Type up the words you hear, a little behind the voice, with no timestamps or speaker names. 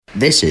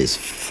This is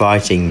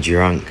Fighting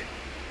Drunk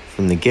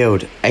from the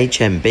Guild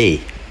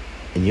HMB,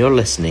 and you're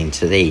listening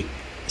to the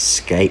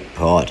Escape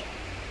Pod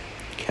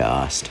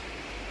cast.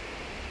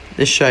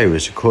 This show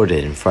was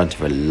recorded in front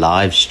of a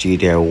live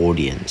studio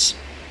audience.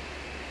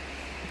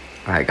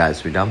 Alright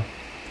guys, we done?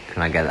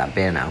 Can I get that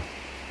beer now?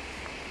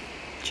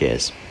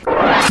 Cheers.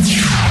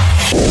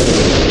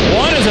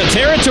 One is a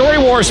territory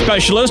war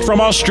specialist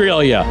from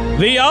Australia.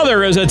 The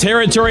other is a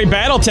territory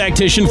battle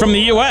tactician from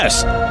the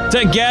US.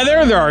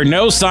 Together, there are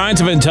no signs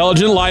of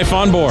intelligent life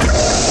on board.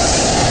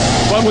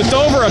 But with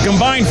over a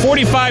combined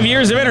 45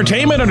 years of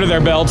entertainment under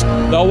their belts,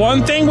 the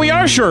one thing we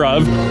are sure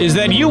of is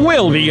that you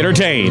will be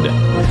entertained.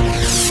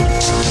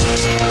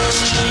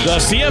 The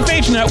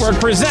CFH Network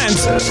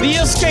presents the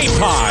Escape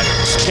Pod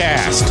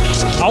cast,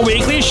 a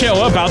weekly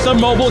show about the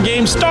mobile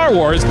game Star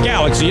Wars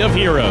Galaxy of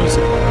Heroes.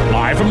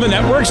 Live from the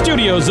network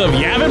studios of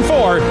Yavin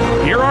 4,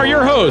 here are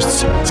your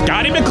hosts,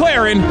 Scotty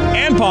McLaren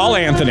and Paul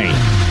Anthony.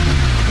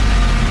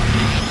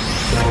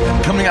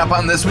 Coming up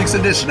on this week's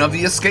edition of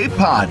the Escape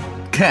Pod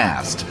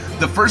cast,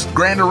 the first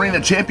Grand Arena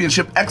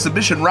Championship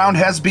exhibition round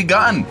has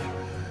begun.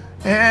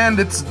 And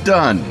it's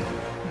done.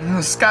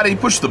 Scotty,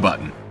 push the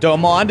button. Don't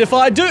mind if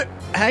I do.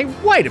 Hey,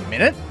 wait a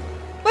minute.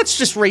 Let's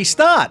just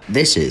restart.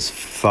 This is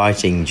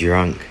Fighting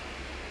Drunk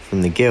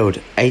from the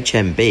Guild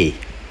HMB,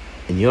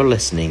 and you're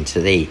listening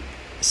to the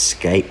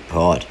Escape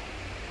Pod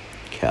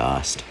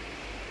cast.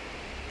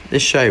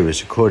 This show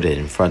was recorded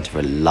in front of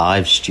a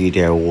live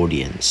studio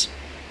audience.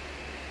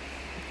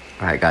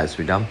 Alright guys,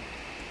 we done?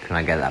 Can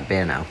I get that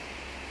beer now?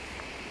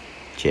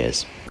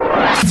 Cheers.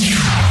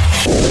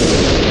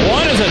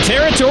 One is a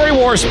territory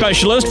war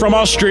specialist from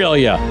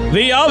Australia.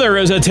 The other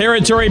is a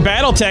territory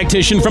battle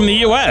tactician from the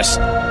US.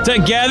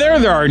 Together,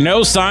 there are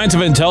no signs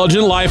of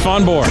intelligent life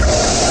on board.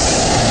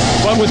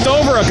 But with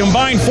over a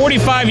combined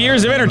 45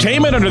 years of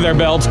entertainment under their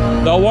belts,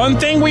 the one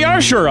thing we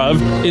are sure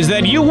of is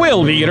that you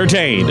will be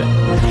entertained.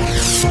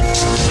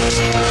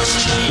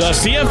 The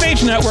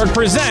CFH Network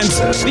presents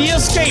the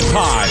Escape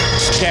Pod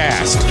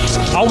cast,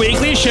 a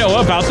weekly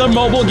show about the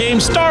mobile game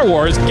Star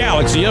Wars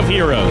Galaxy of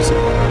Heroes.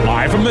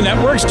 Live from the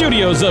network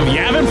studios of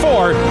Yavin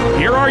 4,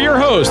 here are your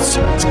hosts,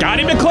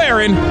 Scotty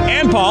McLaren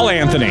and Paul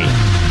Anthony.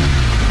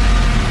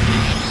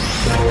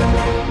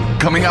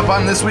 Coming up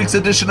on this week's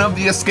edition of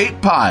the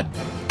Escape Pod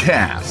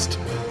cast,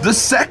 the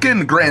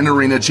second Grand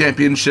Arena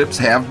Championships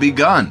have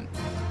begun.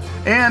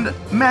 And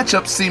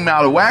matchups seem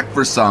out of whack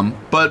for some,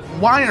 but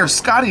why are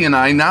Scotty and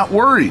I not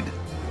worried?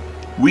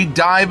 We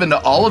dive into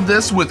all of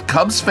this with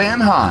Cubs fan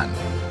Han.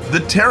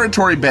 The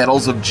territory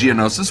battles of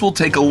Geonosis will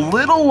take a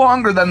little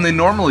longer than they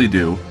normally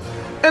do,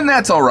 and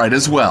that's alright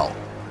as well.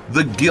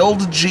 The Guild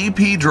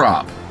GP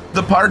drop,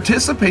 the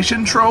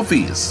participation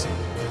trophies,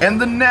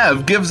 and the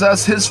Nev gives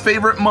us his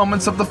favorite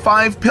moments of the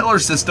 5-pillar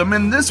system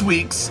in this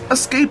week's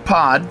Escape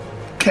Pod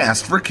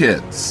Cast for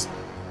Kids.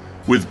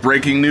 With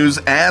breaking news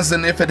as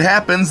and if it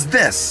happens,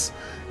 this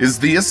is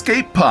the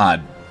Escape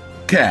Pod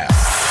cast.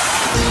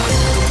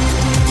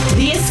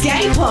 The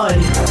Escape Pod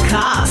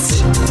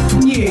cast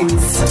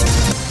news.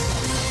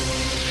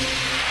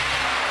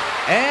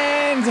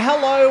 And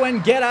hello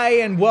and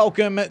g'day and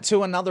welcome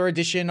to another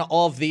edition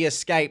of the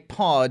Escape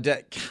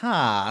Pod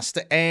cast.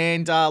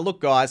 And look,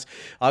 guys,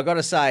 I got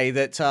to say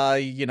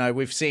that,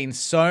 we've seen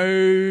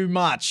so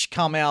much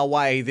come our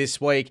way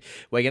this week.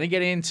 We're going to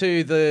get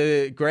into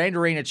the Grand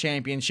Arena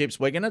Championships.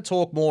 We're going to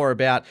talk more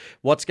about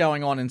what's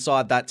going on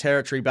inside that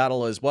territory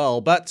battle as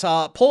well. But,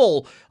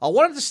 Paul, I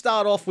wanted to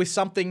start off with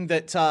something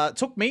that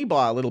took me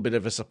by a little bit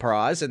of a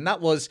surprise, and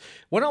that was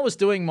when I was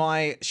doing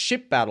my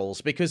ship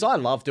battles, because I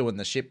love doing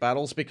the ship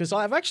battles, because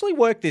I've actually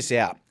worked this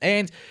out.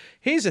 And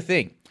here's the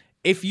thing.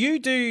 If you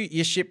do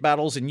your ship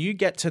battles and you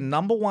get to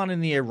number one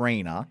in the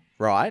arena,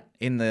 right,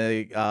 in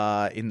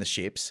the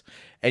ships,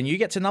 and you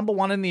get to number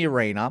one in the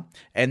arena,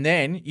 and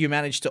then you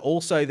manage to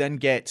also then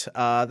get,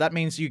 that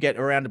means you get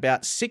around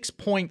about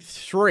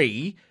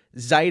 6.3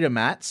 Zeta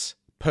mats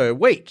per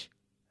week,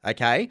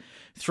 okay?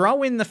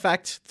 Throw in the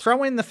fact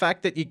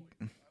that you...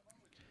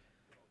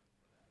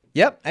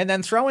 Yep, and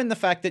then throw in the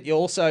fact that you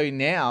also,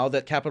 now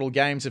that Capital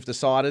Games have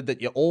decided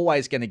that you're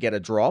always going to get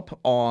a drop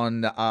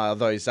on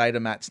those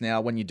Zeta mats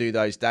now when you do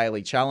those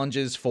daily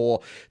challenges for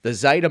the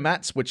Zeta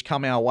mats, which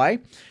come our way.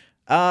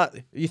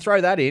 You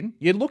throw that in,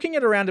 you're looking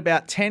at around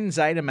about 10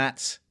 Zeta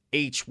mats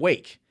each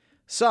week.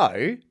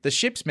 So, the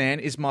Ships Man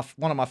is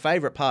one of my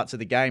favourite parts of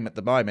the game at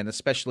the moment,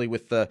 especially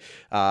with the,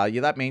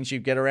 that means you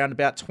get around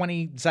about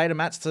 20 Zeta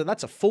mats, so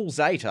that's a full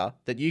Zeta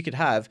that you could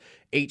have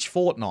each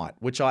fortnight,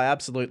 which I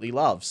absolutely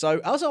love.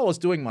 So, as I was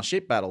doing my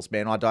ship battles,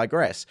 man, I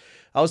digress.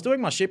 I was doing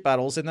my ship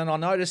battles, and then I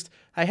noticed,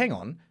 hey, hang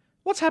on,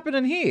 what's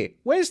happening here?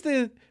 Where's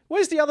the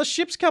other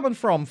ships coming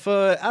from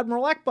for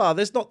Admiral Akbar?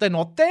 They're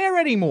not there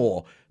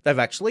anymore. They've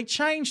actually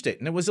changed it,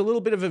 and it was a little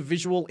bit of a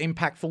visual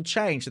impactful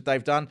change that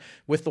they've done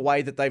with the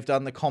way that they've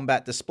done the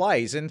combat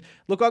displays. And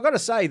look, I've got to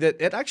say that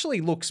it actually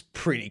looks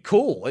pretty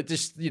cool. It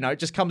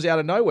just comes out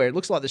of nowhere. It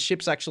looks like the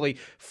ship's actually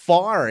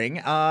firing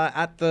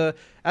at the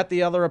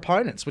other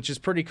opponents, which is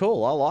pretty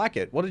cool. I like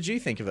it. What did you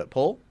think of it,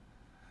 Paul?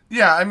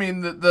 Yeah, I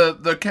mean,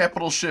 the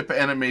capital ship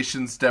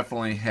animations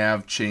definitely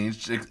have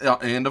changed,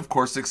 and of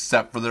course,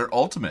 except for their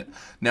ultimate.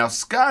 Now,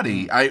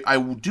 Scotty, I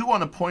do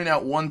want to point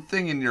out one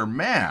thing in your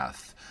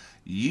math.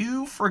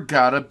 You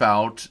forgot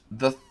about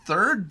the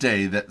third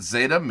day that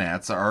Zeta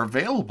mats are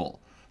available.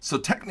 So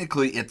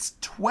technically, it's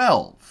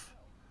 12.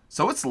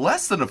 So it's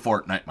less than a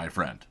fortnight, my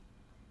friend.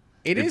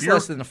 It is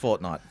less than a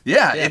fortnight.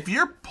 Yeah, if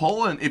you're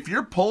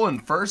pulling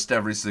first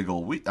every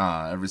single week,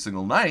 every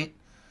single night,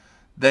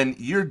 then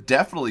you're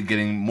definitely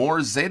getting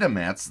more Zeta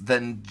mats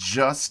than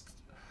just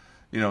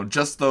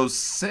those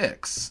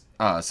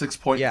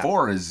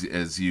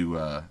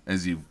 6.4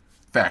 as you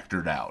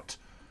factored out.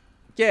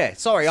 Yeah,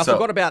 sorry, I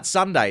forgot about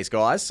Sundays,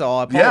 guys. So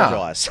I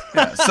apologize.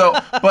 Yeah. So,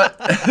 but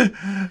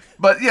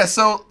yeah,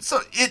 so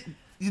it.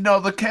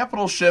 The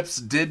capital ships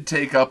did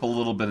take up a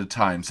little bit of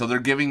time, so they're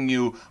giving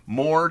you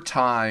more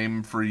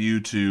time for you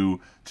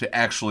to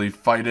actually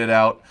fight it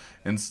out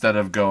instead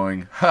of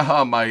going,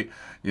 haha, my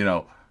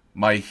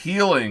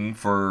healing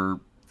for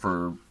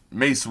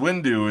Mace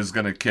Windu is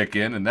going to kick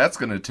in, and that's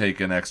going to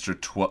take an extra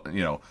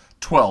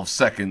 12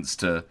 seconds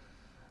to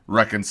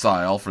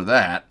reconcile for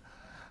that.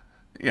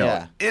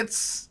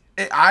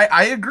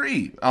 I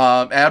agree.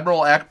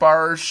 Admiral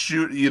Akbar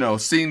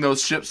seeing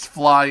those ships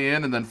fly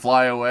in and then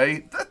fly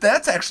away,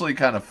 that's actually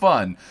kind of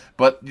fun.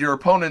 But your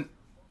opponent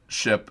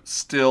ship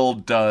still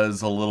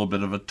does a little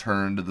bit of a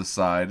turn to the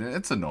side, and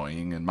it's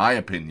annoying in my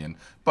opinion,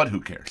 but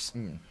who cares?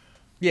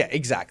 Yeah,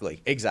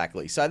 exactly.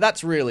 So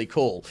that's really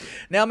cool.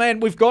 Now, man,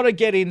 we've got to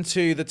get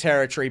into the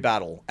territory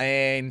battle.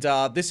 And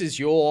this is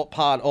your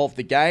part of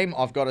the game,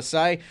 I've got to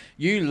say.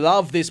 You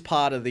love this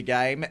part of the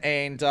game.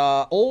 And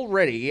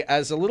already,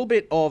 as a little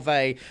bit of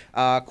a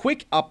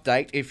quick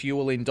update, if you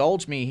will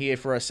indulge me here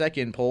for a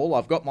second, Paul,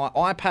 I've got my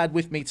iPad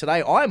with me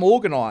today. I am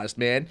organised,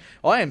 man.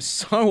 I am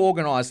so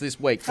organised this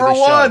week for this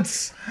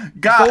once. show.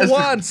 God, for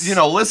once.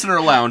 Listener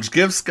Lounge,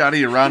 give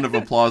Scotty a round of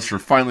applause for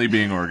finally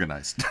being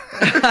organised.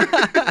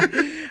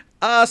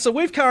 So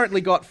we've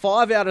currently got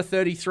 5 out of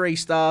 33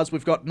 stars.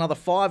 We've got another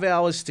 5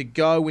 hours to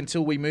go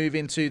until we move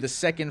into the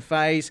second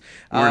phase.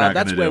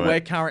 That's where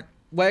we're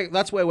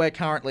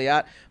currently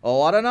at.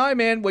 Oh, I don't know,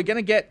 man.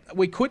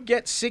 We could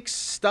get 6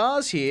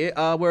 stars here.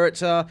 Where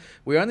it's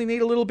we only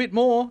need a little bit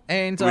more,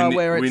 and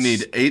we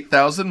need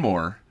 8,000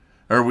 more,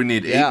 or we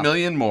need 8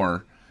 million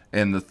more,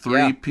 and the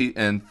three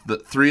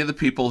of the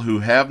people who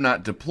have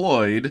not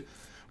deployed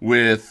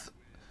with,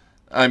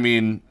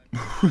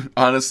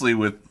 honestly,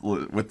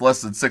 with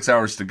less than 6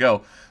 hours to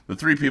go, the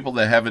 3 people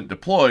that haven't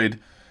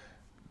deployed,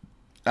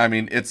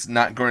 it's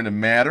not going to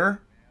matter,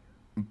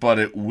 but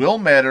it will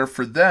matter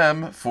for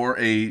them for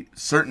a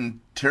certain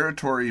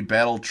territory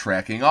battle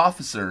tracking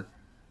officer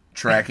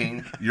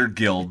tracking your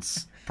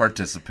guild's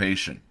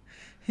participation.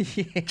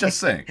 Just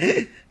saying.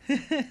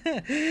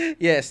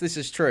 Yes, this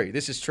is true.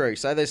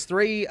 So there's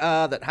 3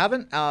 that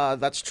haven't.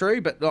 That's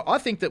true, but I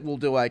think that we'll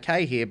do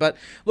okay here. But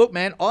look,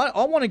 man,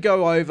 I want to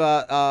go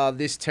over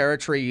this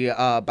territory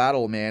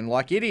battle, man.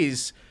 Like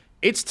it's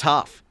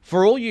tough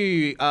for all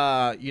you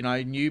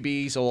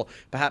newbies or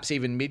perhaps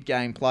even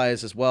mid-game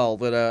players as well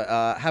that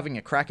are having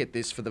a crack at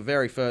this for the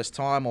very first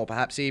time, or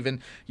perhaps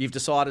even you've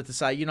decided to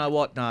say, you know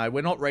what, no,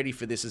 we're not ready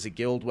for this as a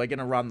guild. We're going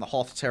to run the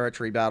Hoth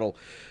territory battle.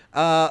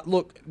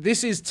 Look,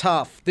 this is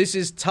tough. This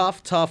is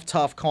tough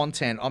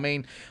content.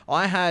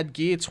 I had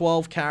Gear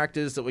 12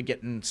 characters that were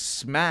getting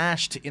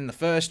smashed in the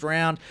first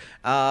round,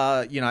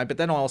 but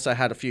then I also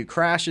had a few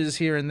crashes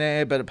here and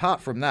there. But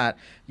apart from that,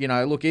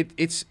 look,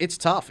 it's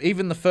tough.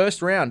 Even the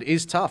first round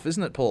is tough,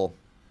 isn't it, Paul?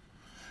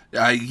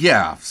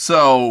 Yeah.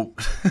 So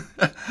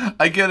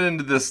I get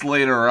into this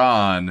later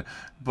on,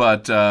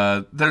 but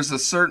there's a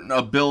certain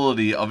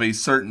ability of a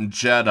certain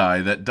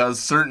Jedi that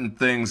does certain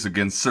things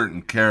against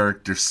certain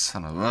characters.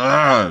 Son of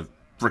a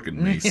freaking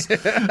Mace.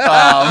 But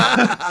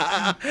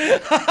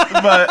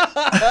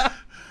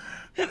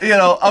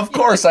of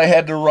course I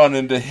had to run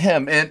into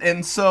him,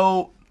 and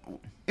so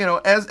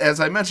as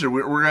I mentioned,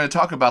 we're going to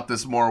talk about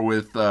this more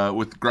with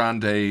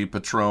Grande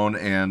Patron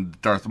and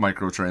Darth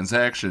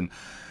Microtransaction.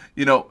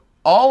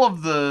 All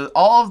of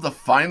the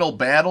final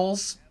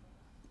battles.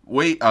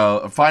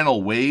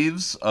 Final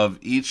waves of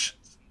each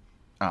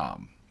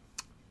combat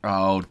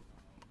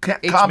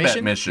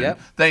mission. Yep.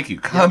 Thank you.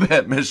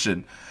 Combat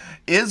mission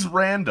is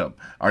random.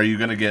 Are you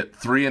going to get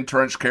 3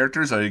 entrenched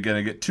characters? Are you going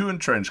to get 2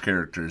 entrenched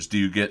characters? Do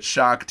you get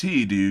Shaak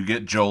Ti? Do you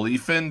get Jolee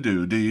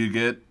Findu? Do you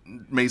get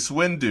Mace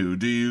Windu?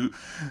 Do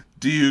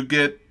you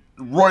get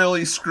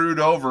royally screwed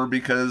over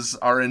because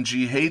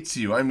RNG hates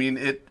you?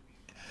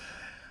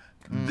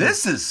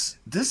 This is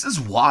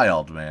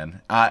wild,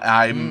 man.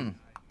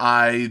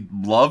 I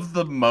love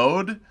the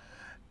mode,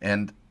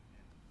 and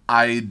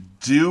I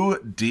do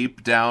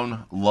deep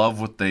down love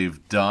what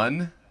they've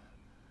done,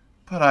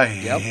 but I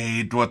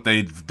hate what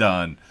they've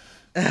done.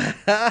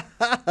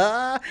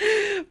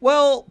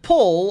 Well,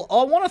 Paul,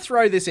 I want to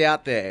throw this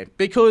out there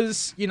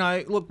because,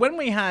 look, when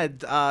we had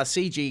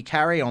CG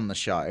Carry on the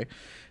show,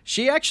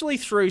 she actually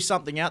threw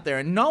something out there,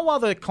 and no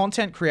other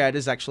content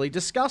creators actually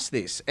discussed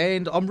this,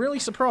 and I'm really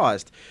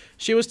surprised.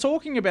 She was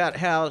talking about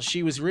how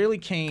she was really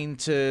keen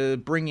to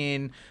bring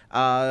in,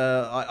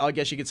 I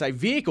guess you could say,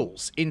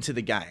 vehicles into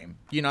the game,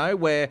 you know,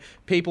 where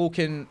people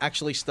can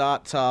actually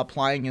start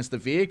playing as the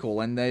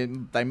vehicle, and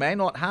they may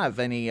not have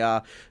any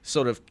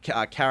sort of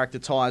character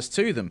ties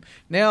to them.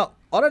 Now,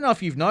 I don't know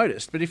if you've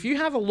noticed, but if you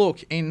have a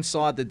look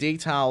inside the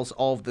details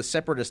of the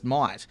Separatist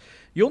Might,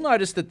 you'll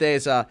notice that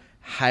there's a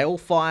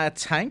Hailfire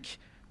tank,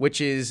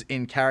 which is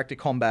in character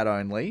combat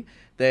only.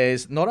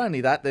 There's not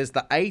only that, there's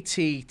the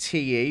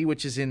ATTE,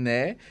 which is in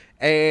there,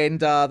 and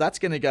that's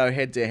going to go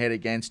head-to-head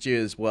against you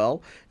as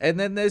well. And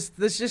then there's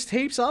just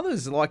heaps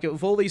others, like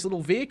of all these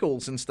little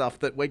vehicles and stuff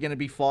that we're going to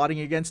be fighting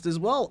against as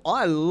well.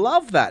 I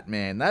love that,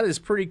 man. That is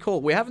pretty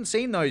cool. We haven't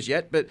seen those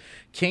yet, but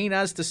keen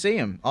as to see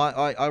them.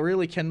 I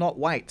really cannot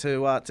wait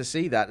to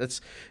see that. It's,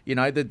 you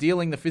know, they're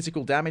dealing the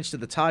physical damage to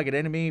the target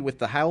enemy with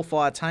the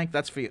Hailfire tank.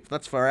 That's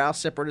for our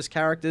Separatist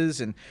characters,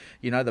 and,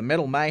 you know, the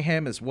Metal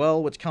Mayhem as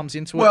well, which comes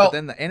into it. But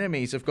then the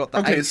enemies have got the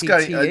ATTE.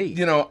 Scotty,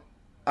 you know,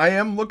 I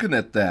am looking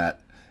at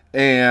that.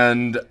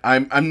 And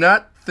I'm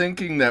not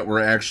thinking that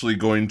we're actually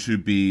going to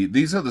be...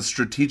 These are the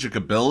strategic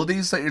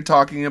abilities that you're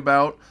talking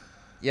about.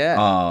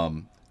 Yeah.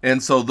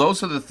 And so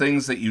those are the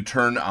things that you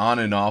turn on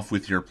and off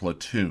with your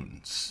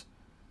platoons.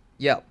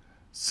 Yep.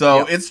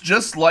 So it's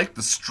just like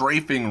the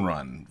strafing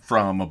run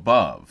from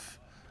above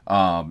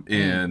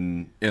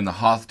in the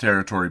Hoth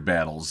territory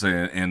battles,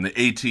 and the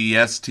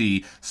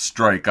ATST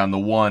strike on the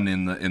one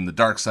in the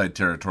Darkside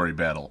territory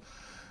battle.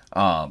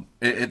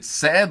 It's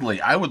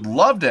sadly, I would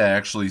love to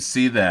actually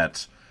see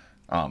that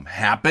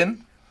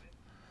happen.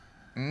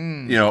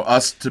 You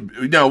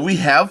know, we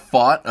have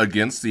fought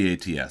against the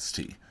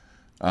ATST.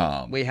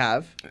 We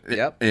have,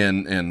 yep.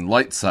 In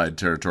light side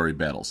territory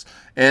battles.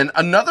 And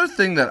another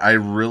thing that I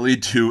really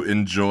do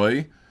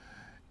enjoy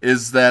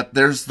is that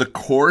there's the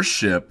core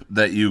ship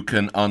that you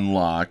can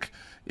unlock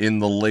in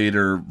the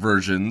later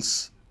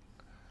versions,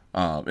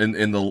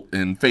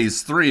 in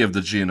Phase 3 of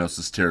the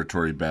Geonosis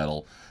territory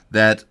battle,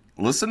 that...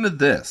 Listen to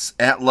this.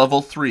 At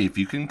level 3, if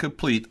you can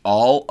complete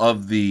all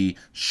of the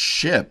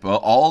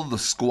all of the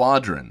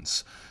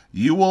squadrons,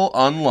 you will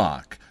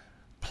unlock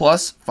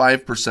plus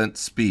 5%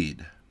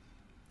 speed.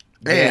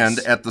 Yes.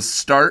 And at the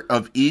start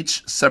of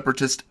each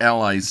Separatist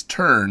ally's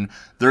turn,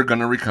 they're going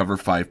to recover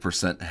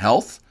 5%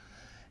 health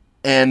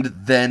and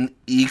then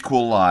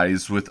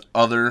equalize with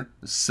other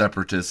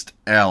Separatist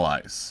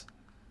allies.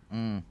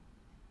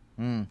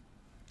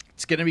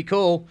 It's going to be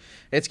cool.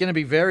 It's going to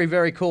be very,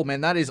 very cool, man.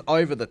 That is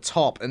over the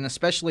top, and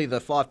especially the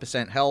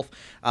 5% health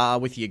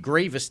with your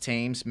Grievous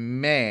teams,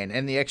 man,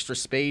 and the extra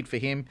speed for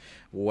him.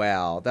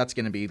 Wow, that's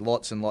going to be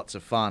lots and lots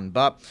of fun.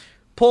 But,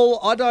 Paul,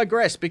 I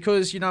digress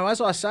because, you know, as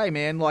I say,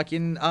 man, like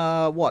in,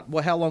 how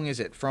long is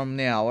it from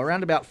now?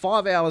 Around about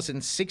 5 hours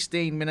and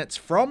 16 minutes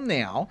from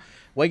now,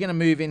 we're going to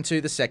move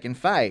into the second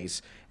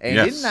phase. And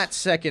in that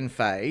second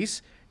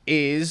phase...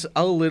 is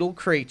a little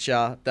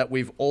creature that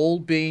we've all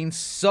been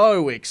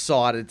so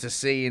excited to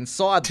see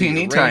inside the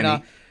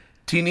arena.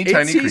 Teeny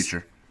tiny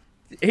creature.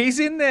 He's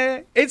in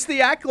there. It's the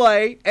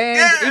Acklay,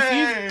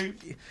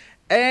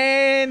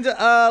 and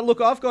look,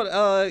 I've got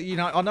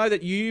I know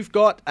that you've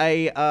got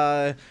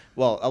a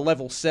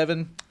level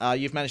 7.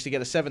 You've managed to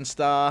get a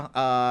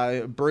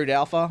 7-star Brood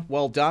Alpha.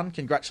 Well done.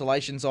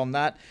 Congratulations on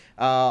that.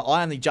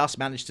 I only just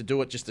managed to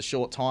do it just a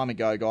short time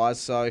ago, guys,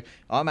 so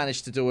I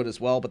managed to do it as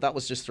well, but that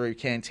was just through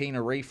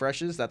Cantina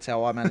refreshes. That's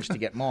how I managed to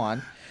get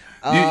mine.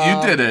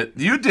 You did it.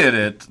 You did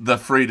it the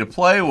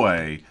free-to-play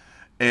way,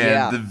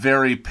 and the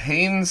very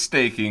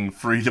painstaking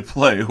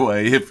free-to-play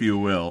way, if you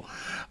will.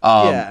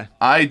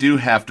 I do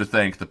have to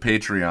thank the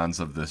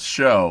Patreons of this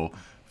show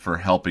for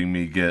helping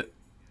me get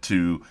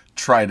to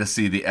try to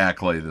see the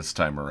Acklay this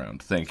time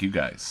around. Thank you,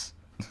 guys.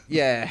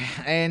 Yeah,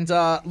 and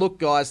look,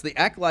 guys, the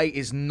Acklay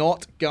is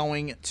not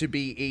going to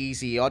be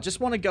easy. I just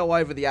want to go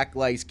over the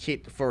Acklay's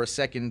kit for a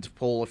second,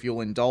 Paul, if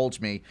you'll indulge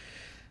me.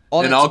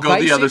 I'll go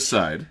the other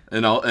side,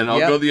 and I'll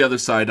go the other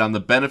side on the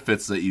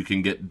benefits that you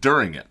can get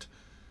during it.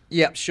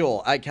 Yep,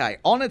 sure. Okay.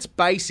 On its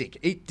basic,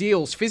 it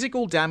deals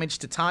physical damage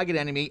to target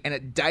enemy, and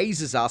it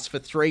dazes us for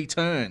 3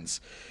 turns.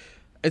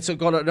 It's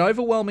got an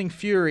overwhelming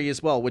fury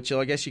as well, which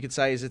I guess you could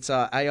say is its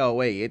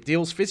AoE. It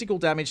deals physical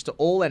damage to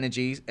all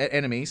enemies.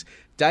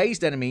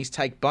 Dazed enemies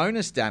take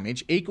bonus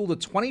damage equal to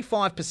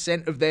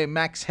 25% of their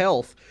max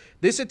health.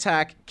 This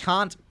attack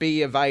can't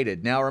be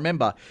evaded. Now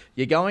remember,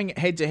 you're going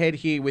head-to-head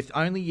here with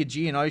only your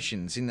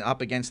Geonosians up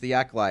against the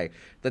Acklay.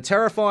 The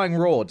Terrifying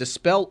Roar.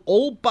 Dispel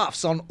all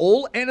buffs on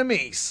all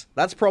enemies.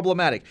 That's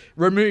problematic.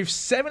 Remove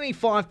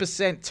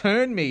 75%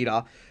 turn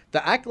meter. The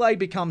Acklay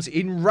becomes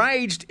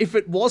enraged if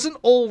it wasn't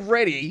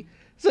already.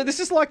 So this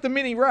is like the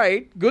mini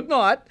raid. Good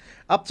night.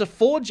 Up to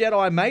 4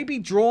 Jedi may be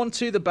drawn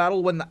to the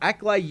battle when the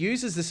Acklay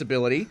uses this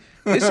ability.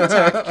 This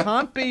attack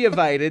can't be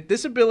evaded.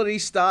 This ability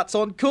starts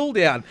on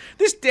cooldown.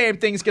 This damn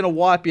thing's going to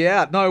wipe you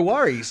out. No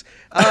worries.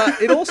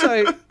 It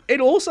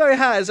also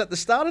has, at the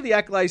start of the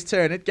Acklay's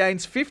turn, it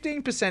gains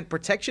 15%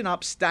 protection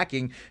up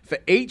stacking for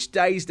each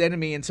dazed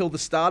enemy until the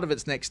start of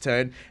its next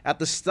turn. At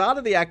the start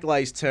of the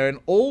Acklay's turn,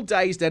 all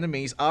dazed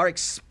enemies are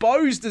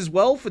exposed as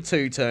well for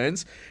 2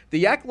 turns.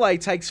 The Acklay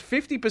takes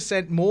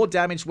 50% more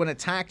damage when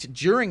attacked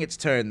during its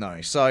turn,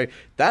 though, so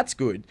that's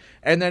good.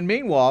 And then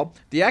meanwhile,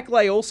 the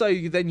Acklay also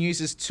then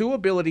uses 2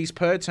 abilities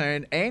per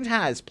turn and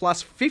has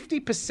plus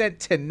 50%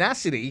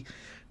 tenacity.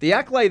 The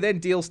Acklay then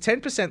deals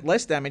 10%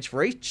 less damage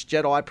for each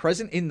Jedi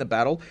present in the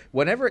battle.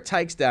 Whenever it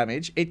takes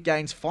damage, it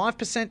gains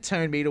 5%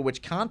 turn meter,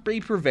 which can't be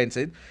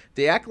prevented.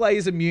 The Acklay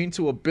is immune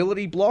to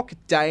ability block,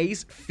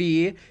 daze,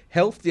 fear,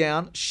 health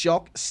down,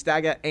 shock,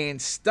 stagger, and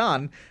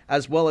stun,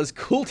 as well as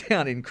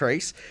cooldown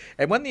increase.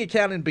 And when the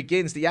encounter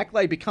begins, the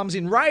Acklay becomes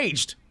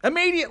enraged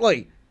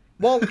immediately.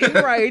 While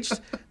enraged,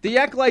 the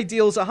Acklay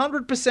deals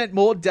 100%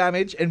 more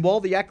damage, and while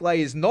the Acklay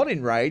is not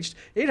enraged,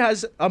 it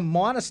has a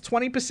minus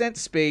 20%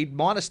 speed,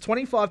 minus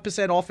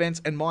 25%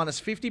 offense, and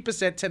minus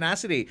 50%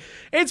 tenacity.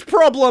 It's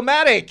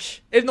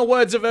problematic, in the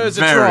words of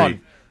Urzatron.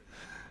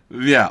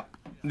 Yeah.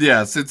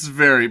 Yes, it's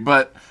very,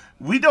 but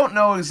we don't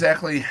know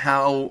exactly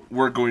how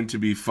we're going to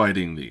be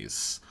fighting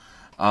these.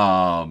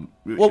 Well,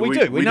 we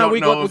do. We know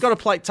we've got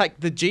to take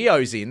the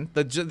Geos in.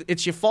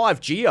 It's your 5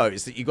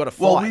 Geos that you got to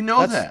fight. Well, we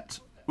know that.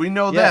 We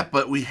know that,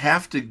 but we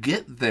have to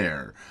get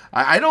there.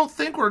 I don't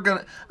think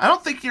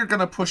you're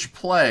gonna push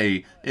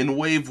play in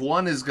Wave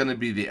 1 is gonna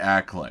be the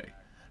Acklay.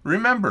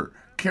 Remember,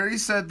 Carrie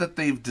said that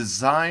they've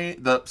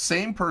designed, the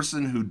same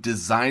person who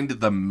designed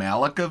the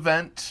Malak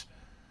event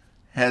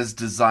has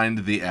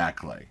designed the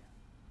Acklay.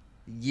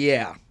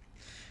 Yeah.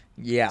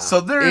 So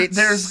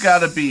there's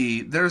gotta be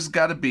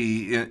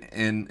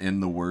in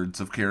the words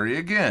of Carrie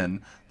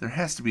again, there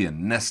has to be a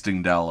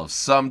nesting doll of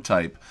some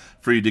type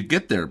for you to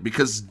get there,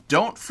 because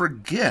don't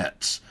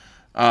forget,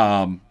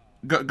 go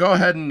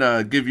ahead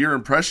and give your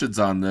impressions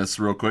on this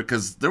real quick,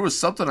 because there was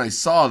something I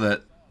saw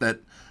that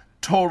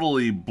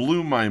totally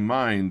blew my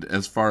mind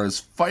as far as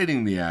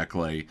fighting the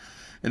Acklay,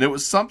 and it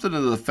was something to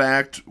the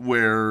fact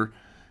where,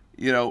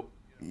 you know,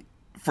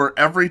 for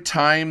every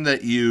time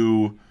that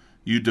you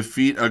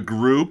defeat a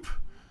group,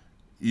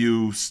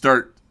 you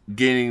start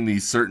gaining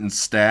these certain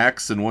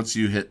stacks, and once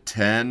you hit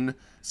 10,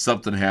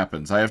 something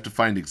happens. I have to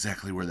find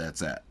exactly where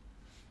that's at.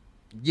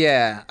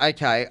 Yeah,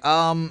 okay.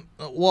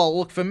 Well,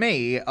 look, for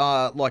me,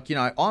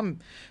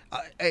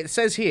 it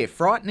says here,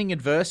 frightening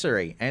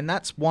adversary, and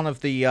that's one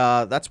of the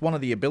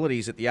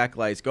abilities that the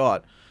Acklay's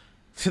got.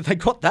 They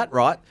got that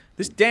right.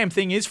 This damn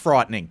thing is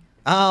frightening.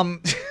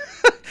 I'm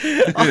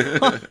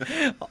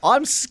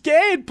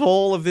scared,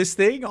 Paul, of this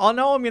thing. I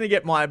know I'm going to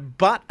get my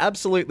butt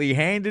absolutely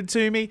handed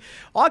to me.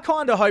 I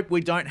kind of hope we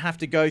don't have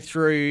to go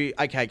through,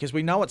 because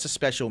we know it's a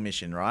special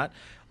mission, right?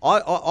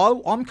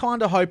 I'm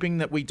kind of hoping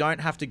that we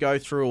don't have to go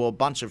through a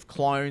bunch of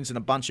clones and a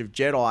bunch of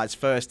Jedis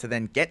first to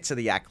then get to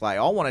the Acklay.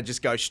 I want to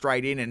just go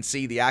straight in and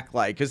see the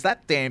Acklay, because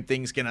that damn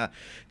thing's going to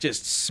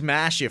just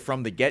smash you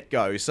from the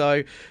get-go.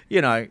 So,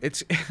 you know,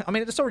 it's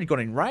already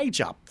got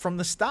Enrage up from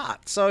the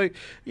start. So,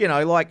 you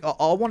know, like,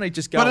 I want to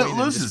just go in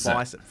and just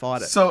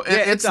fight it. So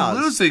it's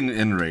losing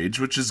Enrage,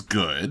 which is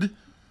good.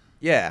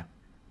 Yeah,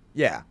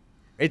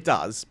 it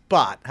does.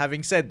 But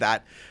having said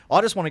that,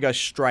 I just want to go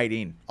straight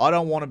in. I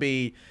don't want to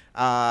be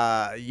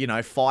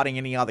fighting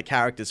any other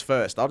characters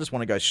first. I just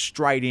want to go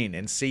straight in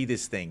and see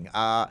this thing.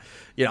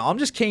 I'm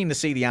just keen to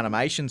see the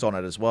animations on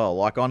it as well.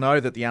 Like, I know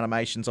that the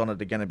animations on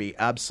it are going to be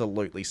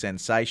absolutely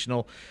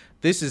sensational.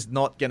 This is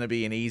not going to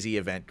be an easy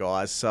event,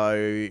 guys.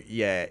 So,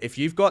 yeah, if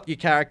you've got your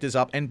characters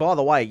up, and by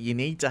the way, you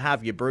need to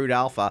have your Brood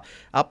Alpha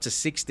up to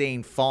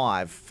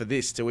 16.5 for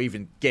this to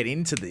even get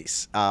into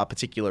this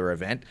particular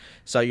event.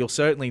 So you'll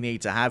certainly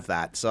need to have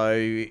that. So,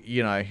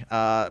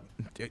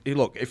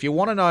 look, if you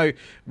want to know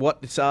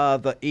what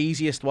the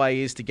easiest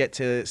way is to get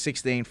to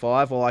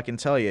 16.5, well, I can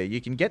tell you.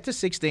 You can get to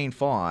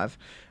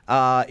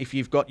 16.5 if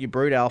you've got your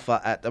Brood Alpha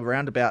at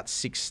around about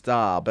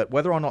 6-star, but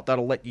whether or not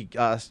that'll let you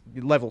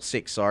level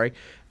 6, sorry,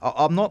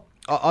 I'm not.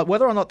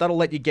 Whether or not that'll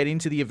let you get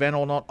into the event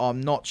or not,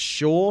 I'm not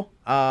sure.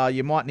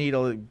 You might need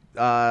a.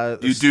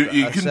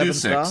 You can do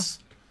 6.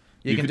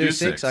 You can do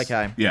 6.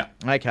 Okay. Yeah.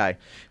 Okay.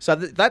 So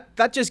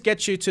that just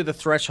gets you to the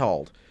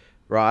threshold,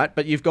 right?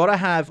 But you've got to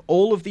have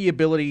all of the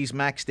abilities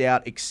maxed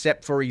out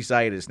except for his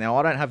Zetas. Now,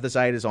 I don't have the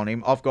Zetas on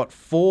him. I've got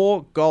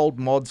 4 gold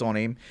mods on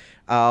him.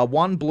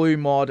 1 blue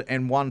mod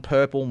and 1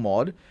 purple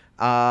mod.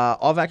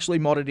 I've actually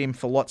modded him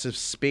for lots of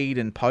speed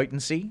and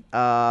potency.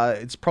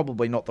 It's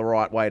probably not the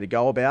right way to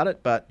go about it,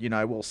 but,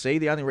 we'll see.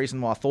 The only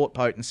reason why I thought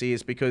potency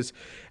is because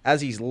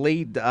as his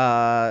lead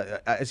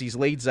Zeta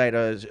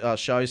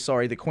shows,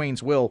 the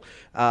Queen's Will,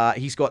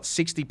 he's got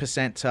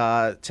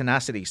 60%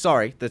 tenacity.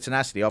 Sorry, the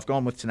tenacity. I've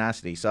gone with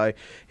tenacity. So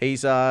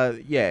he's, so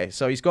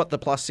he's got the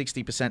plus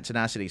 60%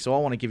 tenacity. So I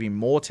want to give him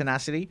more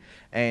tenacity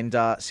and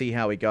see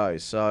how he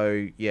goes.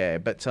 So, yeah,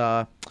 but...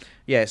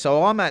 Yeah,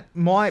 so I'm at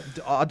I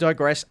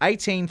digress,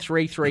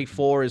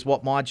 18334 is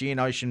what my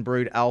Geonosian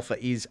Brood Alpha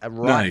is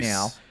right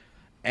now.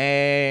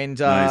 And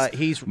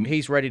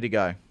he's ready to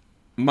go.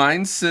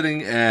 Mine's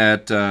sitting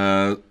at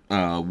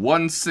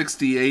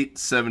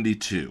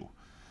 168.72.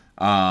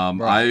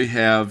 Right. I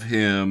have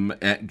him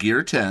at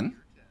gear 10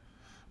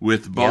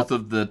 with both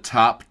of the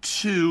top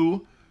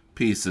 2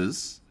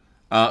 pieces.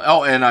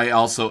 And I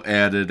also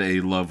added a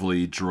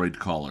lovely droid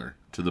collar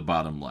to the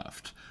bottom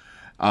left.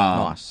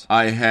 Nice.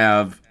 I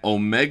have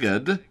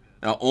Omega'd,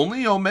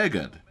 only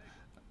Omega'd,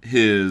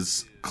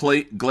 his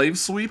glaive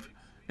sweep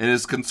and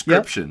his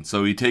conscription. Yep.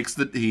 So he takes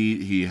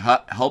he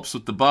helps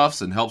with the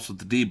buffs and helps with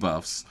the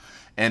debuffs,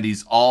 and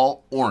he's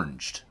all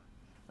oranged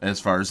as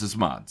far as his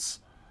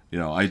mods.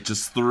 I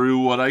just threw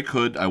what I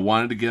could. I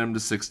wanted to get him to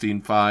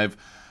 16.5.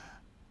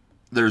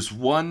 There's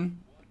one,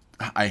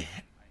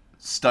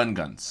 stun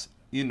guns.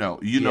 You know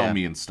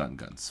me and stun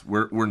guns.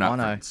 We're not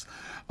friends.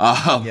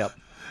 Yep.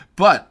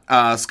 But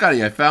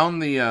Scotty, I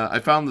found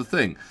the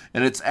thing,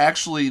 and it's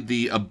actually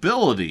the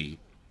ability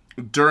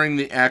during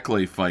the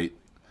Acklay fight.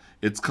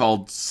 It's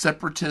called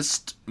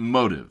Separatist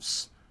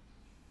Motives.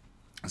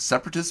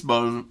 Separatist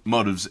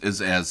Motives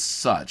is as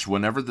such.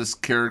 Whenever this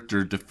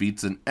character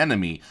defeats an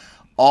enemy,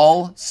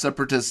 all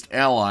Separatist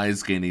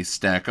allies gain a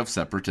stack of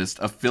Separatist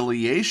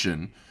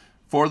affiliation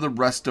for the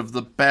rest of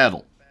the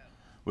battle,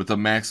 with a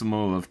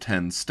maximum of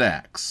 10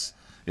 stacks.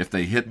 If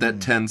they hit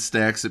that 10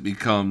 stacks, it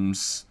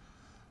becomes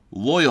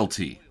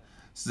loyalty.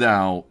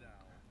 Now,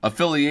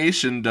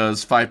 affiliation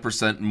does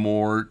 5%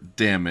 more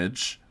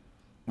damage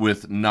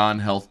with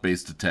non-health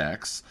based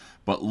attacks,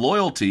 but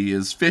loyalty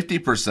is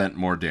 50%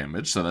 more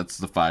damage, so that's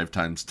the 5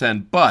 times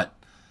 10. But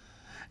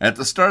at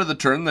the start of the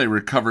turn, they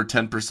recover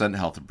 10%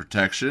 health and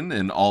protection,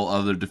 and all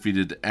other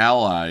defeated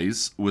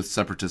allies with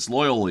Separatist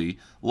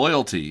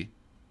loyalty,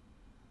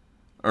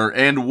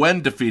 and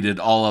when defeated,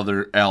 all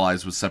other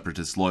allies with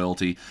Separatist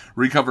loyalty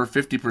recover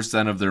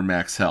 50% of their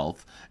max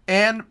health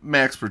and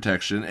max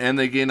protection, and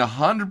they gain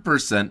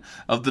 100%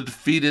 of the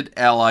defeated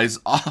allies'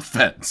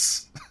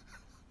 offense.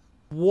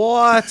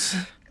 What?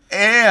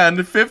 And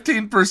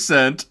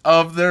 15%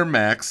 of their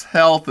max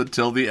health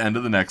until the end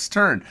of the next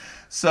turn.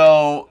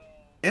 So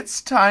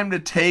it's time to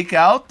take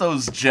out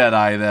those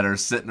Jedi that are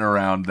sitting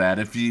around that,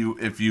 if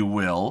you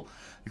will.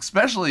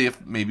 Especially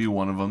if maybe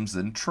one of them's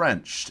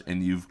entrenched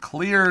and you've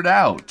cleared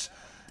out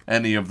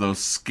any of those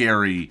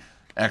scary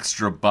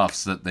extra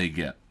buffs that they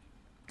get.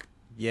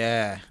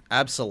 Yeah,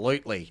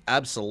 absolutely.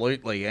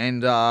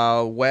 And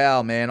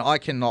wow, man, I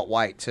cannot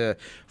wait to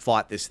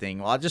fight this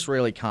thing. I just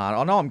really can't.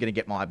 I know I'm going to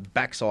get my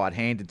backside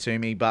handed to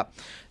me, but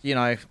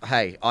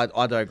hey,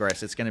 I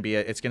digress. It's going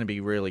to be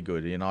really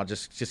good. I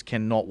just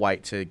cannot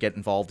wait to get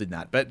involved in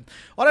that. But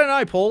I don't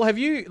know, Paul.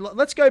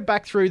 Let's go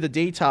back through the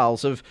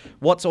details of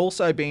what's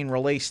also been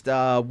released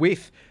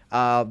with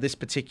this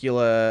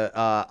particular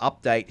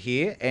update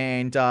here,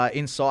 and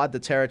inside the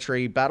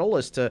territory battle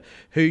as to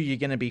who you're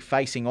going to be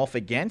facing off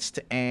against,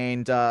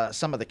 and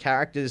some of the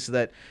characters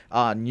that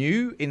are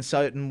new in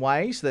certain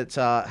ways that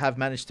have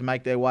managed to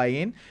make their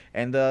way in,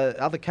 and the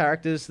other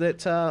characters that,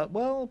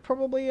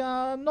 probably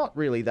are not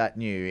really that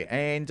new.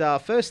 And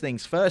first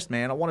things first,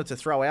 man, I wanted to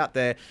throw out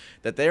there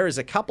that there is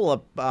a couple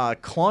of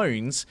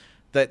clones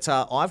that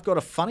I've got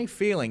a funny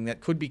feeling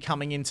that could be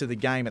coming into the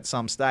game at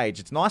some stage.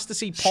 It's nice to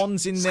see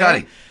Pons in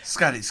there.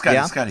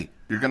 Scotty,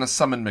 you're going to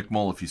summon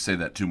McMull if you say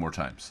that 2 more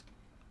times.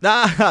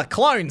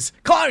 Clones!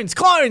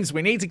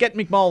 We need to get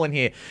McMull in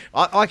here.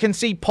 I can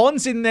see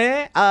Pons in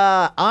there,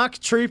 Arc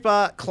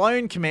Trooper,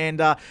 Clone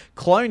Commander,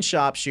 Clone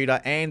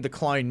Sharpshooter, and the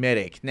Clone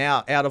Medic.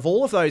 Now, out of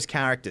all of those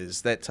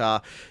characters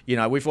that,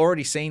 we've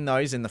already seen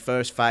those in the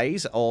first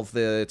phase of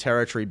the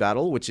territory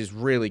battle, which is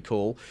really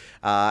cool.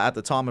 At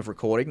the time of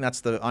recording, that's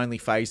the only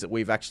phase that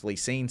we've actually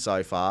seen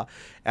so far.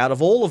 Out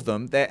of all of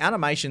them, their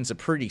animations are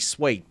pretty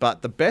sweet,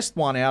 but the best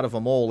one out of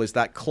them all is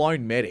that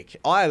Clone Medic.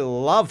 I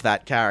love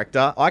that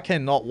character. I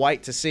cannot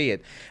wait to see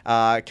it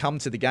come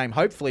to the game.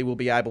 Hopefully we'll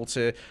be able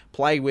to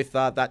play with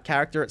that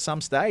character at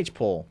some stage,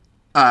 Paul.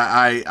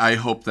 I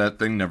hope that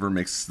thing never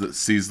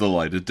sees the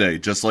light of day,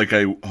 just like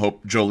I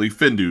hope Jolie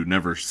Findu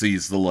never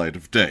sees the light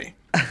of day.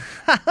 But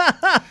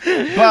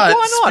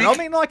why not?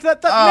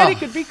 That medic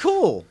could be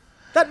cool.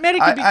 That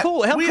medic would be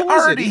cool. How cool is it? We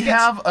already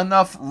have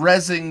enough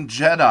rezzing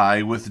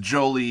Jedi with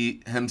Jolie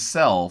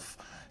himself.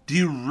 Do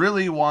you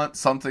really want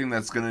something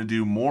that's going to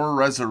do more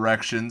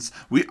resurrections?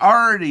 We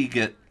already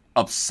get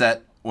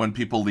upset when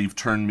people leave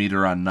turn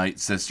meter on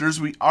Night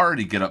Sisters. We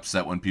already get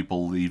upset when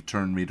people leave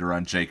turn meter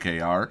on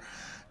JKR.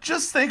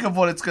 Just think of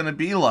what it's going to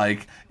be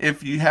like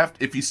if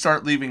you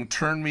start leaving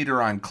turn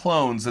meter on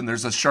clones and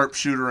there's a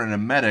sharpshooter and a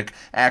medic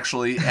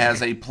actually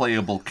as a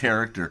playable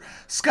character.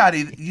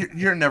 Scotty,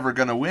 you're never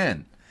going to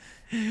win.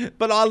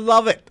 But I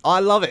love it. I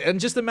love it. And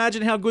just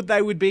imagine how good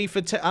they would be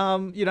for,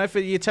 for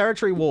your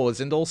territory wars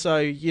and also,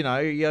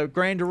 your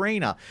Grand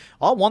Arena.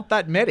 I want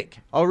that medic.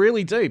 I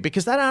really do,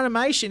 because that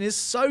animation is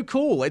so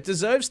cool. It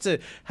deserves to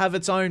have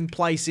its own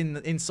place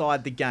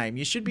inside the game.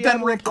 You should be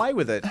able to play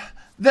with it.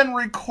 Then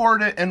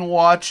record it and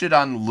watch it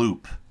on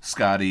loop,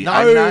 Scotty. No.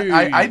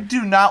 I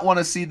do not want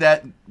to see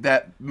that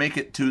make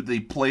it to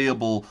the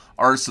playable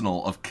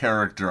arsenal of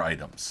character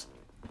items.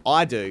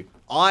 I do.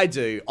 I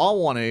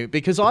want to,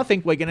 because I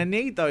think we're going to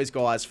need those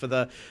guys for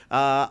the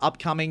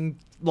upcoming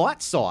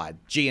light side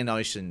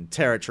Geonosian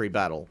territory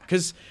battle.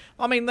 Because,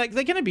 they're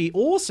going to be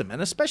awesome.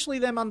 And especially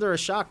them under a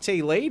Shaak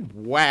Ti lead.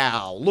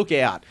 Wow, look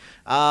out.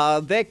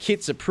 Their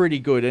kits are pretty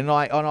good. And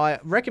I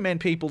recommend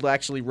people to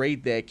actually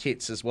read their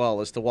kits as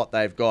well as to what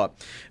they've got.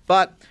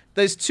 But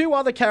there's two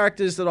other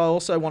characters that I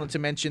also wanted to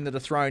mention that are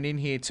thrown in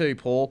here too,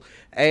 Paul.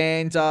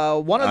 And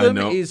one of them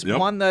is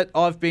one that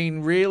I've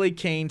been really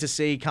keen to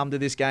see come to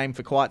this game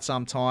for quite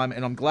some time.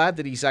 And I'm glad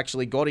that he's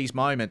actually got his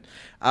moment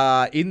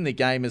in the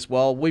game as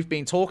well. We've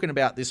been talking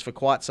about this for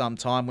quite some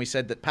time. We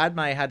said that Padme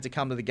had to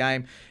come to the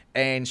game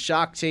and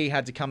Shaak Ti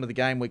had to come to the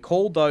game. We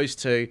called those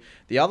two.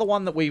 The other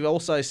one that we've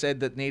also said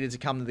that needed to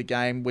come to the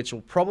game, which will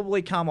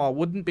probably come, I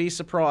wouldn't be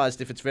surprised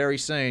if it's very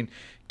soon,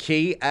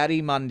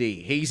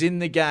 Ki-Adi-Mundi. He's in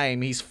the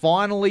game. He's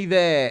finally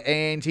there,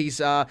 and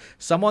he's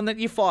someone that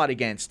you fight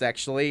against,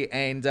 actually.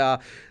 And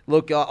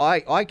look,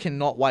 I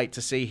cannot wait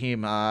to see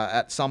him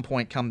at some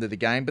point come to the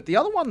game. But the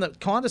other one that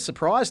kind of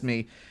surprised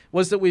me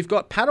was that we've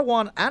got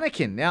Padawan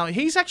Anakin. Now,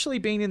 he's actually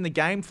been in the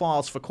game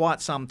files for quite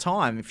some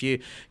time. If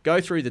you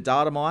go through the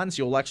data mines,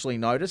 you'll actually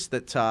notice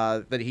that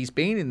that he's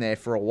been in there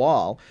for a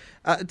while.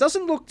 It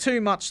doesn't look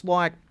too much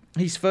like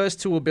his first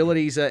two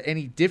abilities are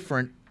any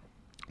different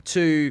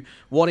to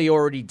what he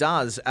already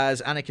does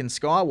as Anakin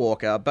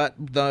Skywalker, but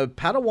the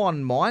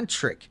Padawan Mind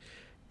Trick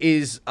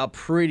is a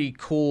pretty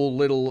cool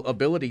little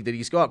ability that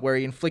he's got, where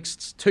he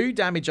inflicts 2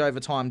 damage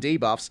over time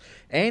debuffs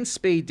and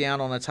speed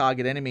down on a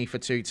target enemy for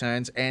 2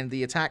 turns, and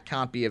the attack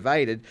can't be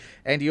evaded.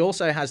 And he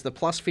also has the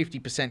plus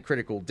 50%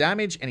 critical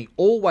damage, and he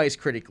always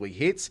critically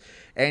hits.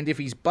 And if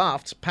he's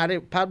buffed,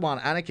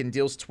 Padawan Anakin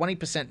deals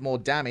 20% more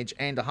damage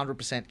and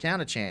 100%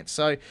 counter chance.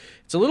 So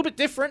it's a little bit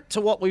different to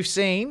what we've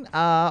seen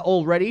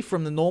already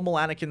from the normal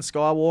Anakin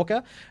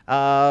Skywalker.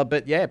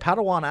 But yeah,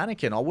 Padawan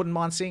Anakin, I wouldn't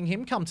mind seeing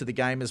him come to the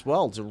game as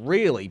well to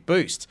really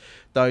boost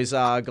those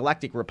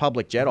Galactic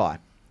Republic Jedi.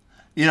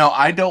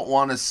 I don't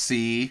want to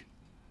see...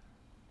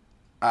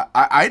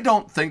 I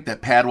don't think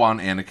that Padawan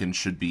Anakin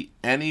should be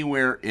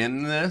anywhere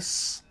in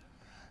this,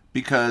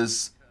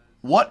 because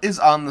what is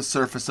on the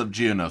surface of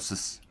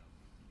Geonosis?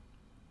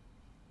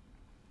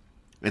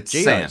 It's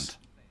sand.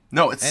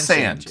 No, it's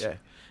sand. Yeah.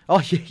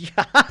 Oh,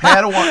 yeah.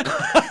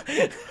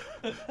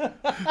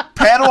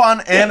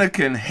 Padawan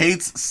Anakin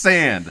hates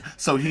sand,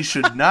 so he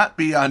should not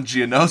be on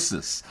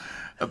Geonosis.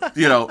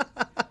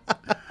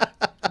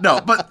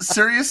 No, but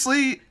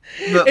seriously,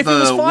 if he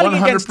was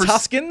fighting against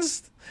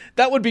Tuskens,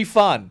 that would be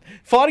fun.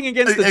 Fighting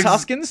against the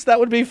Tuskens, that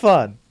would be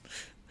fun.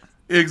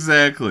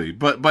 Exactly,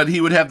 but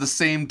he would have the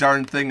same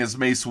darn thing as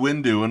Mace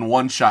Windu and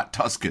one-shot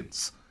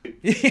Tuskens.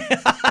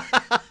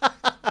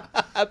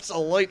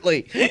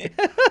 Absolutely.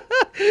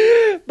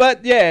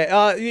 But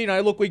yeah,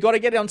 look, we got to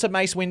get onto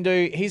Mace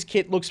Windu. His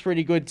kit looks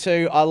pretty good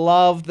too. I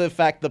love the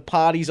fact the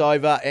party's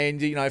over,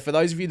 and for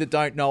those of you that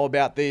don't know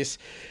about this,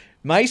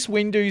 Mace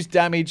Windu's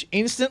damage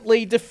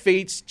instantly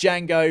defeats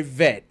Jango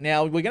Fett.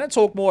 Now, we're going to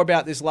talk more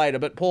about this later,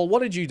 but Paul,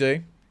 what did you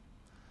do?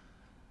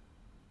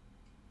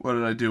 What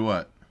did I do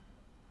what?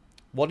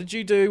 What did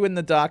you do in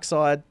the dark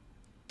side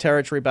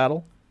territory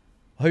battle?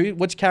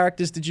 Which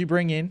characters did you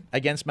bring in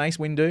against Mace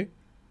Windu?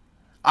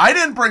 I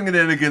didn't bring it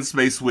in against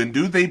Mace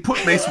Windu. They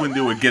put Mace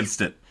Windu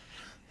against it.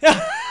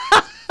 But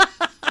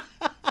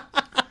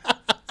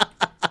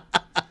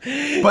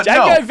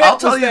Jango Fett I'll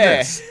tell you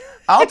this.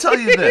 I'll tell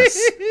you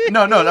this.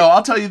 No,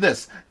 I'll tell you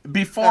this.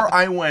 Before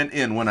I went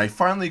in, when I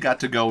finally got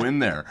to go in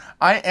there,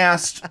 I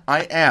asked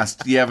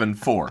Yavin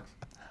 4.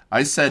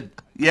 I said,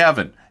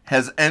 Yavin,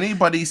 has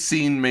anybody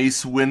seen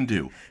Mace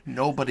Windu?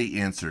 Nobody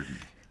answered me.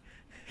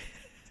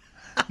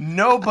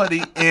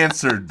 Nobody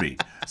answered me.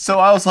 So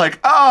I was like,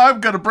 I'm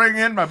going to bring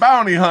in my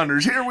bounty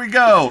hunters. Here we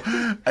go.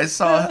 I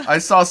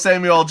saw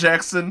Samuel L.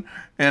 Jackson,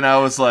 and I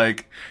was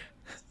like,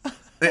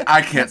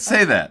 I can't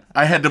say that.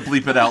 I had to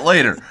bleep it out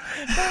later.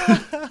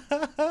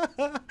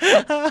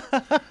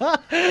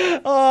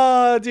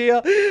 Oh,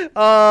 dear.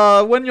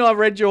 When I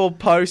read your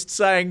post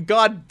saying,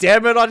 God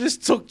damn it, I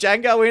just took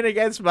Jango in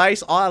against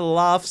Mace, I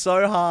laughed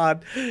so hard.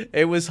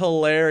 It was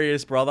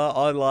hilarious, brother.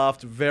 I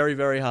laughed very,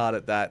 very hard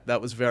at that.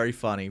 That was very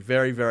funny.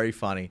 Very, very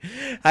funny.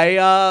 Hey,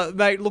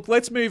 mate, look,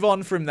 let's move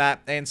on from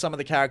that and some of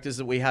the characters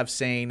that we have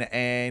seen,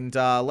 and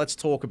let's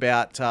talk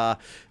about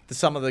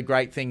some of the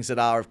great things that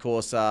are, of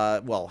course,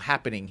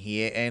 happening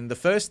here. And the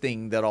first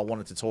thing that I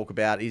wanted to talk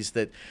about is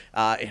that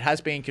it has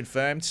been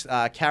confirmed.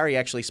 Carrie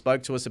actually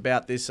spoke to us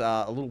about this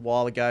a little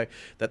while ago,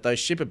 that those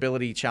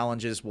shippability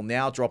challenges will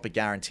now drop a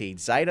guaranteed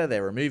Zeta.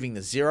 They're removing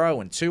the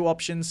 0 and 2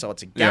 options, so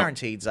it's a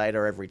guaranteed Zeta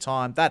every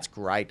time. That's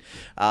great.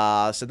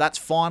 So that's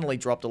finally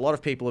dropped. A lot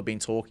of people have been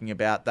talking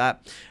about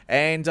that.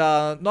 And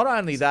not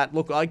only that,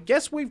 look, I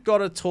guess we've got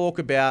to talk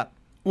about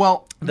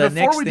the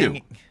next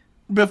thing.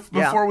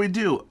 Before we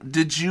do,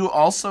 did you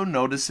also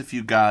notice if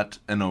you got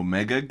an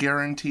Omega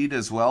guaranteed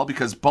as well?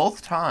 Because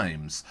both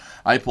times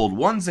I pulled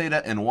 1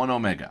 Zeta and 1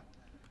 Omega.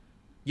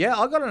 Yeah,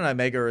 I got an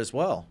Omega as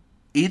well.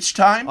 Each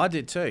time? I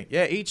did too.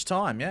 Yeah, each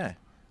time, yeah.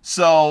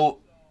 So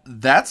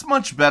that's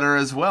much better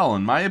as well,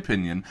 in my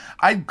opinion.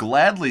 I'd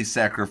gladly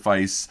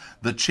sacrifice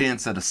the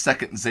chance at a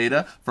second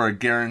Zeta for a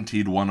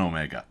guaranteed 1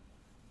 Omega.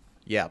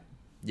 Yeah.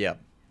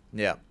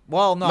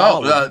 Well,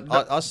 no.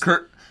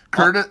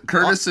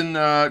 Curtis and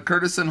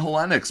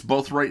Hellenics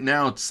both right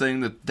now saying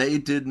that they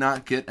did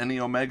not get any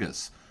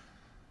Omegas.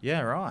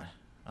 Yeah, right.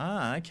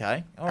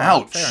 Okay. All right,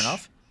 Ouch. fair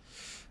enough.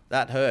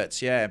 That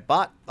hurts, yeah.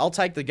 But I'll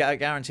take the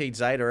guaranteed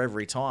Zeta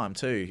every time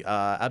too.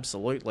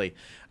 Absolutely.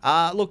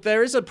 Look,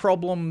 there is a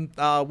problem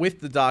with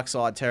the Dark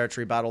Side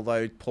Territory Battle,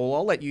 though, Paul.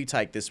 I'll let you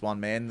take this one,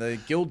 man. The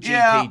Guild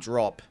GP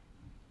drop.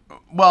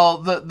 Well,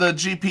 the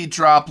GP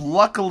drop,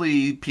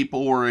 luckily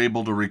people were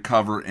able to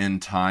recover in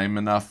time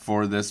enough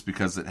for this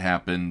because it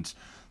happened,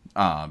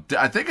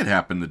 I think it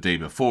happened the day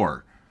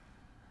before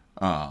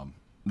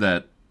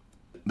that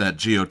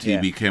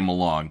GOTB came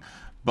along.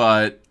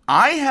 But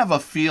I have a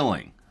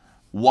feeling,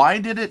 why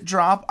did it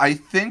drop? I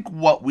think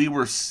what we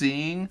were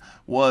seeing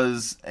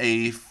was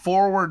a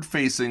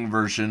forward-facing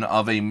version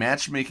of a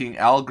matchmaking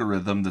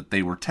algorithm that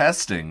they were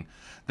testing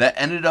that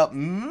ended up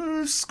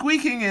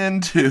squeaking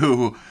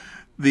into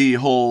the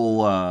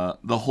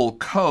whole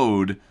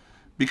code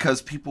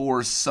because people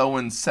were so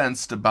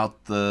incensed about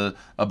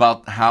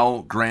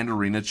how Grand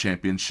Arena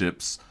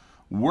Championships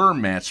were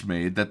match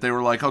made that they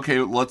were like, okay,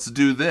 let's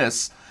do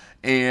this.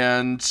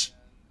 And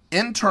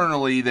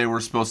internally they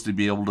were supposed to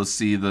be able to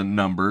see the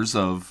numbers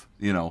of,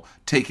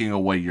 taking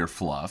away your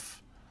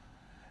fluff.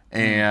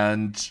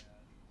 And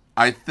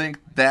I think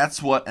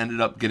that's what ended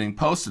up getting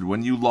posted.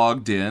 When you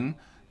logged in,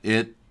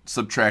 it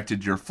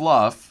subtracted your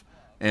fluff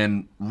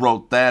and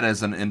wrote that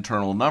as an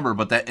internal number,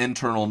 but that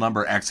internal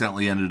number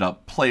accidentally ended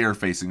up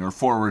player-facing or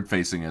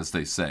forward-facing, as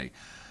they say.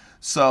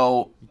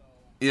 So,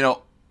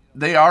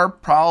 they are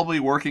probably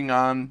working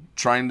on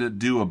trying to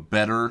do a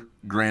better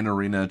Grand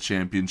Arena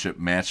Championship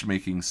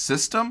matchmaking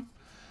system.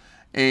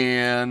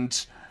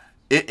 And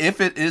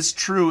if it is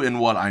true in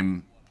what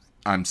I'm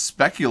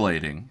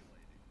speculating,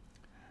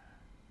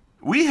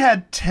 we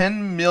had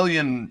 10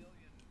 million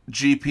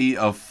GP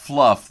of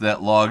fluff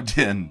that logged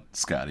in,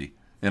 Scotty,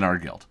 in our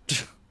guild.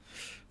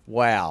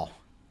 Wow.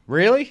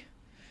 Really?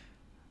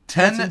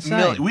 10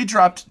 million. We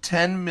dropped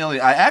 10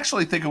 million. I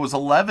actually think it was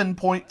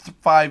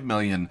 11.5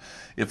 million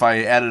if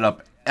I added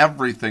up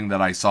everything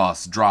that I saw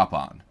us drop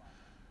on.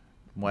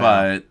 Wow.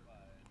 But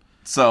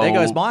so there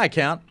goes my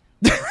account.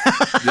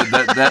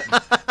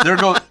 There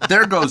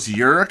goes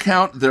your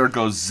account, there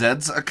goes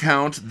Zed's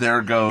account,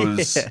 there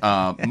goes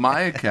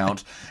my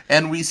account,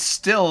 and we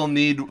still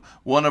need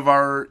one of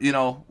our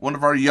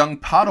young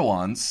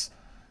Padawans,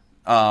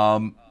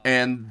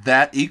 and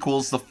that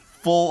equals a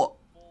full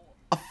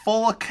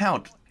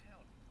account.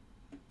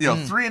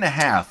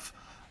 3.5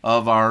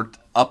 of our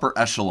upper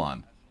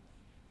echelon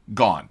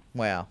gone.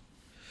 Wow.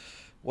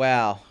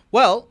 Well,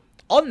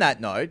 on that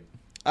note,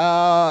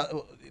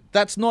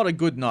 that's not a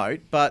good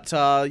note, but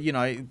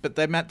but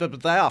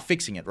they are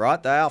fixing it,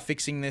 right? They are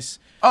fixing this.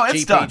 Oh,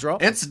 it's GP done.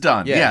 drop. It's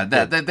done. Yeah,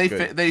 good.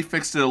 They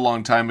fixed it a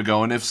long time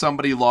ago. And if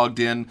somebody logged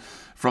in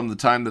from the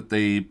time that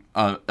they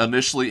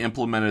initially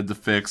implemented the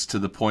fix to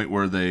the point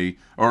where they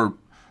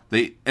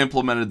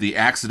implemented the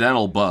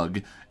accidental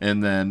bug,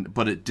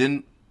 but it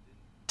didn't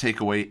take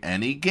away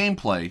any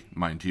gameplay,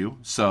 mind you.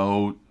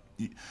 So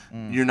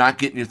you're not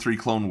getting your 3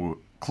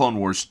 Clone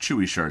Wars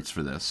Chewie shards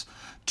for this.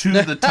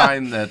 To the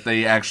time that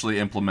they actually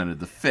implemented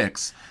the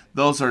fix,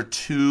 those are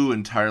 2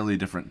 entirely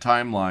different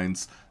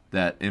timelines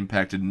that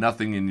impacted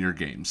nothing in your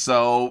game.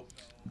 So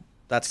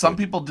that's some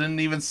good. people didn't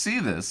even see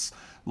this.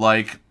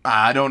 Like,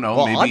 I don't know,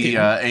 Well, maybe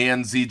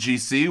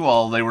ANZGC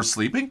while they were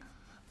sleeping?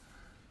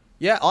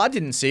 Yeah, I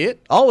didn't see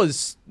it. I'm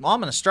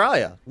in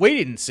Australia. We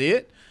didn't see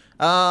it.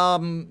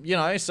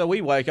 So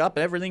we woke up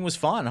and everything was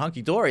fine,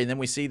 hunky-dory, and then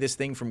we see this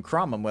thing from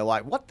Crumb and we're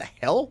like, what the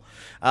hell?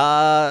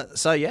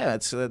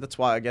 That's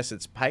why I guess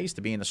it pays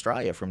to be in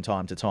Australia from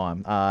time to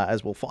time,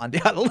 as we'll find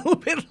out a little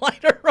bit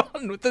later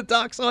on with the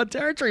Dark Side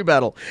Territory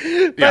Battle.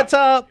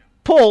 But,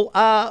 Paul,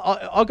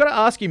 I've got to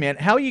ask you, man,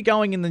 how are you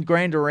going in the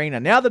Grand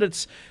Arena? Now that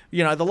it's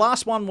the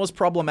last one was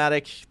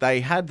problematic. They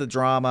had the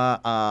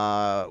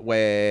drama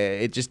where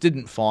it just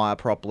didn't fire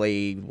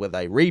properly, where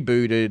they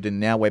rebooted, and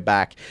now we're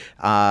back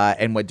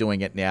and we're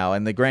doing it now.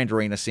 And the Grand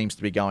Arena seems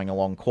to be going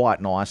along quite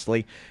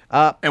nicely.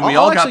 And we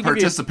all got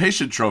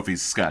participation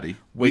trophies, Scotty.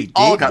 We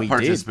all got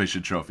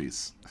participation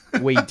trophies.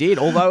 We did,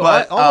 although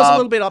I was a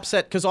little bit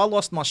upset because I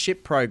lost my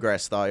ship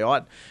progress,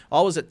 though.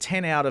 I was at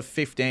 10 out of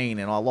 15,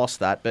 and I lost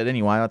that. But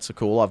anyway, that's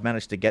cool. I've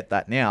managed to get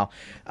that now.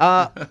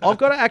 I've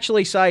got to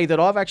actually say that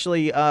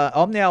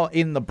I'm now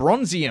in the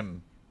Bronzium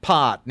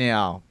part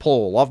now,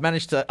 Paul. I've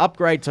managed to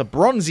upgrade to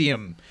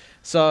Bronzium,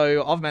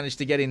 so I've managed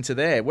to get into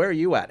there. Where are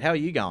you at? How are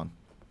you going?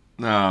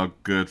 Oh,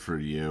 good for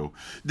you.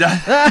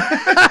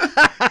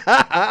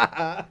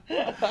 I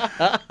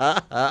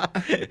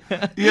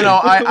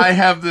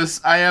have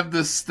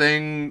this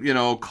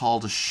thing,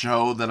 called a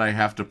show that I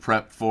have to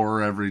prep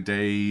for every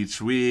day each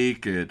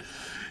week, and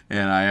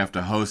I have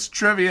to host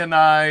trivia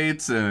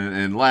nights,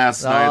 and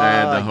last night I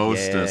had to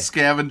host a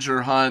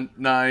scavenger hunt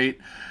night.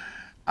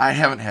 I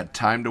haven't had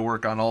time to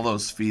work on all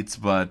those feats,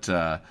 but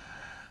I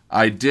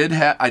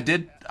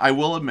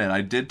will admit,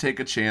 I did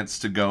take a chance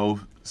to go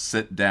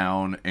sit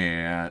down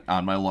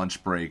on my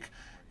lunch break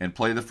and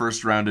play the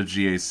first round of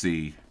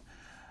GAC.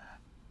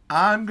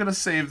 I'm going to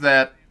save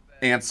that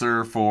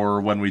answer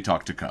for when we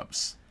talk to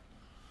Cubs.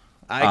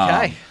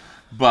 Okay.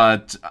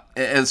 But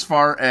as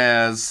far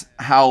as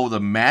how the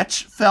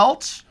match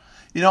felt,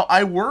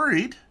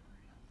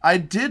 I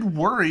did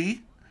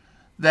worry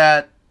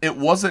that it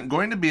wasn't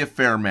going to be a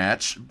fair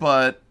match,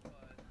 but,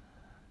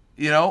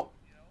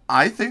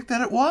 I think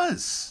that it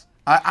was.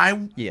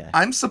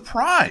 I'm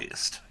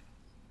surprised.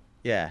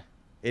 Yeah,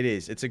 it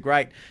is.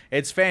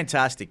 It's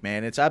fantastic,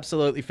 man. It's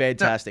absolutely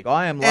fantastic.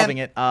 I am loving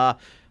it.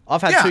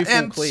 I've had 2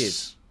 full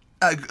clears.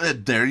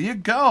 There you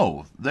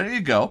go.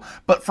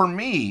 But for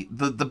me,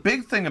 the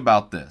big thing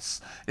about this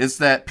is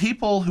that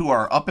people who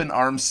are up in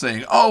arms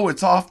saying, oh,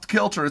 it's off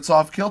kilter,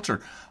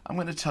 I'm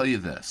going to tell you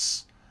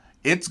this.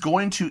 It's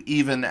going to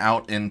even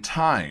out in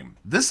time.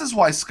 This is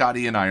why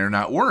Scotty and I are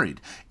not worried.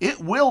 It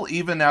will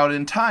even out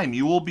in time.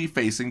 You will be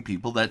facing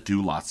people that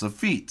do lots of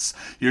feats.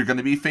 You're going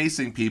to be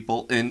facing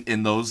people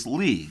in those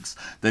leagues.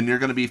 Then you're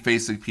going to be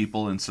facing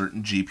people in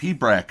certain GP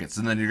brackets.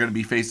 And then you're going to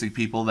be facing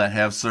people that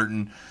have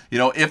certain,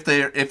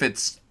 if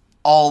it's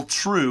all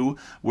true,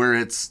 where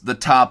it's the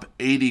top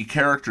 80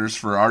 characters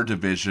for our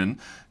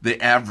division,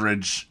 the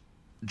average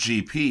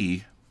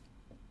GP,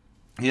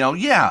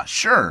 yeah,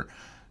 sure.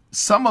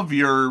 Some of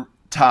your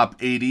top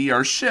 80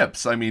 are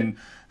ships. I mean,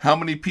 how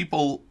many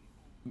people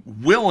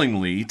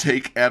willingly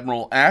take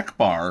Admiral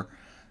Akbar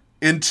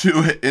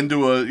into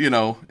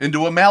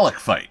a Malik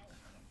fight?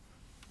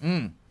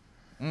 True,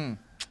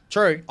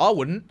 I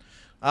wouldn't.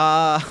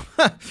 But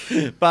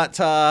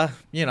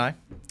you're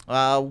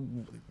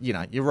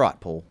right,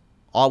 Paul.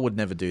 I would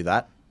never do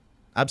that.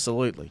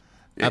 Absolutely.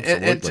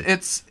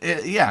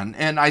 Absolutely.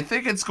 And I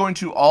think it's going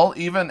to all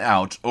even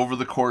out over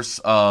the course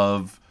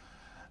of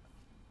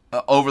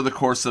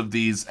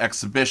these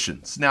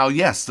exhibitions. Now,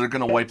 yes, they're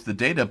going to wipe the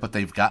data, but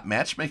they've got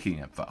matchmaking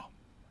info.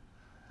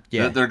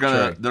 Yeah, they're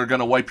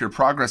gonna wipe your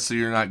progress so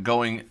you're not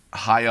going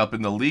high up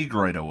in the league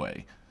right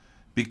away,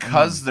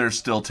 because they're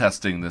still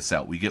testing this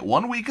out. We get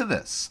 1 week of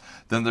this,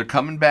 then they're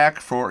coming back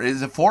for,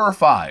 is it 4 or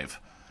 5?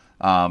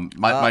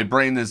 My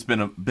brain has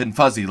been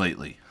fuzzy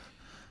lately.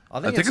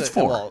 I think it's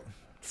 4. Well,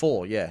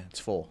 4, yeah,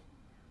 it's 4.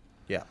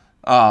 Yeah.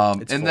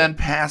 Then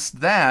past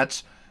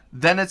that,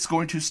 then it's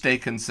going to stay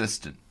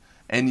consistent.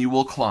 And you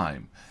will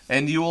climb,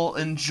 and you will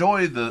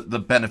enjoy the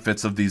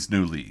benefits of these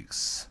new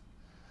leagues.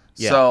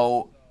 Yeah.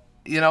 So,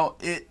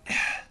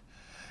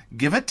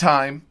 give it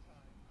time,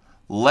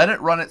 let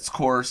it run its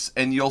course,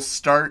 and you'll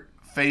start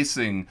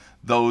facing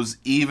those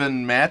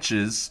even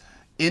matches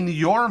in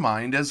your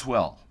mind as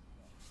well.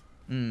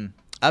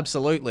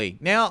 Absolutely.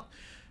 Now,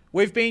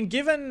 we've been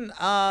given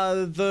all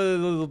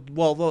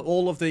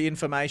of the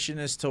information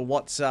as to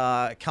what's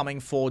coming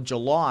for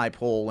July,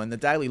 Paul, and the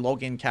daily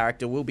login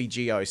character will be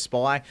Geo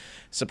Spy.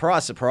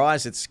 Surprise,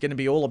 surprise, it's going to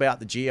be all about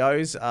the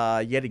Geos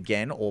yet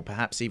again, or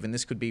perhaps even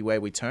this could be where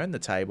we turn the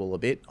table a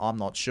bit. I'm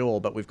not sure,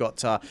 but we've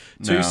got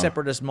 2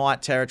 Separatist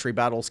Might territory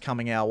battles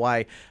coming our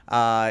way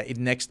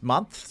in next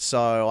month,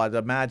 so I'd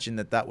imagine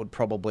that would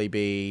probably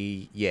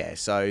be,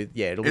 it's a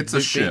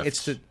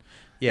shift.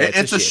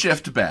 It's a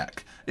shift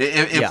back.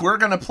 If we're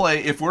gonna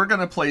play,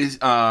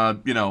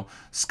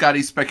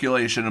 Scotty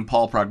Speculation and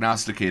Paul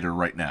Prognosticator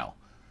right now,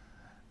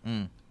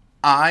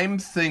 I'm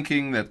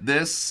thinking that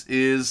this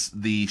is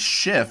the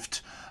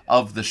shift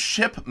of the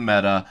ship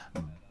meta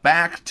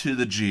back to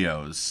the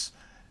Geos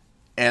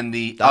and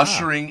the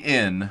ushering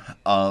in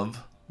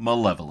of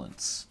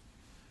Malevolence.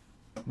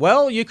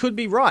 Well, you could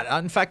be right.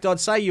 In fact, I'd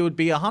say you would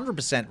be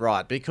 100%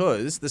 right,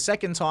 because the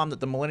second time that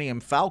the Millennium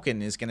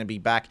Falcon is going to be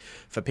back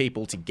for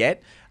people to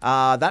get,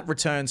 that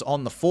returns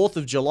on the 4th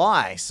of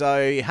July.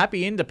 So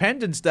happy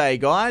Independence Day,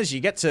 guys. You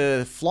get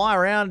to fly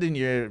around in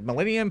your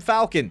Millennium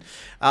Falcon.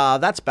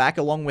 That's back,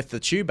 along with the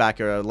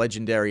Chewbacca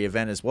legendary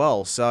event as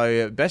well.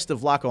 So best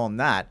of luck on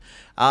that.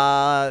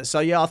 So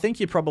yeah, I think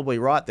you're probably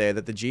right there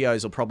that the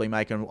Geos will probably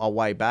make a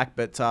way back,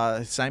 but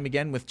same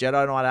again with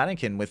Jedi Knight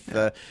Anakin with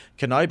the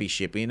Kenobi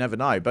ship. You never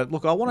know. But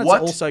look, I wanted to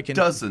also...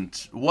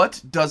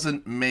 What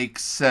doesn't make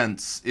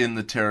sense in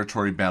the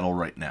territory battle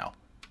right now?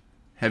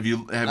 Have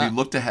you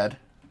looked ahead?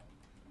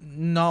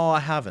 No, I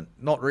haven't.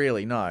 Not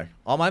really, no.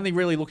 I'm only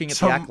really looking at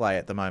the Acklay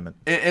at the moment.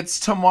 It's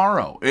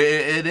tomorrow.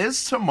 It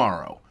is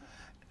tomorrow.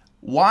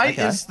 Why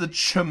is the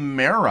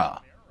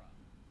Chimera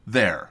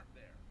there?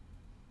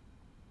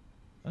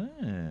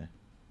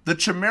 The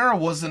Chimera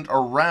wasn't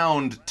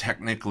around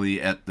technically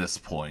at this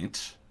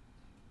point.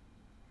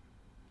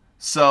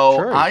 So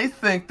True. I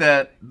think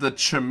that the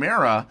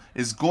Chimera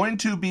is going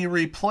to be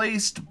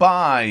replaced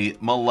by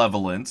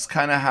Malevolence,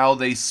 kind of how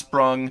they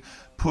sprung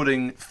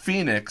putting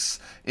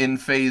Phoenix in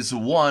phase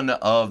 1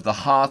 of the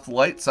Hoth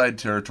Lightside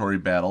territory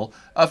battle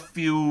a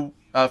few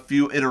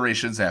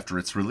iterations after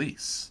its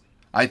release.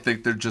 I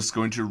think they're just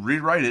going to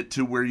rewrite it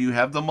to where you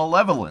have the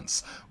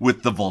Malevolence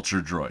with the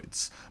Vulture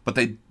droids. But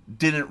they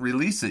didn't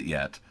release it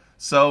yet,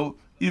 so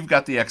you've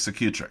got the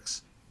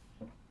Executrix.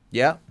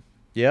 Yeah.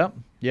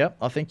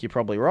 I think you're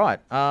probably right.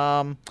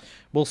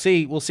 We'll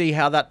see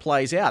how that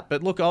plays out.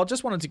 But look, I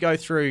just wanted to go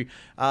through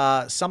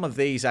some of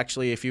these,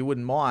 actually, if you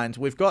wouldn't mind.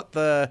 We've got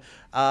the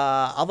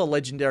other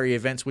legendary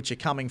events which are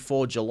coming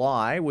for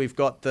July. We've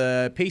got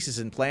the Pieces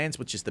and Plans,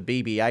 which is the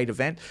BB-8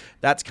 event.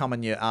 That's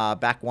coming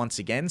back once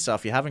again. So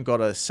if you haven't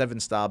got a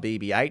 7-star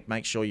BB-8,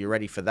 make sure you're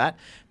ready for that.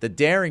 The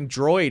Daring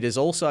Droid is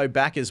also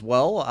back as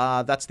well.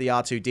 That's the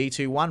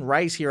R2-D2 one.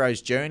 Rey's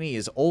Hero's Journey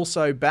is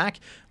also back.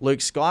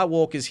 Luke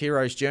Skywalker's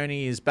Hero's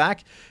Journey is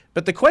back.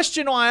 But the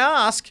question I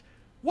ask...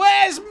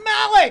 Where's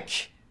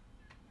Malak?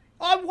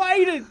 I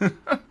waited.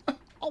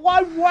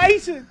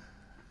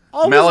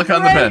 Malak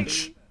on the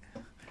bench.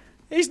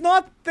 He's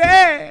not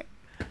there.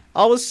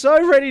 I was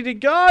so ready to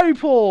go,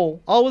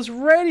 Paul. I was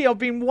ready. I've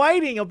been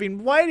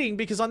waiting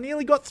because I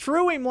nearly got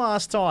through him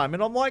last time.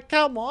 And I'm like,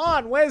 come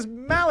on, where's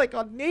Malak?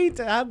 I need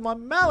to have my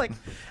Malak.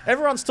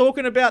 Everyone's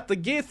talking about the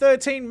Gear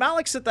 13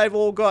 Malaks that they've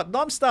all got. And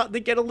I'm starting to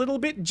get a little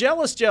bit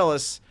jealous.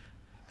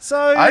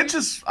 So I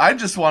just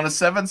want a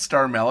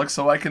 7-star Malak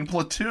so I can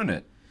platoon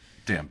it.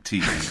 Damn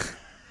TV.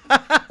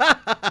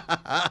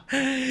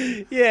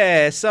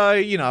 Yeah, so,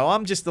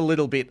 I'm just a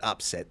little bit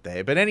upset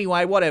there. But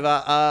anyway,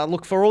 whatever.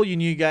 Look, for all you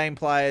new game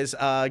players,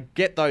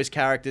 get those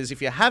characters.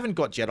 If you haven't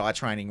got Jedi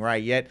Training Rey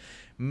yet,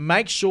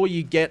 make sure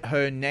you get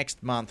her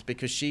next month,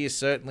 because she is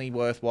certainly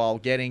worthwhile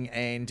getting.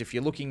 And if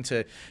you're looking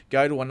to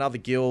go to another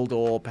guild,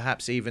 or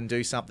perhaps even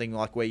do something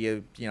like where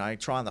you're,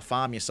 trying to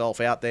farm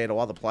yourself out there to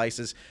other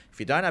places, if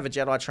you don't have a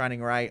Jedi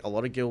Training Rey, a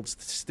lot of guilds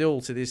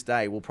still to this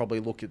day will probably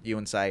look at you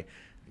and say,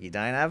 you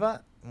don't have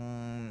her?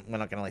 We're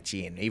not going to let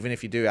you in, even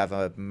if you do have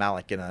a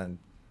Malak and a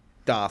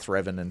Darth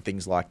Revan and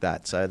things like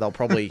that. So they'll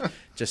probably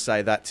just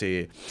say that to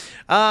you.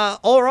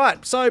 All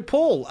right. So,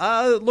 Paul,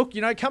 look,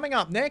 coming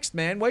up next,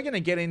 man, we're going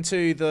to get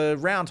into the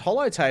round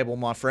holo table,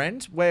 my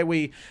friend, where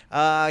we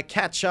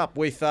catch up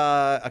with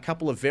a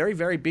couple of very,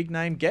 very big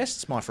name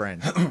guests, my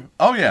friend.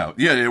 Oh, yeah.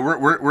 Yeah,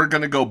 we're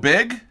going to go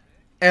big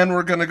and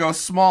we're going to go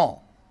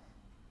small.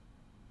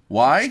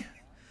 Why?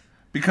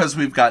 Because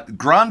we've got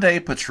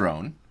Grande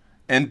Patron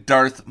and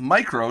Darth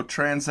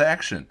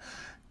Microtransaction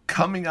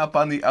coming up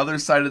on the other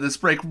side of this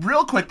break.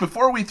 Real quick,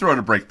 before we throw it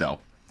a break, though.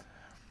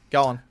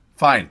 Go on.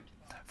 Fine.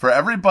 For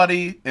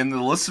everybody in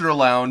the listener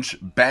lounge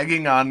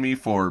bagging on me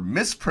for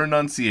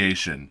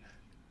mispronunciation,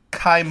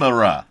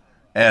 Chimera,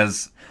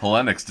 as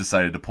Hellenix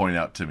decided to point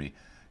out to me.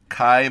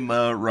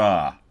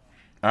 Chimera.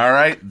 All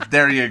right?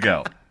 There you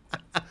go.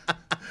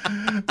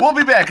 We'll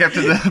be back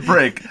after the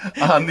break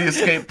on the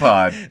Escape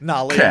Pod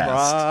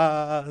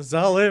cast.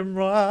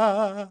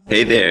 Zalimra.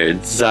 Hey there,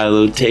 it's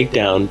Xylo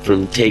Takedown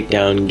from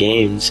Takedown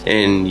Games,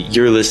 and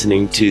you're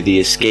listening to the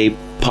Escape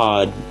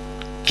Pod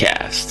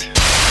cast.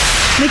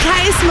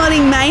 Micaiah's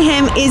Modding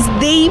Mayhem is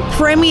the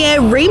premier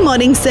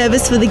remodding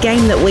service for the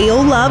game that we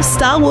all love,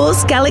 Star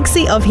Wars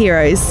Galaxy of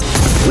Heroes.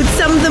 With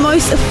some of the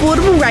most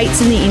affordable rates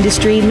in the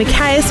industry,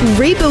 Micaiah's will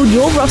rebuild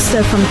your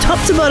roster from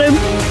top to bottom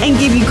and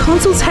give you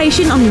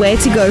consultation on where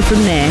to go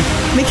from there.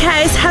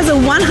 Micaiah's has a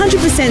 100%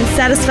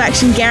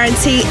 satisfaction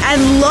guarantee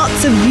and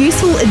lots of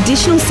useful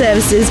additional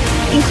services,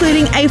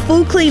 including a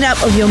full cleanup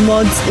of your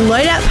mods,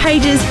 loadout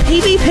pages,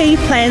 PvP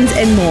plans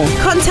and more.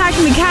 Contact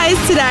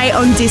Micaiah's today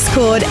on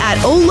Discord at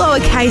all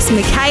lowercase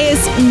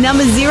Micaiah's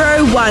number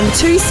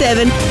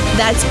 0127.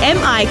 That's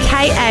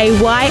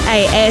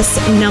MIKAYAS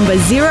number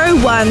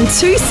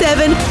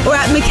 0127, or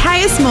at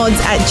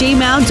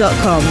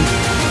micaiahsmods@gmail.com.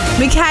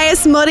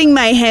 Micaiah's Modding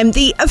Mayhem,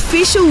 the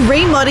official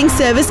remodding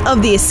service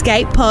of the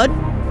Escape Pod.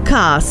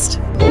 Cast.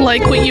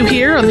 Like what you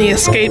hear on the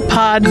Escape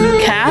Pod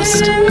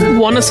cast?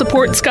 Want to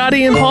support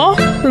Scotty and Paul?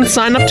 Then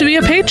sign up to be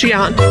a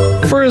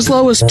Patreon. For as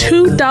low as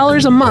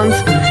 $2 a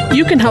month,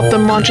 you can help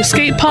them launch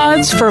Escape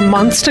Pods for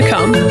months to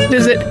come.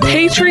 Visit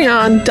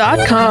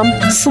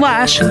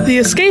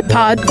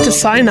patreon.com/theescapepod to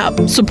sign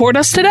up. Support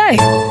us today.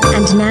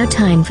 And now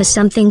time for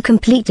something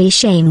completely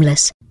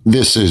shameless.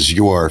 This is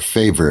your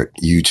favorite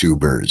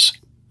YouTuber's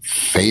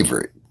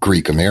favorite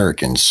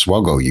Greek-American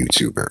Swuggo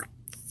YouTuber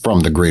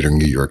from the greater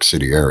New York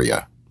City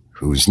area,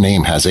 whose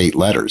name has 8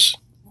 letters,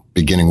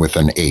 beginning with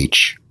an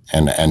H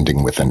and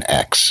ending with an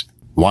X.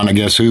 Wanna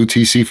guess who,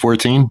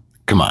 TC14?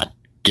 Come on,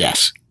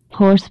 guess.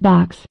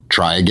 Horsebox.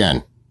 Try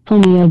again.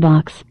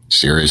 Homeobox.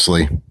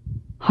 Seriously?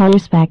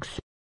 Horspex.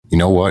 You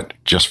know what?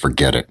 Just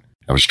forget it.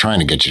 I was trying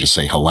to get you to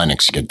say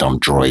Hellenics, you dumb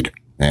droid.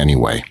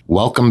 Anyway,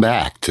 welcome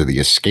back to the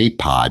Escape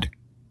Pod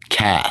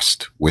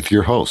cast with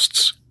your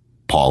hosts,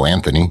 Paul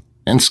Anthony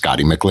and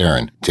Scotty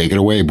McLaren. Take it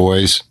away,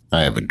 boys.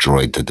 I have a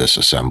droid to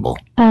disassemble.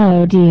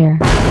 Oh dear.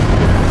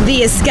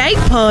 The Escape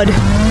Pod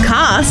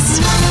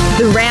Cast.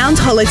 The Round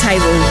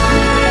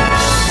Holotable.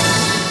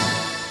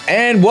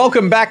 And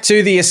welcome back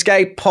to the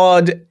Escape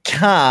Pod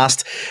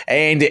Cast.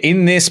 And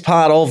in this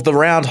part of the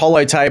Round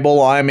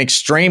Holotable, I'm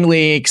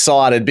extremely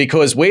excited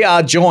because we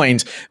are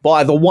joined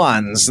by the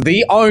ones,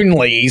 the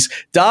onlys,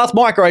 Darth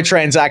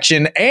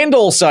Microtransaction, and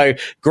also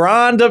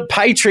Grande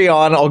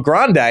Patreon, or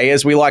Grande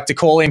as we like to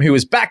call him, who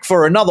is back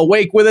for another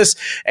week with us.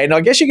 And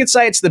I guess you could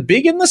say it's the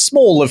big and the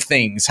small of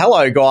things.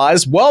 Hello,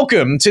 guys.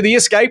 Welcome to the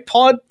Escape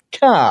Pod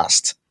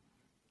Cast.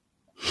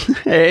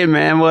 Hey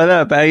man, what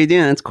up? How you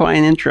doing? That's quite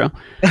an intro.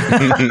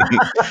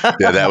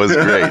 Yeah, that was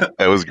great.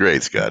 That was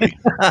great, Scotty.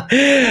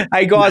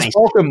 Hey guys, nice.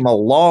 Welcome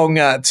along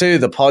to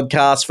the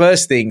podcast.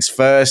 First things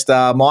first,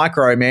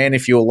 Micro man,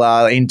 if you'll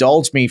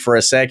indulge me for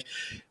a sec.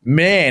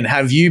 Man,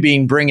 have you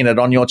been bringing it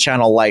on your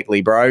channel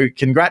lately, bro?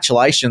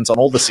 Congratulations on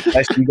all the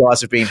success you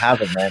guys have been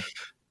having, man.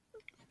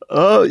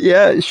 Oh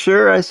yeah,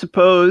 sure, I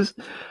suppose.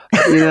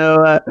 You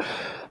know,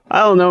 I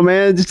don't know,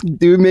 man. Just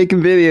dude making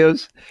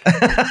videos.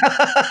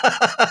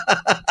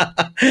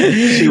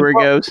 See where it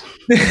goes.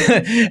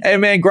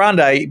 And man,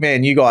 Grande,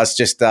 man, you guys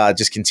just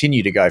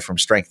continue to go from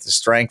strength to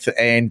strength.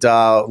 And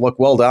look,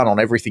 well done on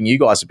everything you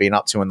guys have been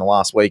up to in the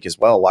last week as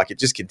well. Like, it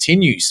just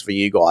continues for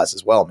you guys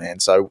as well,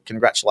 man. So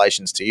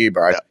congratulations to you,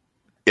 bro.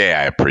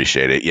 Yeah, I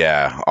appreciate it.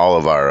 Yeah, all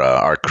of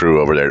our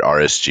crew over there at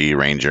RSG,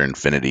 Ranger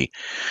Infinity,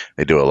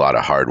 they do a lot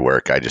of hard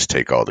work. I just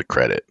take all the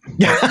credit.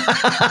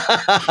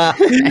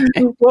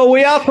 Well,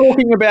 we are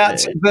talking about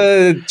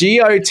the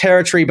Geo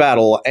Territory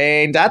Battle,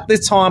 and at the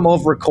time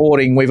of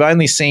recording, we've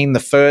only seen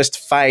the first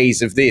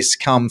phase of this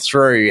come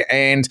through.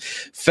 And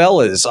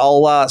fellas,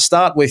 I'll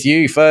start with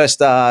you first,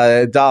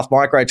 Darth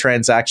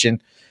Microtransaction.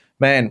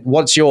 Man,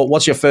 what's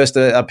your first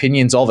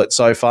opinions of it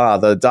so far,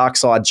 the Dark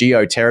Side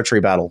Geo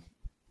Territory Battle?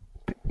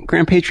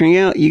 Grand Patron,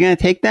 you gonna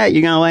take that?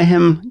 You gonna let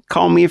him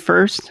call me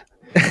first?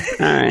 All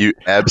right. You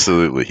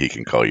absolutely, he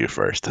can call you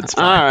first. It's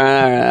fine. All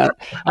right.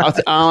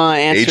 I'll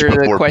answer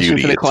the question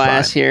for the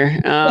class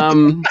here.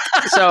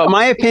 So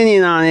my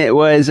opinion on it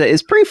was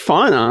it's pretty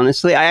fun,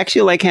 honestly. I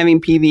actually like having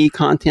PvE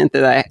content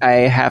that I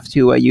have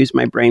to use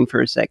my brain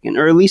for a second,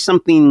 or at least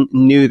something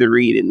new to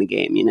read in the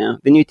game. You know,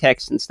 the new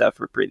text and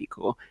stuff are pretty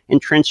cool.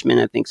 Entrenchment,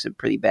 I think, is a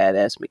pretty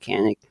badass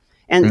mechanic.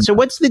 And so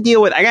what's the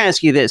deal with, I gotta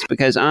ask you this,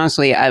 because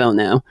honestly, I don't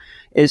know,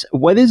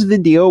 what is the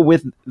deal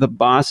with the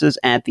bosses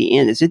at the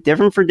end? Is it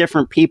different for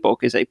different people?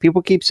 Because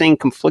people keep saying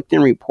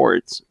conflicting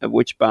reports of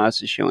which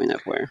boss is showing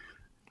up where.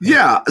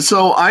 Yeah,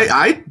 so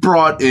I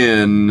brought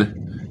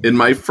in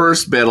my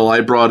first battle,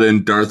 I brought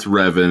in Darth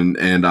Revan,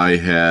 and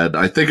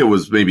I think it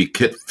was maybe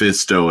Kit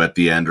Fisto at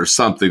the end or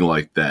something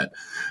like that.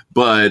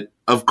 But,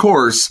 of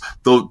course,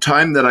 the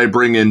time that I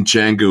bring in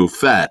Jango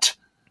Fett,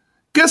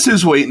 guess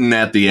who's waiting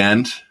at the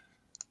end?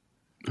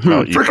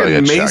 Oh,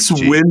 freaking Mace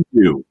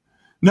Windu.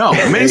 No,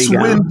 Mace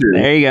Windu.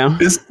 There you go.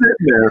 Is sitting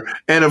there,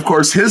 and of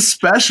course his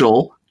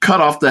special cut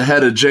off the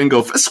head of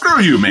Jango.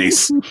 Screw you,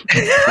 Mace.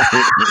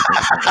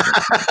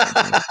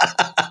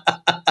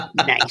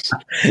 Nice.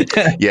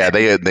 Yeah,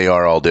 they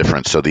are all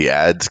different. So the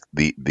ads,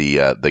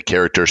 the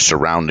characters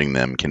surrounding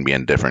them can be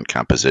in different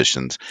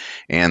compositions,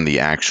 and the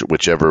actual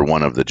whichever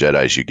one of the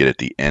Jedis you get at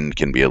the end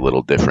can be a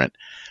little different.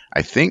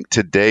 I think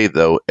today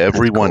though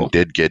everyone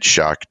did get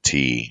Shaak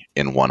Ti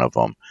in one of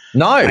them.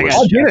 No, I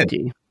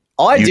didn't.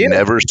 You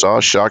never saw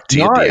Shaak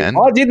Ti at the end?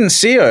 I didn't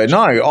see her.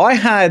 No, I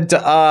had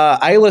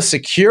Ayla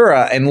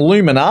Secura and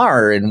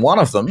Luminara in one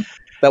of them.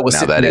 That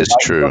was now that is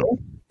true.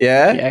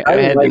 Yeah, I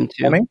had them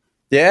too.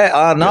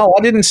 Yeah, no,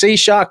 I didn't see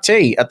Shaak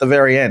Ti at the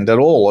very end at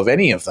all of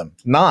any of them.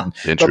 None.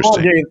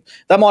 Interesting.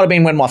 That might have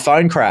been when my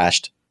phone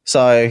crashed.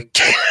 So,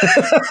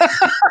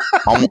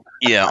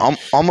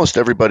 almost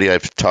everybody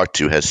I've talked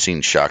to has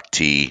seen Shaak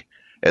Ti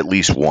at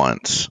least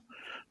once.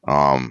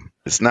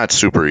 It's not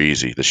super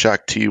easy. The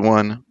Shaak Ti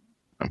one,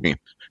 I mean,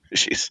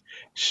 she's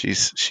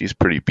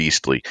pretty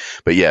beastly.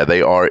 But yeah,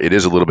 it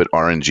is a little bit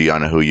RNG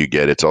on who you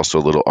get. It's also a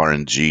little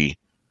RNG,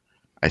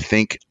 I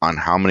think, on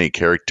how many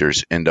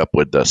characters end up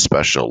with the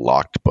special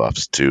locked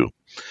buffs too.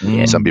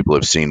 Some people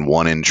have seen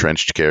 1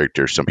 entrenched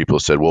character. Some people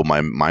have said, well,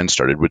 mine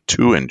started with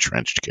 2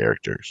 entrenched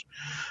characters.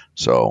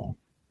 So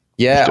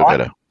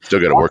still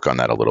got to work on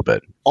that a little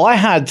bit. I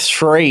had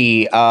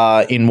 3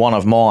 in one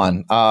of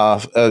mine,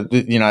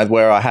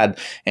 where I had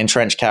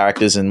entrenched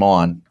characters in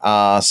mine.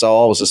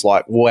 So I was just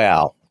like,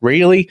 wow,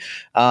 really?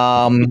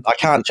 I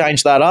can't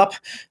change that up,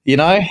 be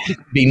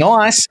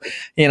nice,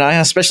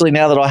 especially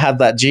now that I have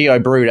that Geo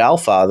Brood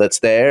Alpha that's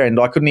there, and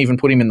I couldn't even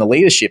put him in the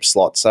leadership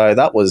slot. So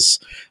that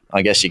was,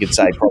 I guess you could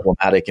say,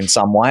 problematic in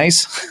some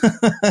ways.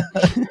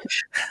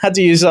 Had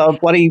to use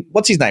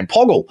what's his name?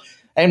 Poggle.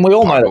 And we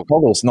all know that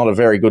Poggle's not a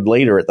very good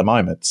leader at the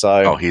moment.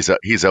 So he's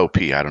OP.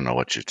 I don't know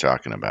what you're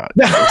talking about.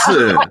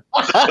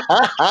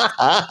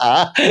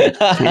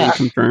 Can't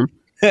confirm.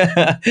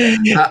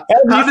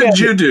 How did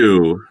you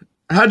do?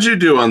 How'd you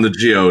do on the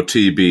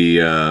GOTB?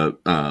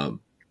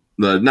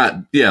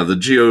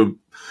 The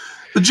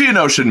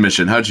Geonosian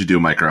mission. How'd you do,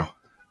 Micro?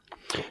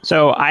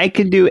 So I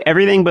could do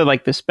everything but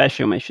like the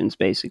special missions,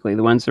 basically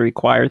the ones that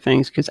require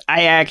things. Because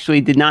I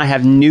actually did not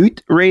have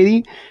Newt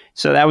ready.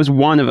 So that was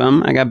one of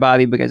them. I got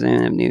Bobby because I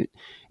didn't have Newt.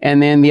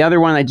 And then the other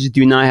one, I just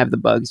do not have the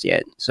bugs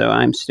yet. So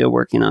I'm still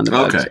working on the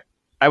bugs. Okay.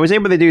 I was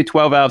able to do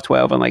 12 out of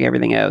 12 on like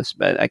everything else,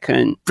 but I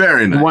couldn't.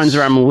 Very nice. The ones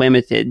where I'm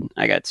limited,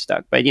 I got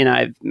stuck. But, I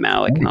have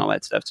Malik and all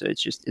that stuff. So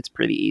it's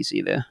pretty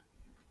easy to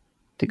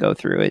go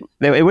through it.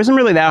 It wasn't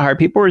really that hard.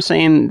 People were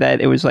saying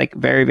that it was like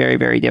very, very,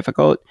 very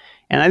difficult.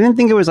 And I didn't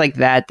think it was like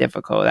that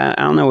difficult. I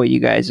don't know what you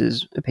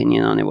guys'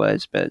 opinion on it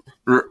was, but.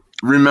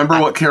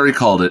 Remember what Carrie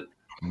called it?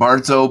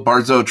 Barzo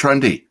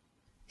trendy.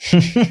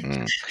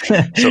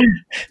 So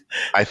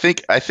I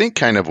think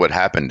kind of what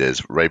happened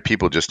is, right,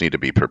 people just need to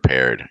be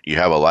prepared. You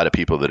have a lot of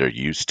people that are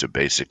used to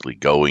basically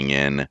going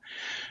in,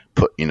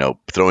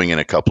 throwing in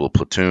a couple of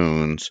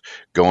platoons,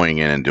 going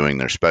in and doing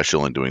their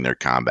special and doing their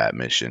combat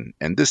mission.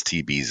 And this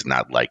TB is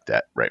not like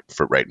that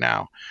right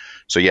now.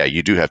 So yeah,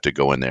 you do have to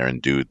go in there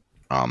and do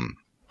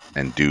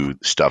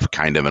stuff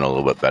kind of in a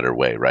little bit better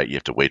way, right? You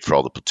have to wait for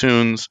all the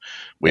platoons,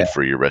 wait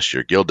for your rest of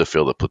your guild to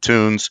fill the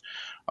platoons.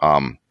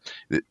 And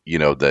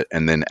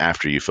then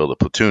after you fill the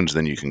platoons,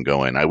 then you can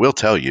go in. I will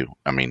tell you,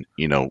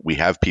 we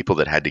have people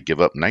that had to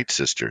give up Night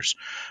Sisters.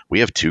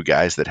 We have 2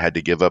 guys that had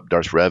to give up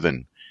Darth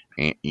Revan,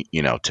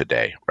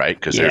 today, right?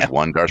 Because there's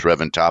one Darth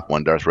Revan top,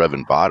 one Darth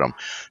Revan bottom.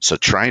 So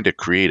trying to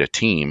create a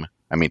team,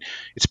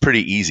 it's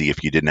pretty easy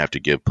if you didn't have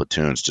to give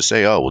platoons to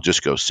say, oh, we'll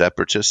just go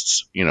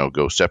separatists,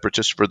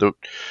 for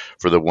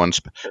the one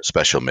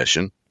special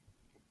mission.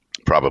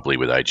 Probably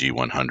with IG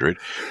 100.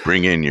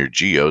 Bring in your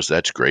Geos,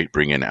 that's great.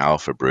 Bring in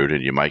Alpha Brood,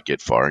 and you might get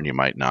far and you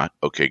might not.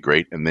 Okay,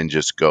 great. And then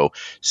just go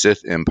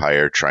Sith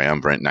Empire,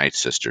 Triumvirate, Night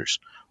Sisters.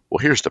 Well,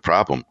 here's the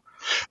problem.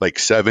 Like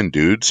 7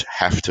 dudes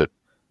have to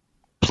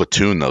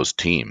platoon those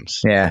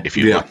teams. Yeah. If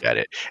you look at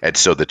it. And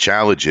so the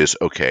challenge is,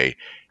 okay,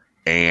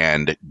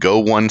 and go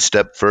one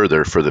step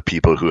further for the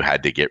people who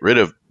had to get rid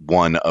of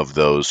one of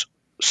those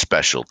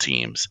special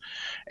teams.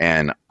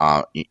 And,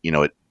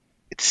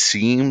 it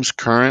seems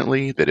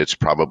currently that it's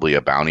probably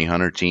a bounty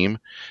hunter team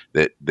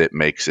that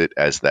makes it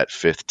as that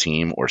 5th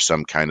team, or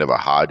some kind of a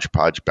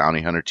hodgepodge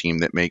bounty hunter team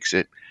that makes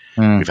it.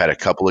 We've had a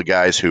couple of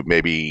guys who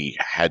maybe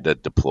had to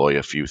deploy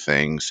a few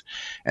things,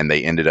 and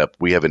they ended up.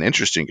 We have an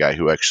interesting guy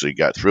who actually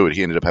got through it.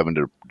 He ended up having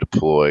to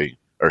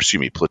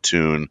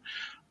platoon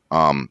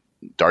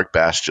Dark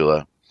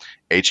Bastila,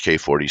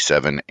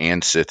 HK-47,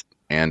 and Sith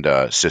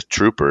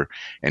Trooper,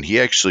 and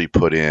he actually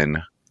put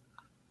in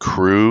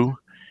crew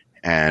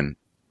and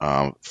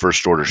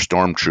First Order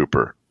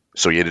Stormtrooper.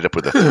 So he ended up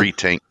with a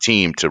 3-tank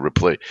team to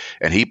replace,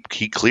 and he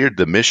cleared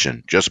the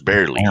mission just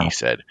barely, he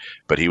said,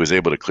 but he was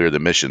able to clear the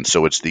mission.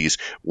 So it's these,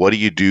 what do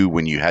you do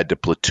when you had to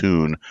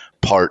platoon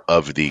part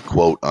of the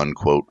quote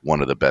unquote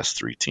one of the best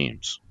 3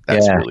 teams?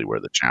 That's really where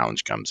the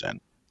challenge comes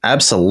in.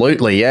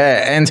 Absolutely,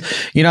 yeah. And,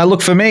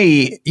 look, for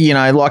me,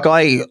 like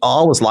I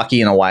was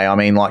lucky in a way.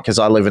 Because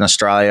I live in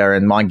Australia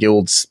and my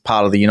guild's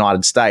part of the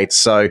United States.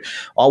 So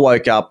I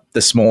woke up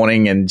this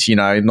morning and,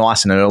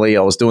 nice and early,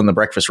 I was doing the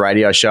breakfast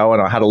radio show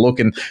and I had a look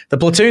and the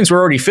platoons were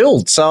already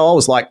filled. So I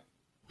was like,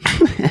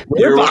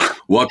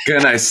 what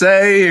can I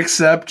say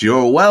except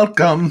you're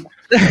welcome?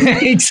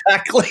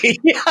 Exactly.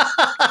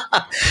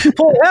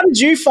 Paul, how did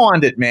you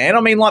find it, man?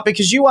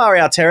 Because you are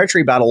our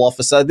territory battle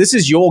officer, this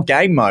is your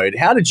game mode.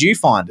 How did you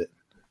find it?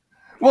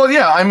 Well,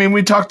 yeah,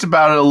 we talked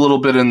about it a little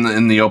bit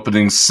in the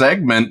opening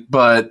segment,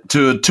 but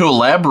to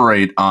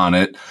elaborate on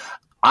it,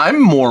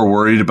 I'm more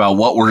worried about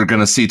what we're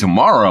going to see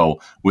tomorrow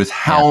with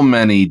how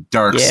many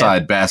dark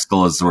side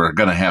Bastilas we're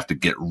going to have to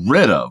get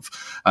rid of.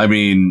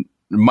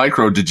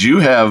 Micro, did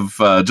you have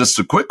just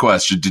a quick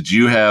question? Did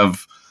you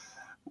have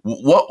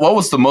what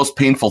was the most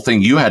painful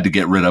thing you had to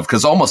get rid of?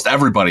 Because almost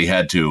everybody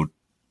had to.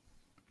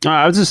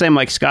 I was the same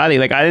like Scotty.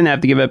 Like, I didn't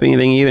have to give up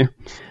anything either.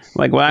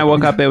 Like, when I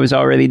woke up, it was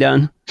already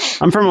done.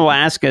 I'm from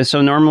Alaska,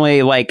 so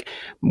normally, like,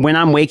 when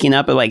I'm waking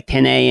up at like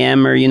 10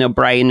 a.m. or,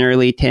 bright and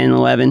early, 10,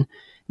 11,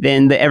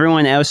 then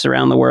everyone else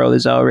around the world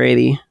is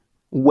already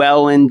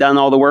well and done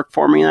all the work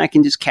for me, and I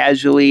can just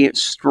casually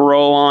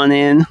stroll on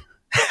in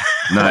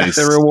Nice.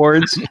 The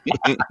rewards.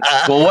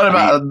 Well, what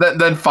about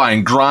then?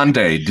 Fine, Grande.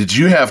 Did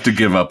you have to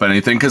give up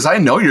anything? Because I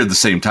know you're the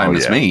same time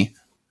as me.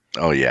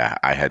 Oh yeah,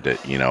 I had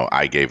to.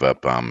 I gave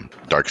up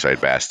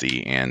Darkside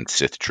Basti and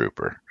Sith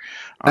Trooper.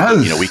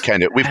 We've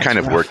kind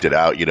of worked it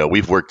out.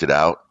 We've worked it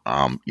out.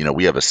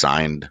 We have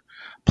assigned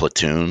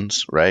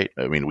platoons, right?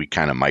 I mean, we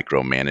kind of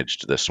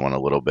micromanaged this one a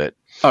little bit.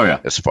 Oh yeah.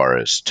 As far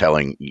as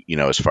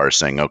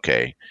saying,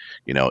 okay,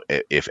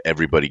 if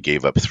everybody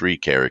gave up 3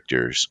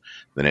 characters,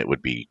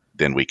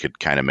 then we could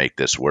kind of make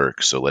this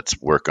work. So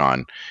let's work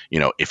on,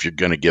 if you're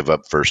going to give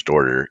up First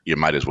Order, you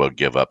might as well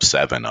give up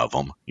 7 of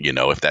them,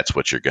 if that's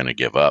what you're going to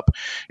give up.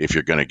 If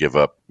you're going to give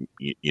up,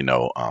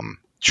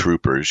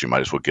 troopers, you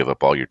might as well give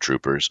up all your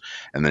troopers.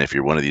 And then if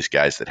you're one of these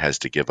guys that has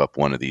to give up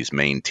one of these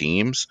main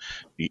teams,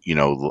 like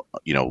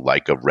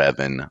a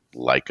Revan,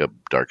 like a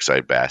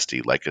Darkside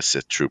Basti, like a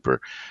Sith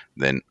Trooper,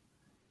 then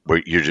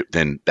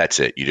that's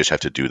it. You just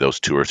have to do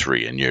those 2 or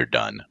 3 and you're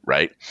done,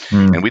 right?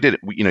 And we did,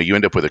 you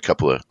end up with a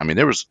couple of,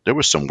 there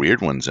was some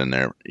weird ones in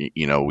there.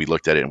 We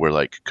looked at it and we're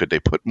like, could they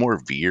put more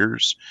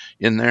Veers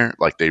in there?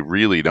 Like, they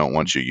really don't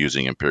want you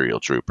using Imperial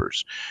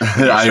troopers.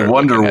 I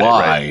wonder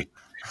why.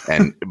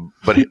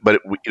 But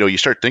you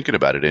start thinking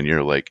about it and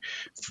you're like,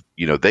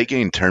 they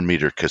gained turn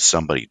meter because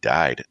somebody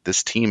died.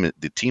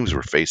 The teams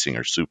we're facing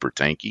are super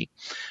tanky.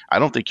 I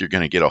don't think you're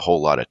going to get a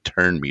whole lot of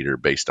turn meter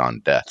based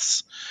on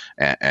deaths,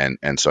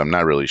 and so I'm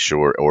not really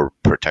sure, or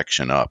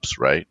protection ups,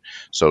 right?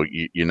 So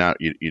you're not.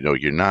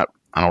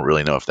 I don't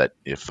really know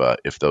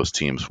if those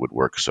teams would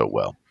work so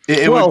well.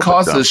 It would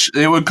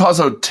cause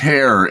a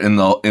tear in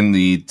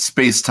the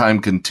space-time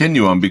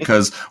continuum,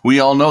 because we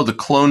all know the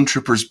clone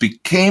troopers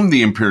became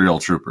the Imperial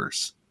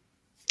troopers.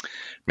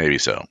 Maybe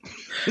so.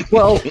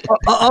 Well,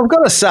 I've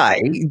got to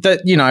say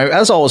that,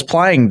 as I was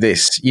playing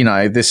this,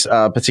 this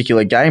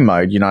particular game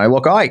mode,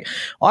 look, I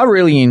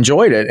really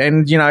enjoyed it.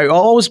 And, I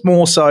was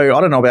more so,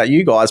 I don't know about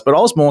you guys, but I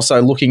was more so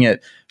looking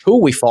at who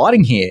are we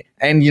fighting here?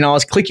 And, I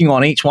was clicking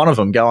on each one of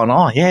them going,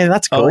 oh, yeah,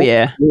 that's cool. Oh,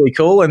 yeah. Really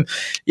cool. And,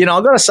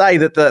 I've got to say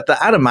that the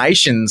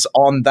animations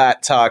on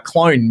that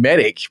clone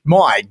medic,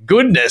 my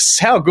goodness,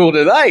 how good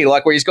are they?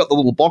 Like, where he's got the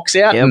little box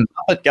out and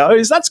up it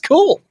goes. That's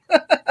cool.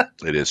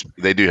 It is.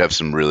 They do have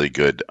some really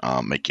good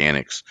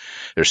mechanics.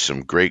 There are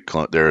some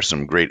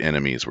great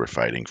enemies we're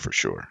fighting for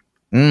sure.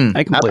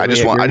 I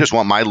just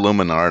want my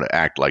Luminara to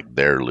act like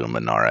their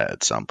Luminara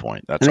at some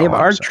point. That's and they have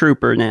ARC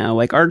Trooper now.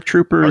 Like, ARC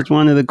Trooper is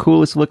one of the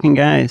coolest looking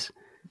guys.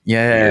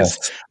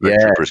 Yes. ARC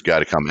Trooper's got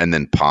to come, and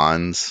then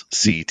Pons,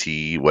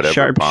 CT, whatever.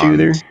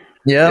 Sharpshooter.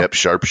 Yep,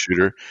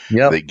 Sharpshooter.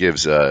 Yep. That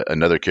gives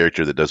another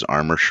character that does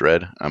armor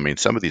shred. I mean,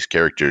 some of these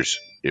characters,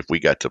 if we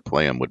got to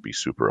play them, would be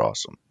super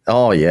awesome.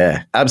 Oh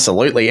yeah,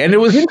 absolutely. And it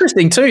was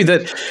interesting too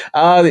that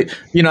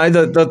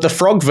the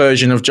frog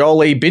version of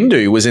Jolie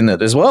Bindu was in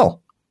it as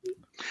well.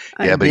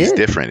 Yeah, but he's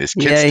different. His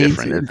kit's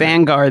different.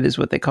 Vanguard is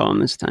what they call him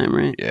this time,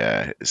 right?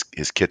 Yeah,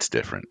 his kit's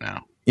different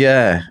now.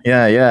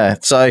 Yeah.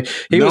 So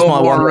he was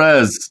my one.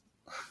 Res.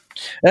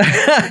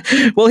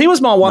 Well, he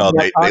was my one.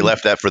 No, they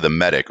left that for the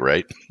medic,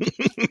 right?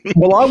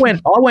 Well, I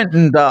went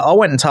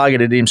and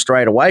targeted him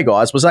straight away,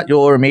 guys. Was that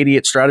your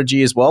immediate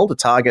strategy as well, to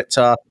target?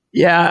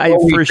 Yeah,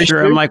 for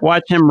sure. I'm like,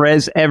 watch him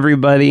res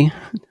everybody.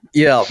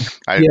 Yeah,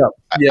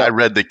 I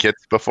read the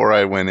kits before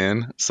I went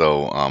in,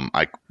 so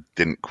I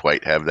didn't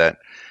quite have that.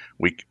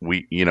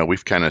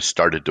 We've kind of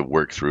started to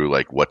work through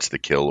like what's the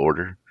kill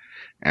order,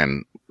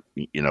 and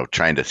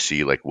trying to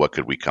see like what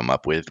could we come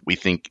up with. We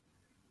think,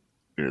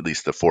 or at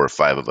least the 4 or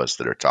 5 of us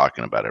that are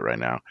talking about it right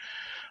now,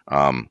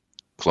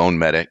 Clone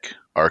Medic,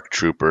 ARC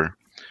Trooper,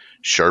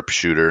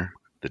 Sharpshooter,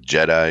 the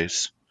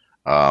Jedis,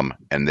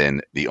 and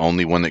then the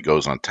only one that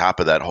goes on top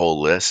of that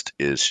whole list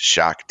is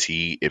Shaak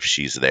Ti if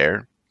she's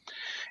there.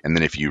 And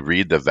then if you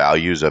read the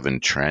values of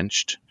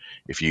Entrenched,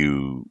 if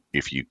you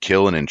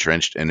kill an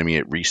entrenched enemy,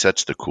 it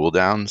resets the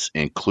cooldowns,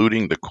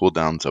 including the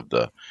cooldowns of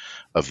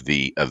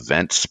the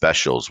event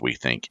specials, we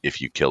think,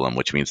 if you kill them,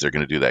 which means they're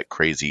going to do that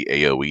crazy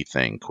AoE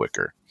thing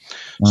quicker.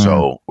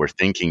 So we're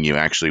thinking you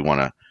actually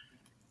want to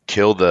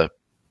kill the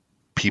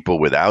people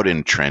without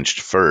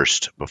entrenched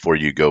first before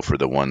you go for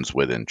the ones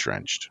with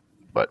entrenched.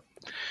 But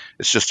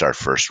it's just our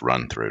first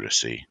run through to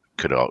see.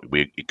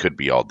 It could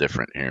be all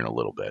different here in a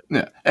little bit.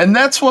 Yeah, and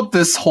that's what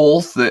this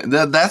whole thing.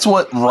 That's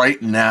what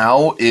right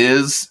now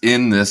is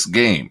in this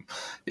game.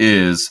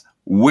 Is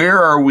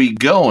where are we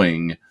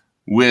going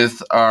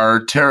with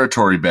our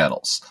territory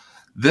battles?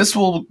 This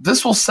will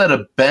set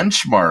a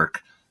benchmark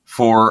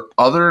for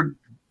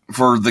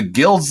the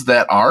guilds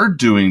that are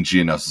doing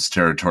Geonosis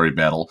territory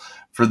battle,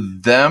 for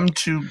them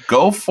to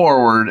go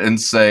forward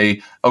and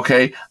say,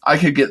 okay, I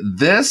could get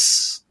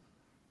this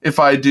if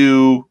I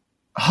do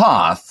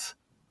Hoth,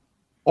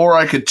 or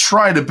I could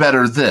try to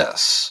better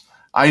this.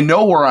 I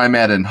know where I'm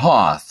at in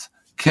Hoth.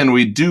 Can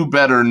we do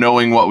better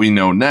knowing what we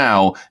know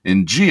now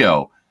in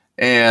Geo?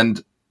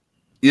 And,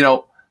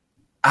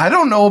 I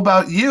don't know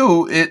about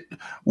you.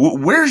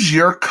 Where's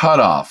your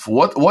cutoff?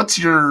 What's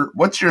your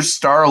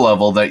star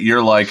level that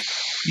you're like,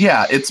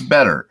 yeah, it's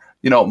better?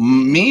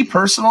 Me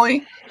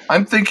personally,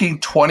 I'm thinking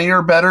 20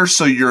 or better,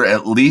 so you're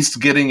at least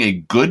getting a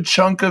good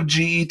chunk of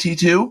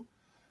GET2.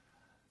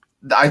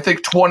 I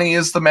think 20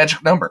 is the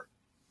magic number.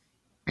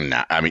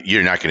 No, I mean,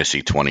 you're not going to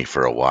see 20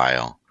 for a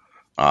while.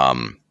 I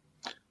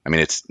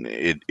mean,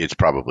 it's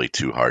probably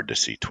too hard to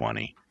see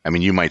 20. I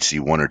mean, you might see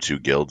one or two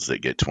guilds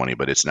that get 20,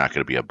 but it's not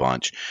going to be a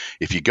bunch.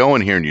 If you go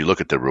in here and you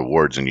look at the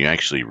rewards and you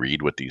actually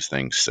read what these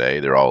things say,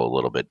 they're all a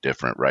little bit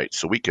different, right?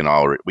 So we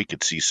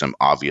could see some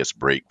obvious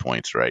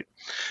breakpoints, right?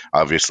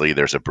 Obviously,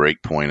 there's a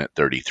breakpoint at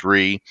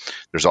 33.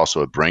 There's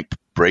also a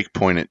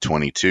breakpoint at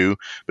 22.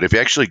 But if you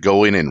actually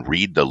go in and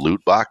read the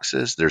loot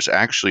boxes, there's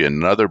actually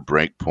another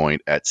breakpoint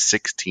at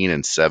 16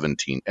 and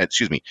 17.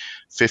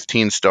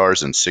 15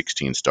 stars and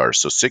 16 stars.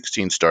 So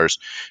 16 stars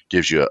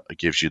gives you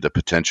the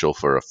potential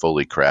for a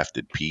fully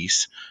crafted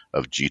piece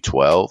of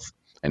G12,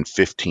 and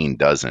 15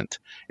 doesn't.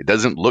 It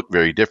doesn't look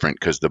very different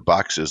because the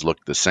boxes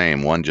look the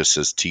same. One just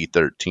says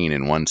T13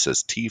 and one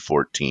says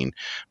T14.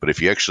 But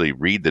if you actually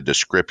read the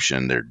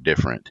description, they're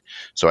different.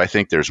 So I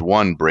think there's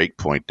one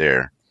breakpoint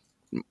there.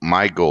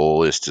 My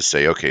goal is to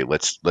say, okay,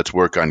 let's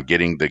work on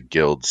getting the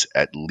guilds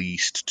at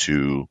least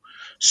to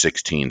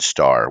 16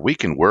 star. We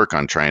can work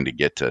on trying to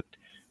get to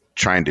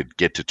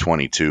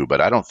 22, but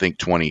I don't think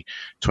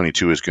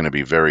 22 is going to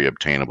be very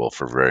obtainable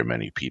for very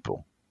many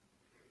people.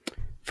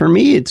 For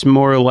me, it's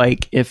more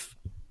like if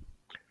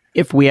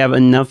we have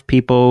enough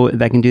people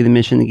that can do the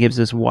mission that gives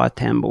us Wat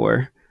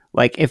Tambor.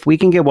 Like, if we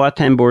can get Wat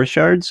Tambor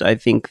shards, I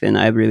think then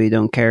I really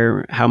don't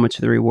care how much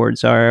the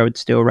rewards are. I would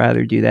still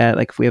rather do that.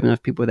 Like, if we have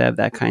enough people that have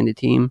that kind of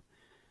team.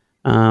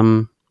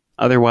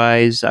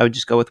 Otherwise, I would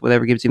just go with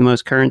whatever gives you the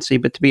most currency.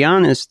 But to be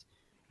honest,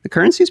 the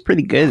currency is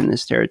pretty good in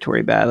this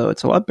territory battle.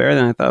 It's a lot better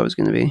than I thought it was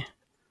going to be.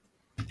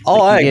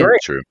 Oh, I agree.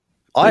 True.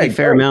 A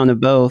fair amount of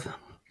both.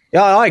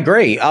 Yeah, I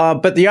agree.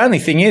 But the only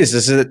thing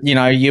is that, you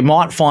know, you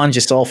might find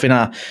yourself in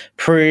a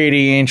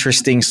pretty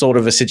interesting sort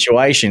of a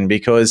situation,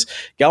 because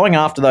going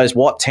after those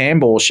Wat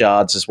Tambor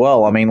shards as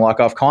well, I mean, like,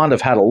 I've kind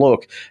of had a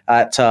look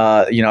at,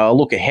 a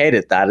look ahead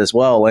at that as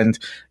well. And,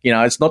 you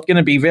know, it's not going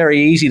to be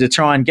very easy to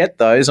try and get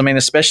those. I mean,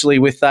 especially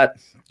with that,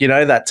 you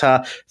know,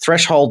 that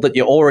threshold that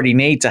you already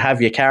need to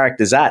have your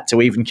characters at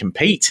to even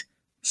compete.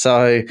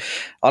 So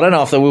I don't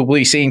know if we'll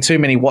be seeing too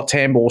many Wat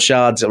Tambor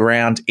shards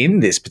around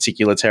in this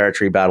particular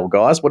territory battle,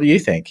 guys. What do you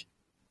think?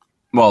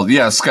 Well,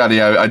 yeah,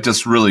 Scotty, I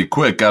just really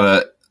quick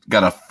gotta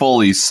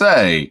fully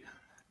say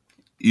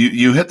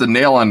you hit the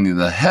nail on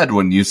the head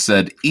when you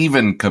said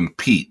even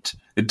compete.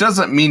 It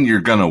doesn't mean you're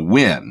gonna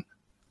win.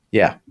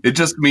 Yeah. It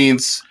just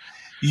means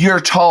you're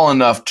tall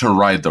enough to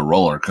ride the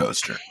roller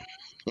coaster.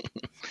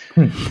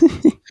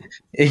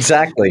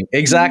 Exactly.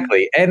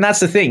 And that's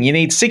the thing. You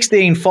need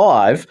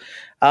 16.5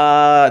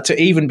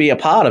 to even be a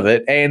part of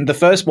it. And the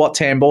first Wat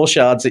Tambor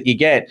shards that you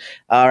get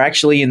are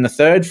actually in the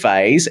third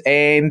phase.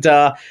 And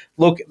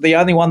look, the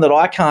only one that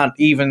I can't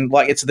even,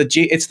 like, it's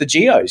the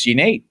Geos you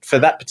need for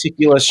that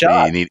particular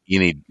shard. You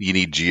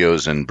need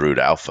Geos and Brood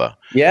Alpha.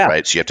 Yeah.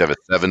 Right. So you have to have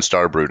a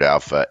 7-star Brood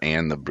Alpha,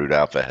 and the Brood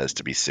Alpha has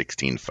to be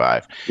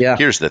 16.5. Yeah.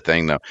 Here's the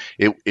thing, though.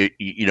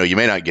 You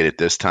may not get it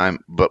this time,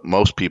 but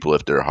most people,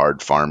 if they're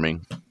hard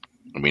farming,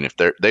 I mean, if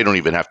they don't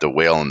even have to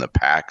whale in the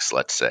packs,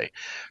 let's say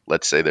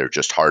they're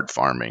just hard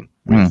farming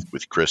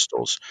with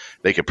crystals,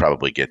 they could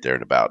probably get there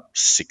in about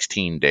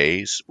 16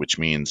 days, which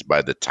means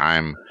by the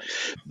time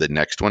the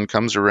next one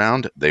comes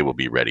around, they will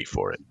be ready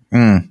for it.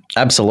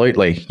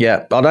 Absolutely.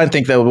 Yeah. I don't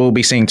think that we'll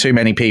be seeing too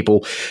many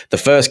people the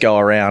first go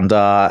around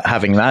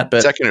having that.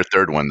 But second or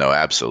third one, though,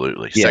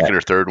 absolutely. Yeah. Second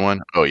or third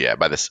one, oh yeah.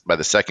 By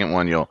the second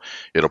one,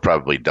 it'll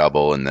probably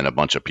double, and then a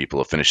bunch of people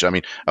will finish. I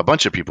mean, a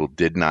bunch of people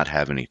did not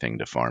have anything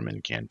to farm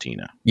in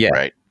Cantina. Yeah,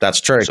 right.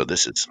 That's true. So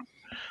this is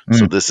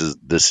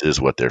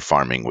what they're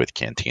farming with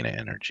Cantina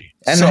energy.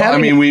 And so, I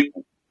mean, we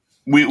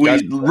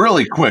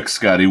really quick,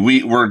 Scotty.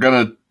 We're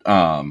gonna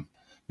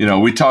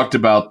we talked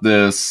about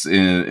this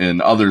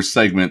in other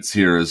segments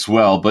here as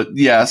well. But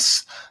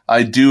yes,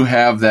 I do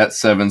have that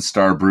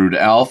 7-star Brood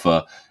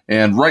Alpha.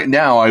 And right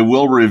now I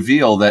will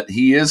reveal that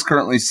he is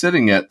currently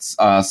sitting at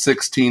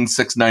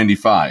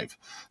 16,695.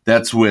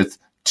 That's with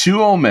 2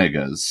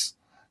 Omegas,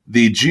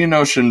 the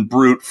Geonosian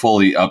Brute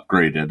fully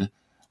upgraded,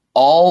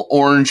 all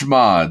orange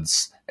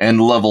mods, and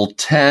level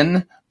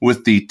 10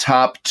 with the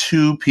top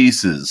 2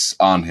 pieces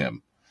on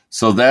him.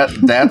 So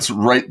that's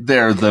right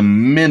there, the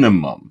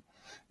minimum.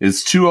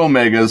 Is 2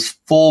 Omegas,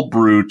 full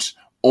brute,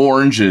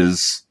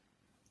 oranges,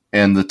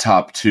 and the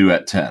top 2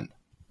 at 10.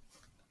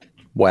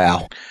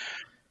 Wow.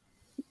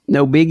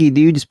 No biggie,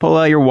 dude. Just pull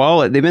out your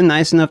wallet. They've been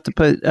nice enough to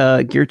put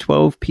Gear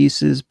 12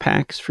 pieces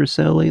packs for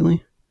sale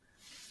lately.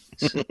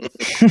 Yeah.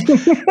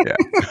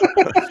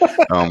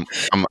 I'm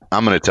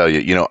going to tell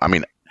you,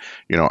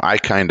 I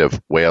kind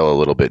of whale a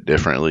little bit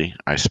differently.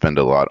 I spend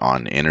a lot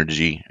on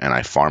energy, and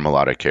I farm a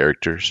lot of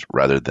characters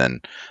rather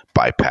than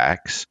buy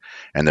packs.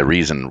 And the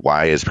reason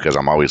why is because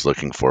I'm always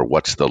looking for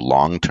what's the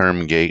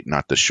long-term gate,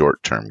 not the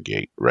short-term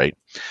gate, right?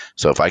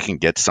 So if I can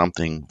get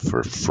something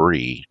for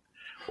free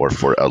or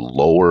for a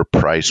lower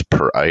price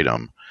per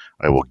item,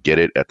 I will get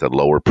it at the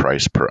lower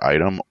price per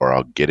item, or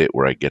I'll get it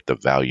where I get the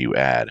value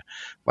add.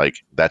 Like,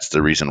 that's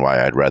the reason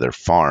why I'd rather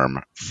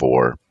farm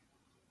for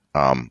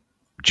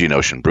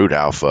Geonosian Brood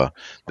Alpha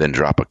than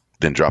drop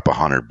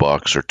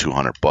 $100 or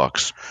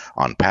 $200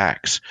 on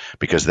packs,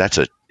 because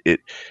the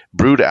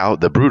Brood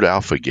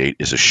Alpha gate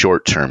is a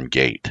short-term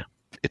gate.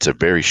 It's a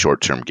very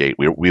short-term gate.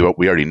 We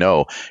already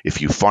know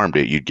if you farmed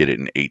it, you'd get it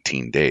in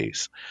 18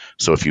 days.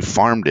 So if you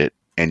farmed it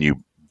and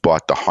you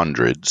bought the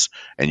hundreds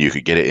and you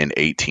could get it in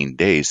 18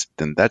 days,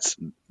 then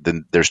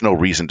there's no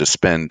reason to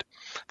spend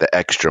the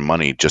extra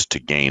money just to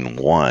gain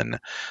one.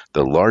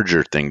 The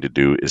larger thing to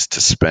do is to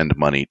spend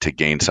money to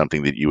gain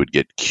something that you would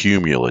get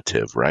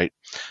cumulative, right?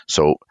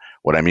 So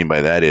what I mean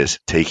by that is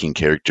taking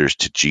characters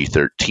to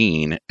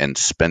G13 and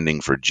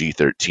spending for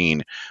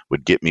G13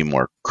 would get me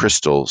more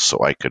crystals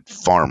so I could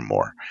farm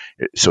more.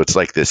 So it's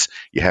like this,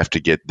 you have to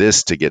get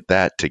this to get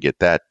that, to get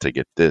that, to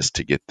get this,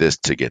 to get this,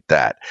 to get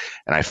that.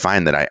 And I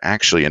find that I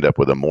actually end up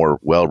with a more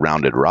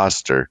well-rounded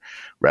roster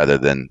rather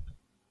than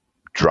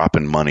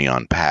dropping money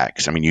on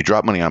packs. I mean, you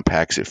drop money on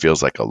packs, it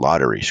feels like a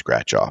lottery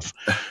scratch off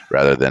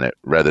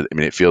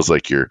it feels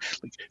like you're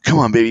like, come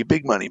on, baby,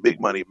 big money,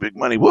 big money, big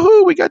money.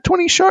 Woohoo, we got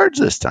 20 shards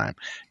this time.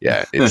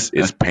 Yeah,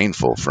 it's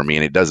painful for me,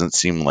 and it doesn't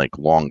seem like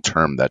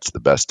long-term that's the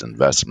best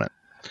investment.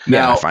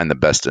 Now, I find the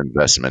best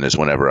investment is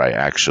whenever I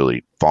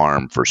actually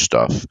farm for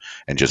stuff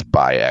and just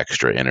buy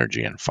extra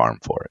energy and farm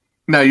for it.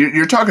 Now,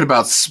 you're talking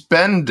about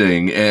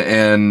spending,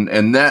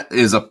 and that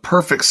is a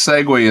perfect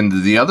segue into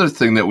the other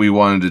thing that we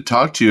wanted to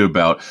talk to you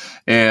about.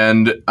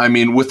 And, I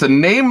mean, with a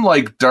name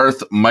like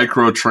Darth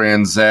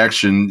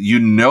Microtransaction, you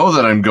know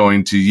that I'm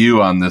going to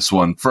you on this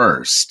one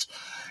first.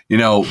 You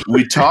know,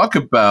 we talk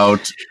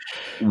about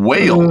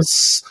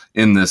whales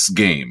in this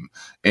game.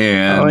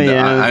 And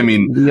I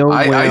mean,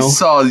 I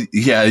saw,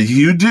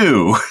 you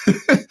do.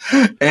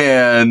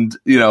 And,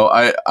 you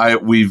know,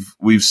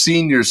 we've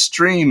seen your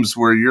streams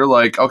where you're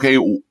like, okay,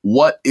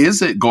 what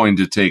is it going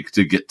to take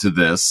to get to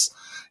this?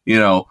 You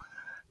know,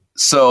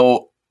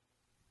 so,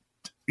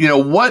 you know,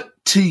 what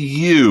to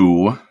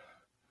you,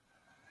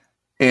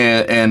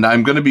 and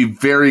I'm going to be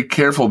very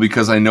careful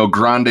because I know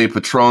Grande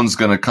Patron's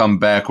going to come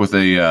back with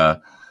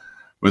a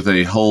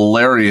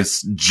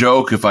hilarious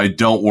joke if I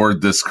don't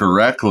word this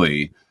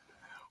correctly.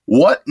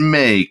 What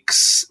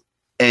makes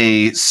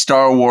a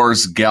Star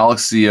Wars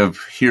Galaxy of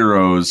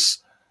Heroes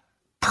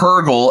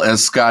Purgle,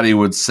 as Scotty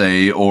would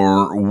say,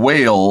 or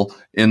whale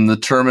in the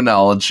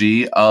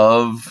terminology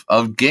of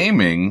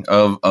gaming,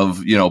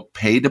 of you know,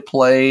 pay to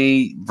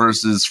play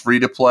versus free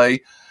to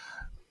play?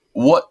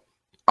 What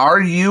are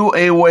you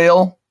a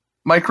whale,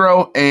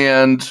 Micro?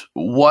 And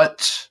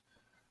what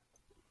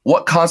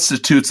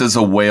constitutes as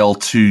a whale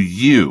to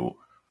you?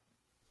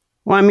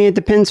 Well, I mean, it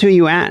depends who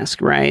you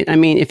ask, right? I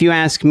mean, if you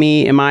ask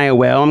me, am I a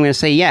whale? I'm going to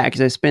say, yeah, because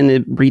I spend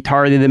a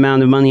retarded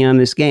amount of money on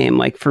this game.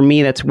 Like, for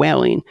me, that's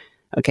whaling.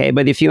 Okay,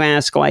 but if you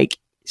ask, like,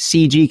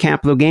 CG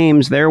Capital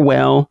Games, they're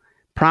whale,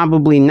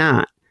 probably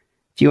not.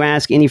 If you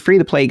ask any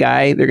free-to-play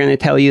guy, they're going to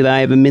tell you that I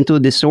have a mental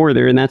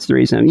disorder, and that's the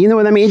reason. You know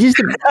what I mean? It's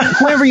just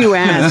whoever you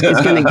ask is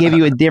going to give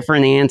you a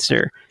different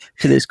answer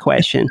to this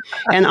question.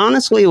 And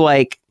honestly,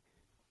 like,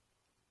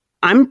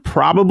 I'm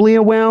probably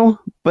a whale,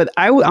 but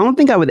I don't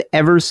think I would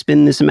ever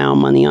spend this amount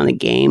of money on a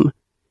game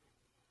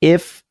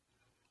if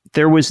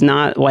there was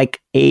not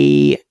like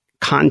a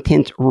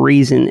content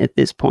reason at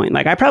this point.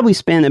 Like, I probably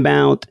spent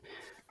about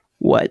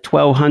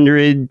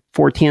 $1,200,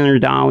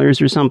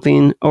 $1,400 or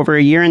something over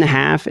a year and a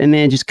half, and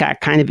then it just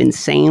got kind of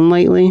insane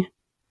lately,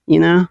 you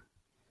know?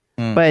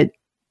 But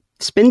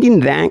spending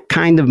that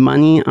kind of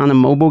money on a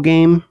mobile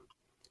game,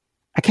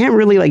 I can't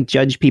really like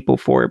judge people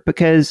for it,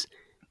 because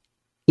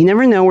you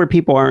never know where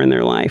people are in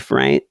their life,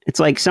 right? It's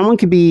like someone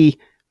could be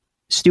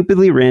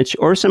stupidly rich,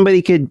 or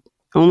somebody could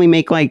only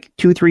make like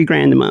 $2-3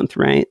 grand a month,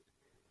 right?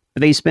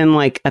 But they spend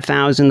like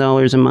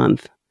 $1,000 a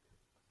month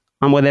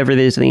on whatever it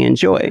is they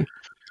enjoy.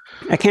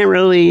 I can't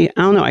really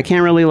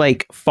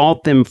like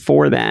fault them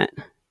for that.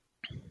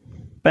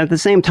 But at the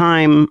same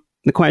time,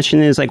 the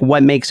question is like,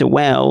 what makes a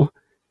whale?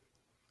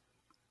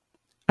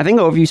 I think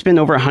if you spend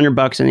over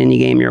 $100 on any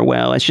game, you're a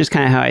whale. It's just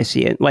kind of how I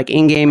see it. Like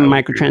in-game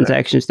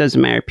microtransactions,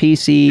 doesn't matter.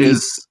 PC.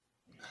 Is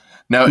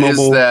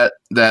that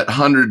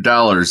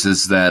 $100,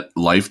 is that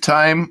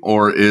lifetime,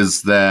 or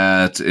is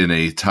that in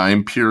a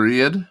time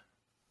period?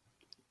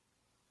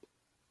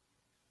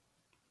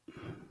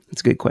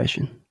 That's a good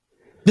question.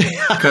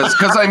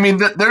 Because I mean,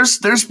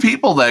 there's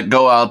people that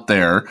go out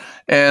there,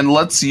 and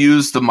let's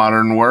use the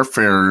Modern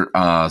Warfare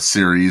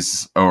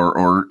series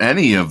or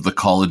any of the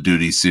Call of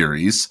Duty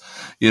series.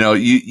 You know,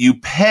 you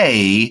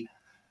pay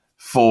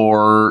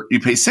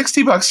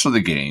 $60 for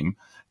the game,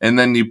 and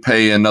then you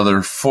pay another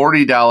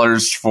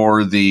 $40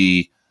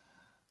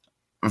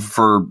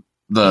 for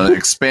the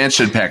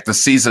expansion pack, the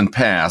season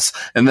pass,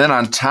 and then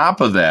on top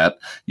of that,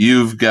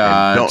 you've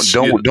got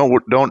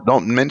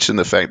don't mention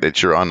the fact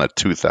that you're on a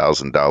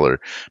 $2,000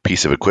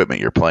 piece of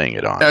equipment you're playing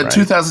it on. Right?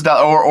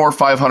 $2,000 or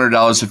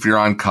 $500 if you're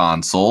on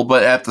console,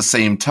 but at the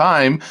same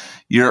time,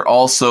 you're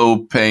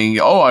also paying.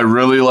 Oh, I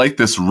really like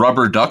this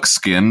rubber duck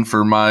skin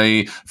for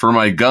my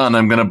gun.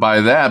 I'm going to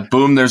buy that.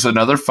 Boom, there's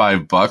another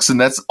 $5, and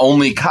that's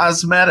only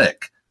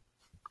cosmetic.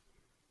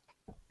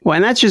 Well,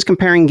 and that's just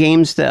comparing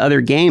games to other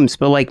games.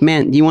 But like,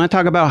 man, do you want to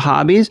talk about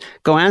hobbies?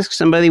 Go ask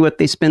somebody what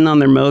they spend on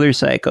their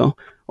motorcycle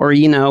or,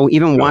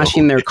 even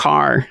washing their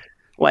car.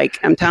 Like,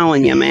 I'm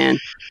telling you, man.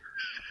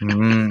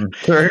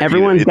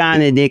 Everyone's got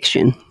an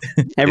addiction.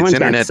 Everyone's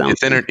got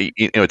something.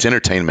 It's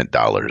entertainment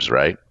dollars,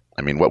 right?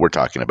 I mean, what we're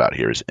talking about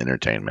here is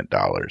entertainment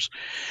dollars.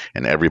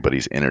 And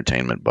everybody's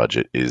entertainment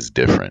budget is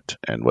different.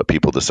 And what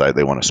people decide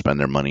they want to spend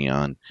their money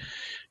on,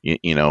 I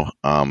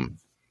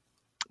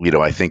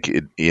think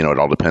it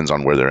all depends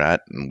on where they're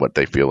at and what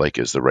they feel like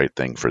is the right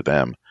thing for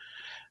them.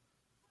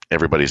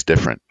 Everybody's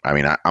different. I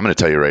mean, I'm going to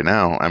tell you right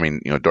now. I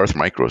mean, Darth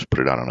Micro's put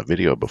it out on a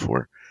video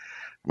before.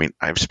 I mean,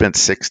 I've spent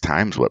 6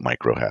 times what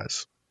Micro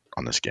has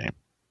on this game.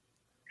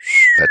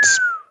 That's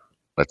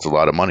a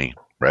lot of money,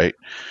 right?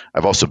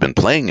 I've also been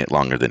playing it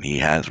longer than he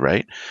has,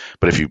 right?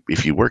 But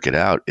if you work it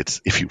out,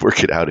 it's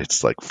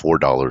like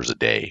 $4 a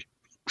day.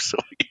 So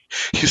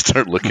you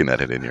start looking at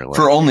it in your life.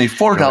 For only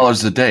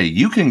 $4 a day,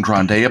 you can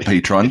grande a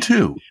patron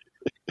too.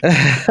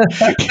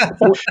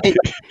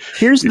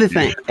 Here's the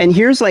thing, and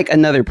here's like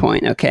another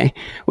point, okay?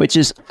 Which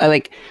is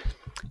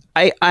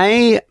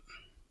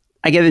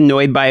I get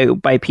annoyed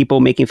by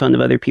people making fun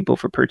of other people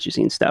for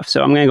purchasing stuff.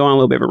 So I'm going to go on a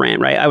little bit of a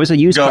rant, right? I was a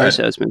used car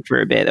salesman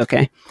for a bit,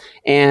 okay?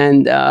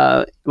 And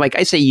like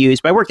I say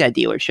used, but I worked at a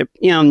dealership,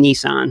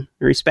 Nissan,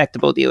 a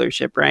respectable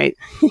dealership, right?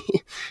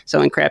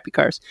 Selling crappy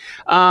cars.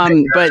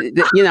 But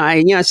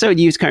I sold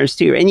used cars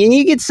too. And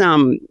you get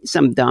some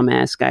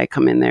dumbass guy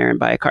come in there and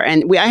buy a car.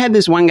 And I had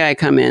this one guy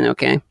come in,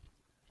 okay?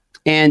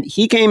 And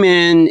he came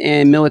in,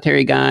 a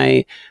military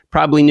guy,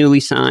 probably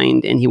newly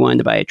signed, and he wanted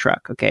to buy a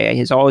truck.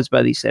 Okay, all his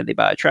buddies said they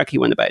bought a truck. He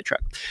wanted to buy a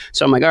truck.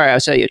 So I'm like, all right, I'll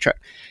sell you a truck.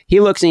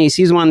 He looks and he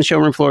sees one on the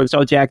showroom floor that's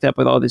all jacked up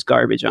with all this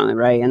garbage on it,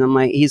 right? And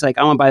he's like,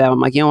 I want to buy that one.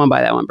 I'm like, you don't want to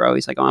buy that one, bro.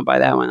 He's like, I want to buy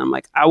that one. I'm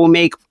like, I will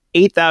make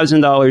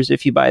 $8,000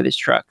 if you buy this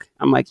truck.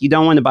 I'm like, you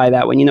don't want to buy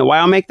that one. You know why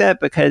I'll make that?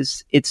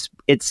 Because it's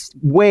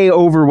way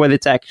over what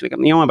it's actually. You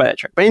don't want to buy that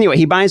truck. But anyway,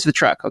 he buys the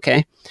truck,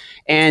 okay?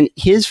 And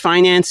his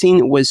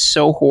financing was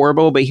so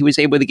horrible, but he was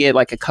able to get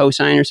like a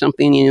cosign or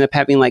something. He ended up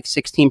having like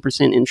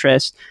 16%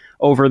 interest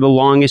over the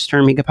longest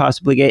term he could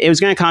possibly get. It was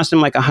going to cost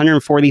him like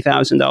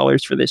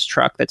 $140,000 for this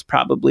truck that's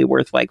probably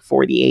worth like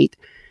 $48,000.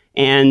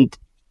 And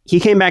he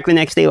came back the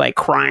next day like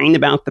crying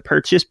about the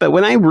purchase. But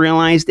what I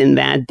realized in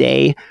that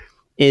day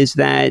is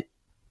that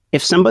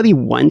if somebody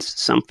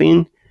wants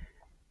something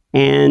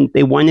and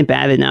they want it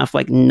bad enough,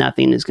 like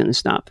nothing is going to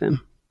stop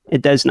them.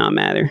 It does not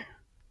matter.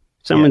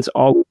 Someone's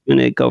always going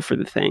to go for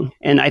the thing.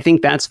 And I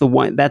think that's the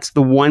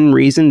one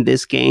reason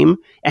this game,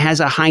 it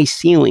has a high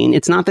ceiling.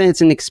 It's not that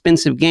it's an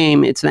expensive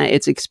game. It's that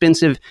it's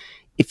expensive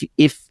if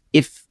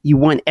you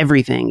want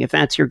everything. If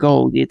that's your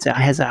goal, it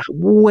has a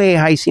way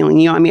high ceiling.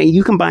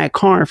 You can buy a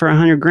car for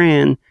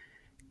 $100,000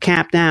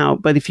 capped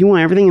out, but if you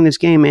want everything in this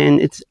game,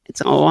 man, it's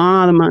a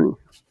lot of money.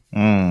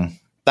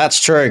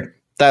 That's true.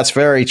 That's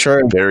very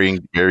true.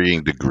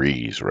 Varying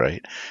degrees,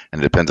 right?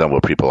 And it depends on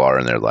what people are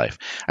in their life.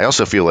 I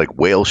also feel like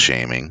whale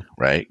shaming,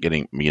 right?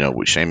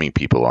 Shaming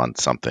people on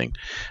something,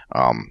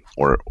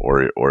 or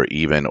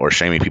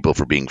shaming people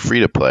for being free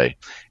to play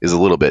is a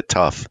little bit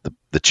tough.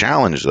 The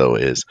challenge though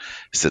is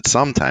that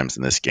sometimes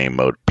in this game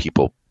mode,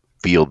 people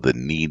feel the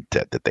need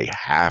that they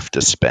have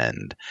to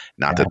spend,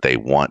 not that they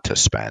want to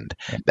spend.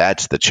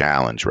 That's the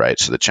challenge, right?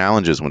 So the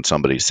challenge is when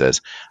somebody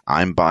says,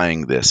 I'm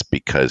buying this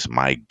because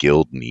my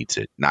guild needs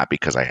it, not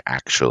because I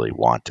actually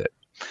want it.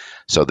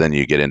 So then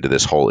you get into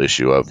this whole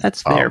issue of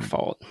that's their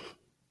fault.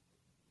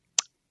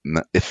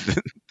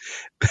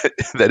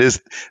 That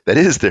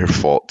is their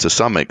fault to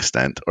some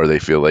extent, or they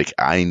feel like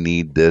I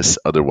need this,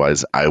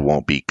 otherwise I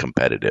won't be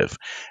competitive,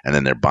 and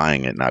then they're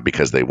buying it not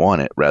because they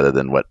want it, rather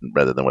than what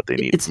they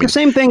need. It's the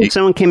same thing. If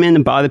someone came in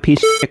and bought a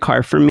piece of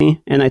car from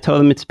me, and I told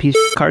them it's a piece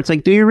of car, it's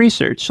like, do your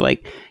research.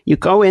 Like, you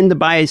go in to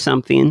buy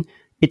something.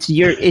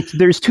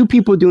 There's two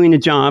people doing a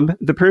job.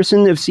 The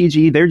person of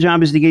CG, their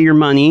job is to get your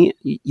money.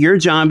 Your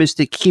job is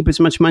to keep as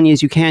much money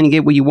as you can and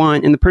get what you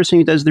want. And the person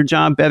who does their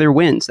job better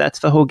wins. That's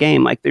the whole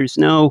game. Like, there's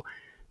no,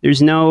 I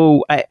don't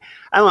know.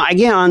 I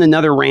get on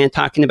another rant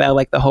talking about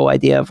like the whole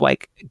idea of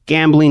like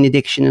gambling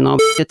addiction and all.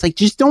 It's like,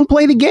 just don't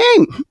play the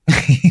game.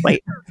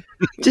 Like,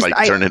 just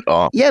turn it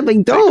off. Yeah,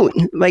 like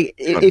don't. Like,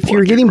 if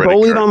you're getting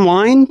bullied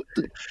online,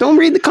 don't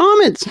read the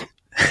comments.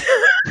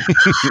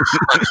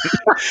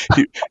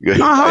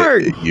 Not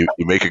hard. You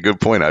make a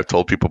good point. I've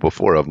told people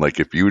before. I'm like,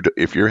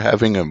 if you're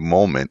having a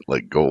moment,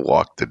 like, go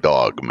walk the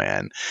dog,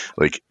 man.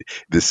 Like,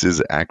 this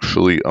is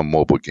actually a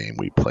mobile game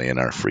we play in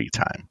our free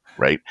time,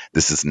 right?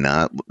 This is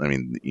not. I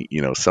mean,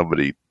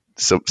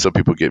 some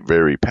people get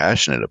very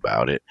passionate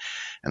about it,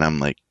 and I'm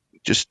like,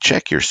 just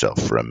check yourself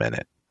for a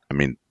minute. I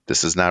mean,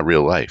 This is not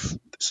real life.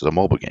 This is a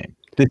mobile game.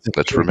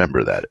 Let's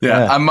remember that.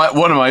 Yeah.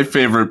 One of my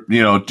favorite,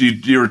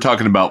 you were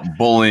talking about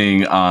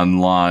bullying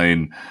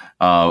online.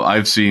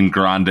 I've seen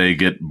Grande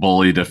get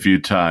bullied a few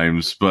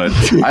times, but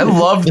I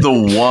love the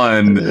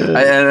one, and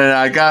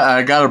I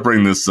got to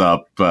bring this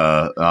up,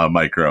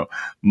 Micro.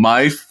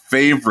 My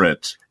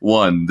favorite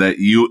one that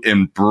you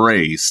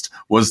embraced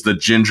was the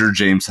Ginger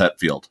James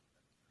Hetfield.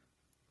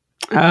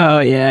 Oh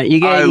yeah,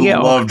 I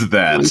loved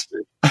that.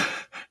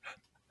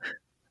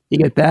 You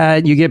get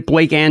that. You get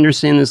Blake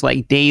Anderson as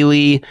like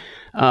Daly.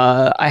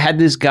 I had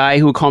this guy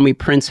who would call me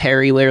Prince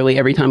Harry literally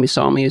every time he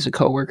saw me as a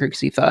coworker because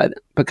he thought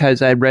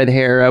because I had red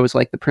hair, I was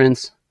like the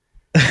prince.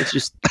 It's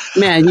just,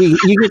 man, you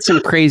get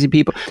some crazy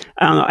people.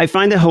 I don't know. I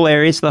find it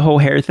hilarious. The whole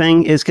hair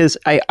thing is because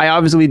I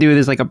obviously do it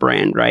as like a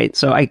brand, right?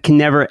 So I can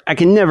never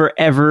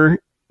ever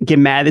get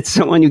mad at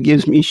someone who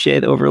gives me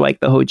shit over like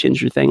the whole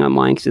ginger thing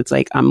online because it's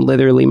like I'm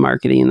literally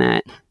marketing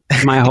that.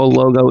 My whole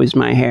logo is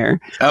my hair.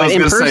 But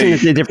in person,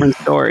 it's a different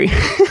story.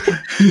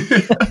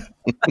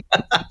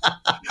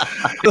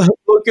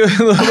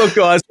 Look,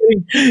 guys,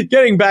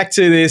 getting back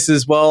to this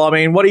as well. I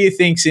mean, what do you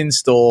think's in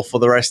store for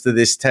the rest of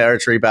this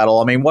territory battle?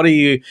 I mean, what are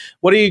you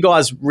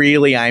guys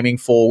really aiming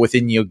for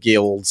within your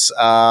guilds?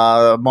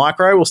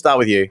 Micro, we'll start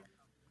with you.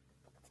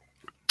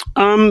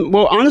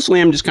 Well,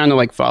 honestly, I'm just kind of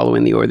like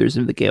following the orders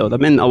of the guild.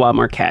 I'm in a lot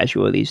more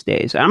casual these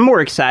days. I'm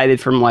more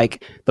excited from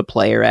like the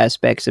player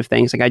aspects of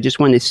things. Like I just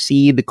want to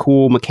see the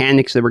cool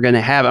mechanics that we're going to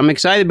have. I'm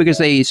excited because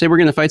they said we're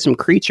going to fight some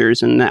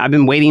creatures, and I've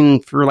been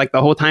waiting for like the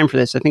whole time for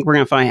this. I think we're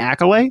going to fight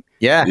Acolyte.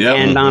 Yeah.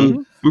 And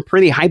I'm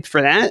pretty hyped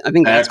for that. I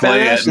think that's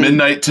Acolyte at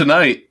midnight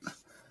tonight.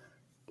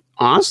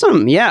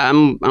 Awesome. Yeah,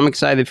 I'm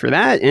excited for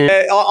that. And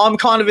I'm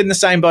kind of in the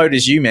same boat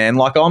as you, man.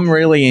 Like I'm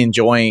really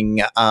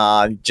enjoying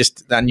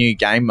just that new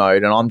game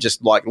mode, and I'm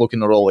just like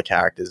looking at all the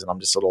characters, and I'm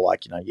just sort of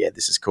like, yeah,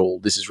 this is cool.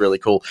 This is really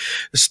cool.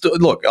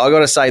 Look, I got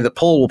to say that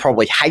Paul will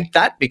probably hate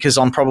that because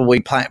I'm probably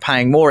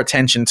paying more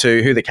attention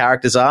to who the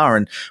characters are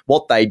and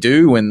what they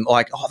do, and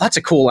like, oh, that's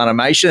a cool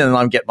animation, and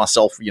I'm getting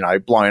myself,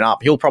 blown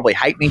up. He'll probably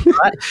hate me for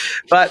that.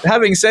 But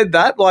having said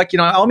that, like,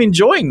 I'm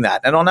enjoying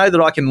that, and I know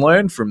that I can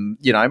learn from,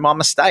 my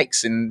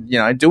mistakes and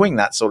doing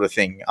that sort of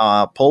thing.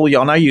 Paul,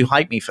 I know you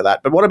hate me for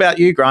that, but what about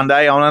you, Grande?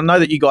 I know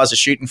that you guys are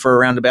shooting for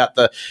around about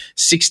the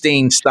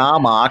 16-star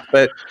mark,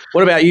 but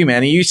what about you,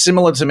 man? Are you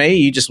similar to me? Are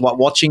you just like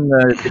watching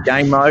the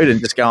game mode and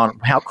just going,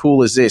 how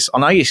cool is this? I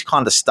know you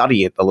kind of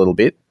study it a little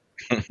bit.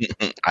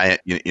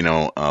 In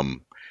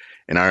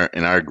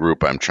our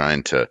group, I'm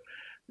trying to,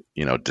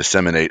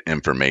 disseminate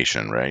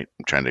information, right?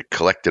 I'm trying to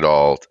collect it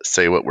all,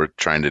 say what we're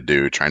trying to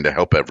do, trying to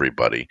help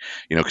everybody,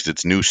 because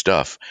it's new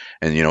stuff.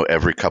 And,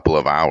 every couple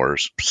of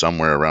hours,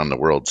 somewhere around the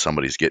world,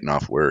 somebody's getting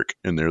off work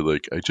and they're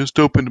like, I just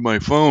opened my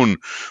phone.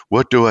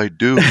 What do I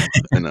do?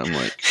 And I'm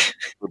like,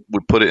 we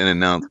put it in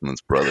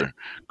announcements, brother.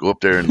 Go up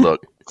there and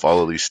look.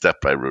 Follow these steps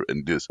I wrote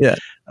and do. Yeah.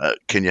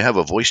 Can you have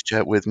a voice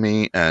chat with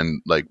me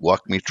and like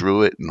walk me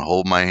through it and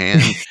hold my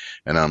hand?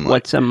 And I'm like,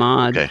 what's a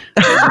mod? Okay.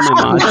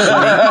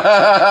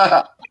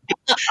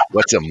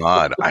 What's a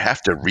mod? I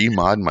have to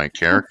remod my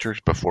characters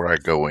before I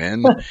go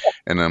in.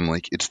 And I'm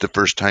like, it's the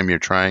first time you're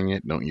trying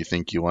it. Don't you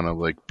think you want to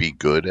like be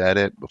good at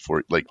it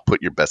before, like,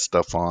 put your best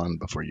stuff on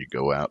before you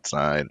go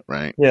outside,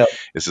 right? Yeah.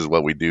 This is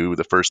what we do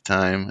the first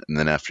time, and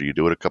then after you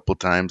do it a couple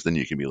times, then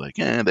you can be like,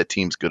 that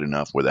team's good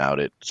enough without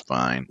it. It's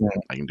fine. Yeah.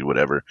 I can do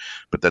whatever.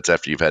 But that's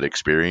after you've had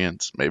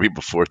experience. Maybe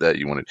before that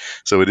you want to.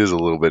 So it is a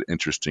little bit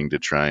interesting to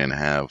try and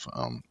have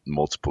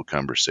multiple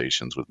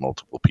conversations with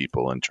multiple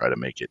people and try to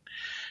make it.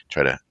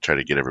 Try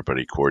to get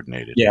everybody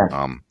coordinated. Yeah.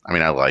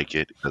 I like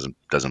it. It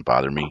doesn't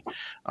bother me.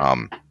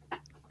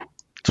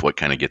 It's what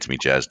kind of gets me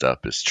jazzed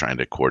up is trying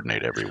to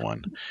coordinate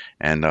everyone.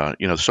 And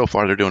so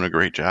far they're doing a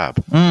great job.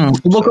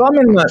 Look,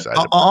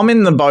 so I'm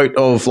in the boat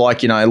of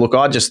like, look,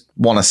 I just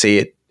want to see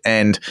it.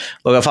 And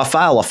look, if I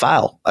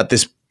fail at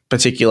this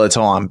particular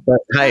time. But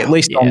hey, at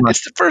least I'll know.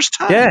 It's the first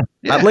time. Yeah,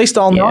 at least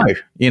I'll know,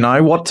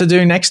 what to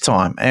do next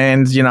time.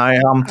 And,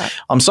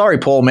 I'm sorry,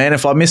 Paul, man,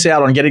 if I miss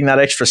out on getting that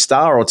extra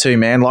star or two,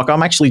 man, like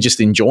I'm actually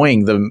just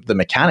enjoying the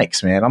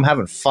mechanics, man. I'm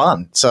having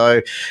fun.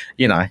 So,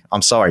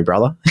 I'm sorry,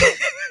 brother.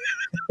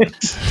 Look,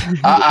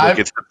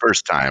 it's the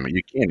first time.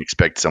 You can't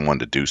expect someone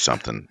to do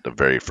something the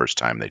very first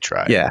time they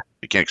try. Yeah.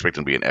 You can't expect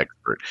them to be an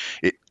expert.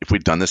 If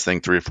we've done this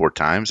thing 3 or 4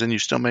 times and you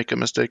still make a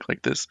mistake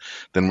like this,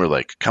 then we're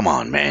like, come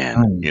on,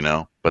 man,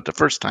 But the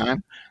first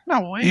time,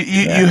 no way.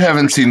 You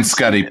haven't seen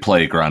Scotty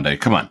play, Grande.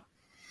 Come on.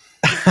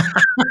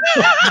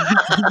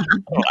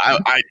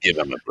 I give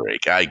him a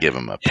break. I give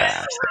him a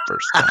pass the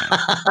first time.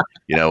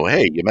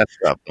 Hey, you messed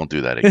up. Don't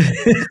do that again.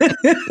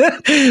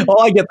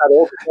 I get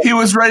that. He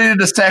was ready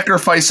to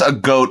sacrifice a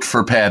goat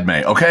for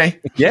Padme.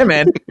 Okay. Yeah,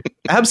 man.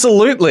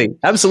 Absolutely.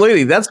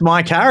 That's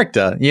my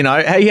character.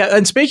 Hey,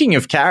 and speaking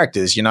of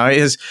characters,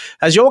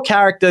 has your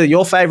character,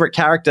 your favorite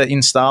character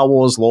in Star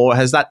Wars lore,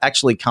 has that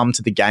actually come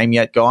to the game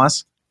yet,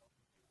 guys?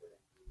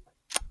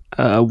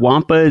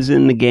 Wampa is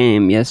in the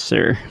game. Yes,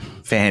 sir.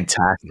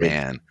 Fantastic,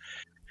 man.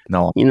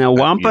 No,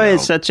 Wampa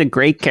is such a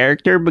great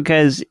character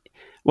because,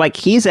 like,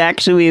 he's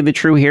actually the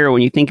true hero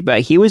when you think about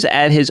it. He was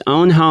at his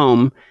own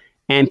home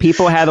and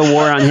people had a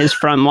war on his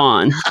front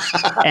lawn.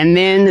 And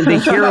then the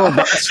hero of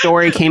that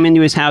story came into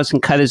his house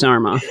and cut his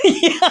arm off.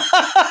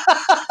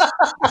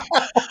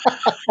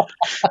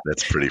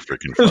 That's pretty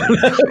freaking funny.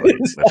 That's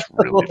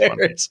really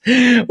funny.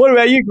 What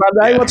about you,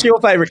 Grundy? What's your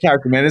favorite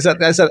character, man? Is that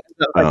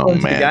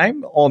the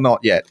game or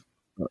not yet?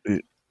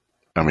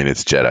 I mean,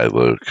 it's Jedi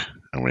Luke.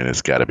 I mean,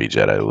 it's got to be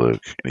Jedi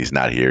Luke, and he's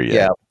not here yet.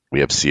 Yeah. We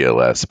have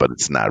CLS, but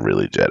it's not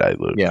really Jedi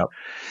Luke. Yeah.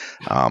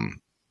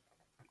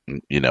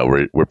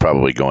 We're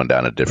probably going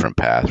down a different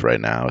path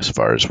right now as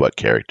far as what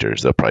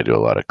characters. They'll probably do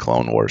a lot of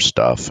Clone Wars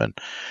stuff, and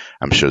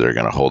I'm sure they're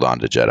going to hold on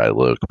to Jedi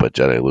Luke, but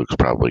Jedi Luke's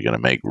probably going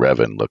to make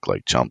Revan look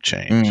like chump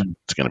change.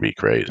 It's going to be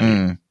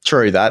crazy.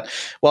 True that.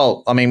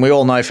 Well, I mean, we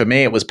all know for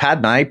me it was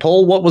Padme.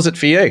 Paul, what was it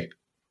for you?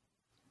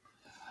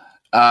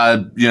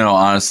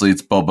 Honestly,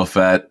 it's Boba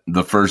Fett,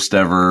 the first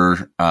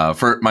ever,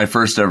 my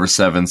first ever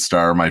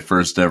 7-star, my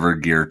first ever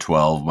Gear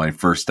 12, my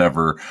first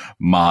ever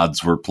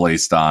mods were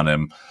placed on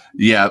him.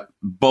 Yeah,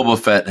 Boba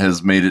Fett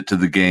has made it to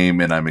the game,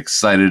 and I'm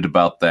excited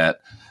about that.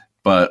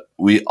 But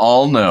we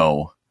all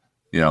know,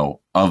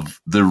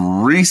 of the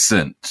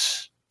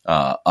recent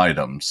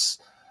items,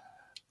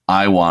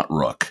 I want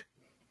Rook.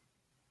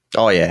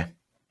 Oh, yeah.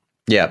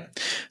 Yeah.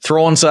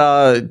 Thrawn's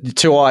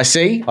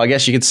 2IC, I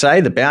guess you could say,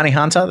 the bounty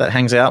hunter that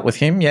hangs out with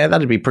him. Yeah,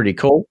 that'd be pretty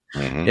cool.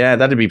 Mm-hmm. Yeah,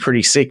 that'd be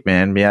pretty sick,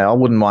 man. Yeah, I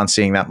wouldn't mind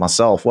seeing that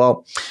myself.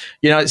 Well,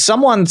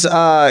 someone's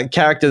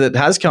character that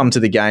has come to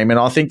the game, and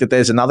I think that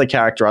there's another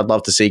character I'd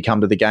love to see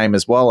come to the game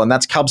as well, and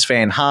that's Cubs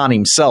fan Han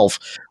himself.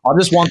 I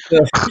just want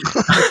to...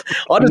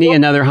 need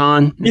another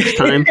Han this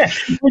time.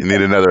 You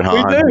need another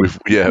Han.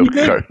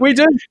 We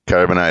do.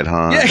 Carbonite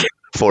Han. Yeah.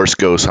 Force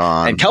Ghost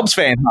Han. And Cubs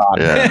fan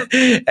Han. Yeah.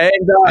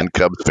 and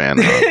Cubs fan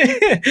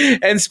Han.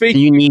 And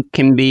speaking... Unique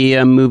can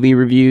be movie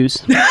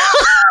reviews.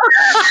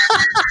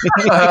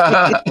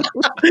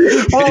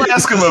 We'll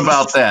ask him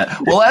about that.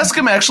 We'll ask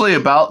him actually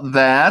about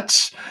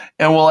that,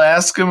 and we'll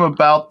ask him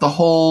about the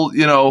whole,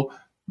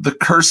 the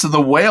Curse of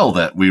the Whale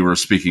that we were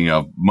speaking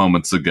of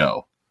moments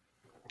ago.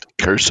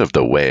 Curse of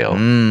the Whale.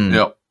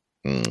 Yep.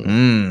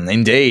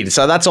 Indeed.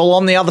 So that's all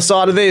on the other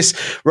side of this,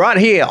 right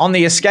here on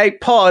the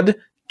Escape Pod.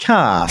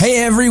 Cast.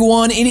 Hey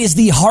everyone, it is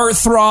the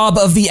heartthrob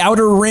of the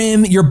Outer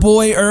Rim, your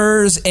boy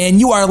Urs, and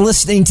you are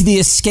listening to the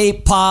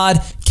Escape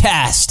Pod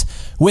Cast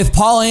with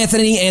Paul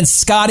Anthony and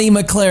Scotty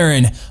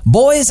McLaren.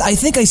 Boys, I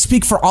think I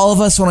speak for all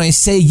of us when I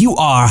say you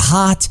are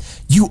hot,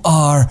 you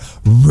are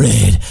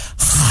red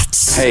hot.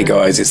 Hey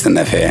guys, it's the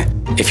Nev here.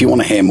 If you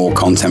want to hear more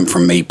content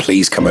from me,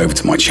 please come over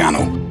to my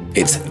channel.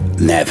 It's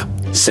Nev.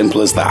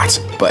 Simple as that.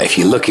 But if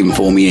you're looking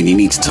for me and you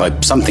need to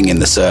type something in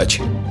the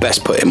search,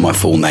 best put in my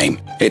full name.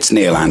 It's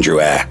Neil Andrew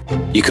Eyre.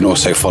 You can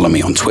also follow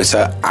me on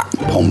Twitter at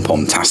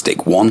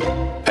PomPomtastic1,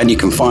 and you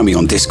can find me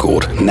on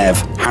Discord,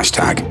 Nev,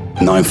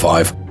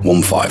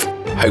 #9515.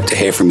 Hope to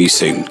hear from you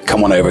soon.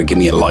 Come on over, give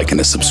me a like and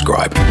a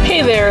subscribe.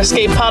 Hey there,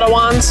 Escape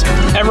Podawans.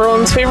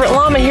 Everyone's favorite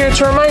llama here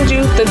to remind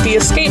you that the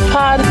Escape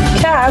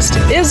Podcast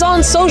is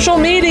on social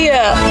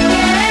media.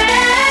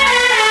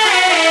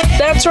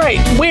 That's right,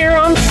 we're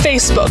on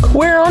Facebook,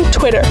 we're on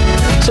Twitter.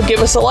 So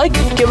give us a like,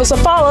 give us a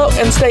follow,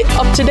 and stay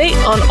up to date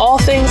on all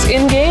things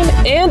in-game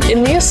and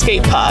in the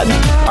Escape Pod.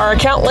 Our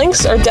account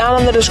links are down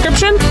in the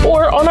description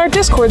or on our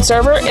Discord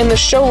server in the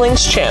Show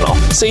Links channel.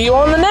 See you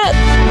on the net.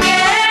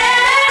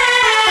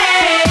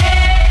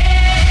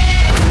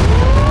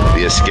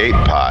 The Escape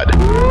Pod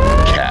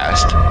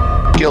Cast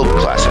Guild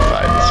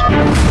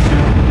Classifieds.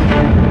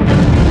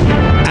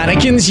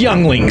 Anakin's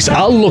younglings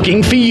are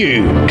looking for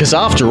you, because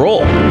after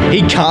all,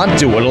 he can't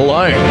do it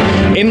alone.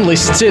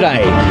 Enlist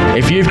today.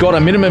 If you've got a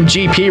minimum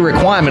GP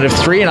requirement of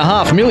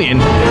 3.5 million,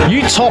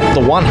 you top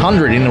the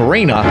 100 in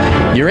Arena,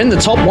 you're in the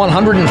top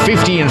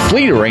 150 in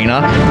Fleet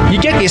Arena,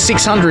 you get your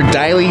 600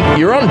 daily,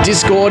 you're on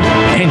Discord,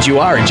 and you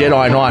are a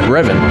Jedi Knight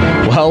Revan.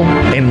 Well,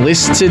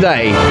 enlist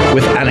today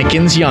with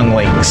Anakin's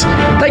younglings.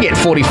 They get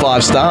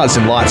 45 stars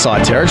in light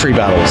side territory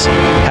battles,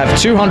 have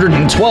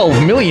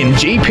 212 million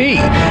GP,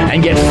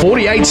 and get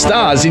 48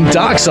 stars in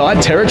dark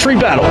side territory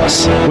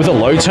battles. With a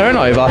low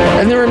turnover,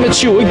 and they're a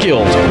mature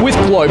guild with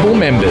global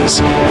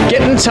members.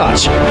 Get in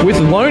touch with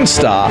Lone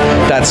Star,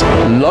 that's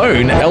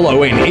Lone,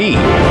 L-O-N-E,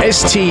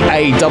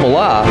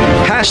 S-T-A-R-R,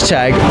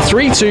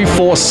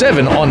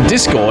 #3247 on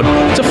Discord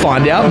to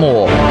find out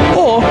more.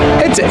 Or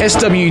head to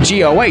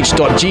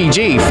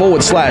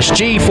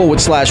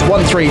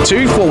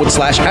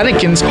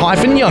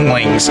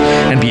swgoh.gg/G/132/Anakin's-younglings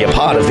and be a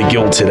part of the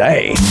guild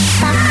today.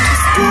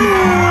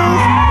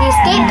 The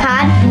Escape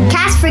Pod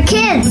Cast for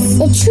Kids.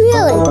 It's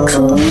really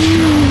cool.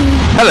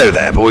 Hello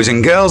there, boys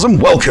and girls,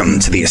 and welcome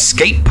to the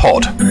Escape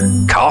Pod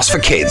Cast for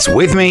Kids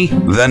with me,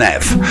 the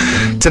Nev.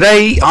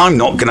 Today, I'm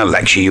not going to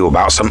lecture you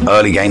about some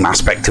early game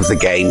aspect of the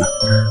game.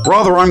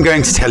 Rather, I'm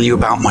going to tell you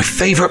about my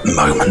favourite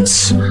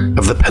moments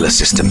of the pillar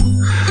system.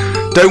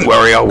 Don't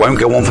worry, I won't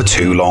go on for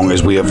too long,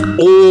 as we have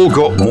all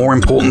got more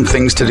important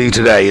things to do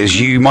today, as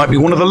you might be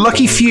one of the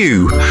lucky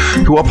few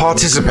who are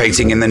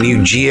participating in the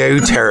new Geo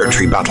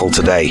Territory Battle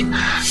today.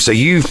 So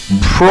you've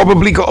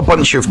probably got a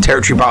bunch of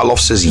Territory Battle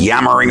officers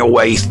yammering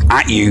away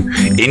at you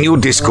in your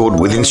Discord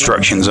with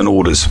instructions and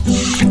orders.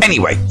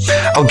 Anyway,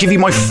 I'll give you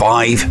my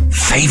 5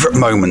 favourite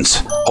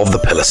moments of the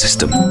pillar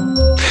system.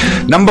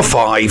 Number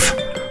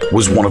 5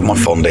 was one of my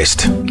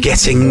fondest,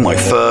 getting my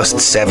first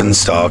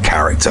 7-star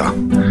character.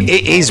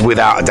 It is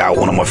without a doubt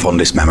one of my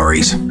fondest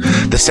memories.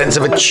 The sense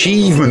of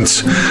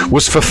achievement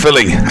was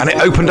fulfilling, and it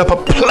opened up a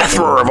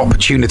plethora of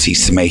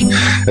opportunities to me,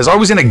 as I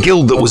was in a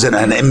guild that was at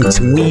an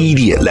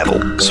intermediate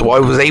level, so I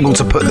was able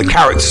to put the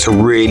character to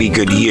really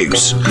good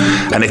use.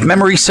 And if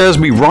memory serves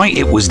me right,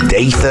 it was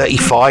day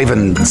 35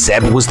 and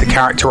Zeb was the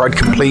character I'd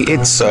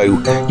completed, so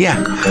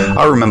yeah,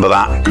 I remember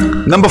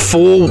that. Number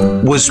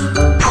 4 was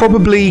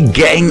probably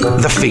getting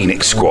the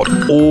Phoenix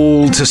Squad,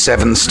 all to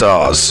 7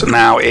 stars.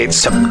 Now,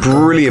 it's a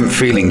brilliant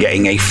feeling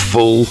getting a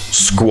full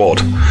squad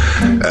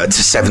to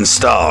 7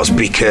 stars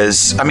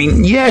because, I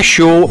mean, yeah,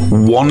 sure,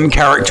 one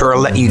character will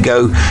let you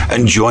go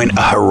and join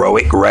a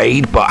heroic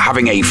raid, but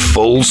having a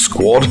full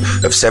squad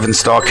of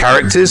 7-star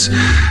characters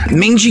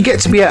means you get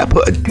to be able to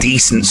put a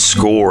decent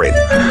score in.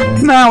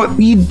 Now,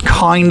 you're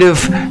kind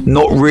of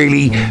not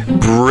really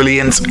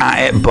brilliant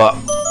at it, but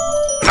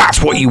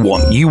that's what you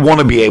want. You want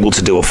to be able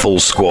to do a full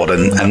squad,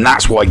 and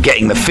that's why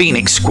getting the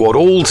Phoenix Squad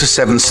all to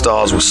 7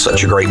 stars was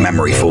such a great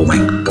memory for me.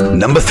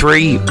 Number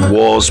 3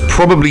 was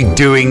probably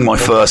doing my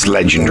first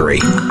legendary.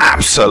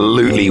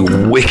 Absolutely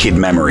wicked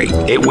memory.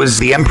 It was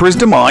the Emperor's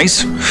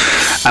Demise,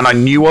 and I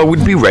knew I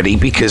would be ready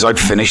because I'd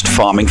finished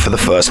farming for the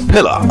first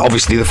pillar.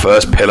 Obviously the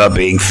first pillar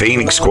being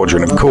Phoenix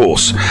Squadron, of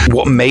course.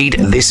 What made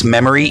this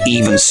memory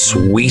even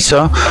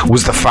sweeter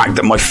was the fact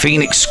that my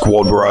Phoenix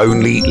Squad were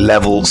only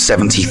level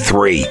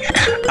 73.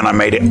 And I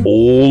made it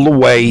all the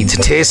way to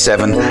tier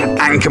 7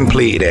 and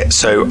completed it.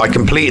 So I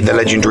completed the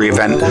legendary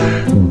event,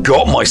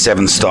 got my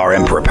 7-star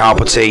Emperor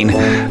Palpatine.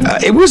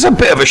 It was a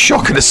bit of a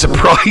shock and a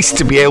surprise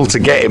to be able to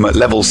get him at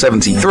level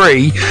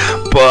 73,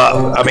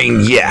 but I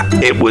mean, yeah,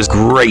 it was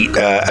great,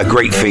 a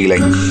great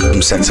feeling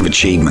and sense of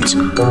achievement.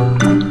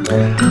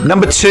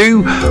 Number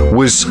 2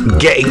 was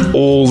getting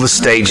all the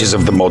stages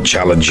of the mod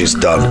challenges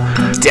done.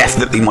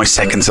 Definitely my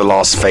second to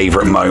last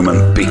favourite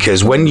moment,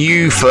 because when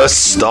you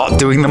first start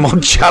doing the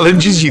mod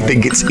challenges, you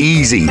think it's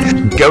easy.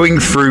 Going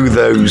through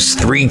those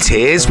 3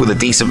 tiers with a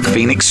decent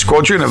Phoenix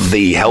Squadron of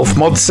the health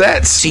mod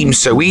sets seems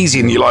so easy,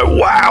 and you're like,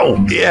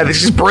 wow, yeah,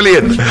 this is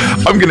brilliant.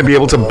 I'm going to be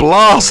able to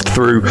blast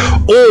through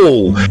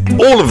all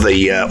of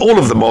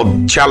the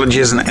mod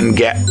challenges and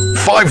get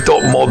 5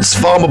 mods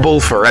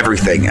farmable for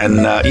everything.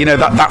 And you know,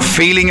 that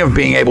feeling of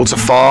being able to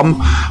farm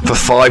for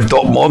 5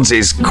 mods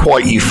is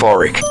quite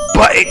euphoric.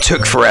 But it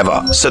took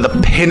forever. So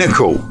the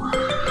pinnacle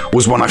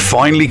was when I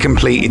finally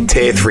completed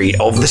tier 3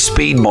 of the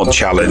speed mod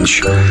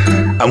challenge,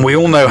 and we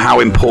all know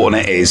how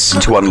important it is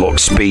to unlock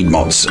speed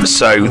mods.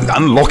 So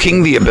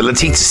unlocking the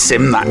ability to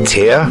sim that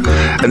tier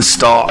and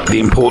start the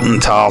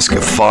important task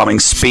of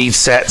farming speed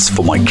sets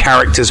for my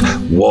characters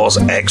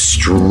was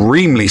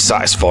extremely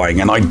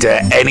satisfying, and I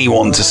dare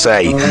anyone to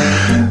say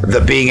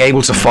that being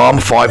able to farm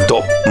 5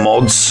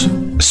 mods,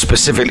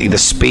 specifically the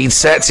speed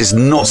sets, is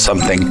not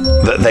something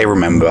that they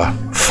remember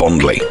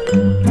fondly.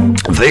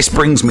 This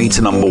brings me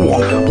to number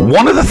 1.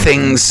 One of the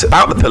things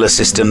about the pillar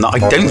system that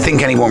I don't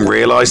think anyone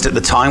realised at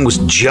the time was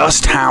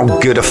just how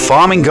good a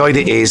farming guide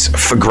it is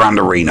for Grand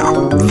Arena.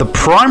 The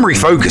primary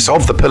focus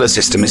of the pillar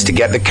system is to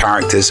get the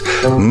characters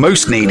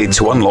most needed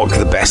to unlock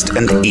the best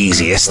and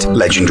easiest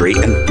legendary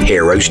and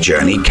hero's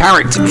journey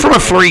character. From a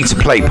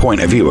free-to-play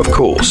point of view, of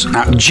course.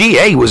 Now,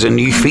 GA was a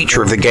new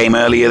feature of the game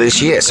earlier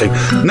this year, so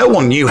no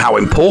one knew how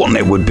important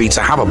it would be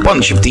to have a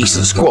bunch of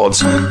decent squads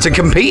to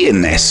compete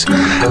in this.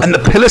 And the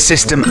pillar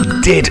system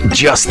did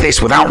just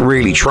this without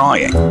really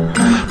trying.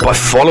 By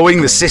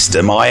following the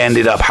system, I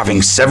ended up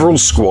having several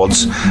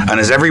squads, and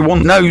as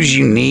everyone knows,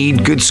 you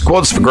need good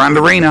squads for Grand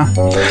Arena.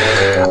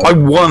 I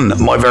won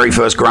my very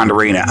first Grand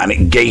Arena, and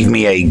it gave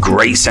me a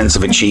great sense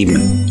of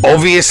achievement.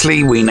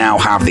 Obviously, we now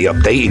have the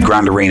updated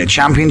Grand Arena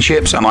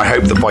Championships, and I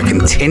hope that by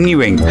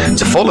continuing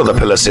to follow the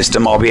pillar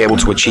system, I'll be able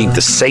to achieve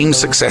the same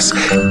success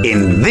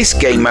in this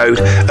game mode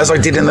as I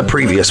did in the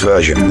previous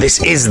version.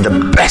 This is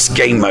the best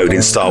game mode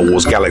in Star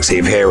Wars Galaxy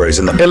of Heroes,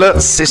 and the pillar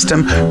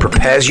system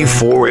prepares you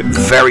for it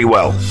very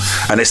well.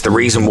 And it's the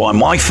reason why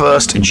my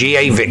first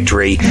GA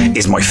victory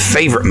is my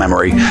favourite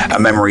memory, a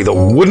memory that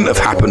wouldn't have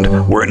happened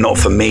were it not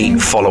for me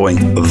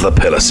following the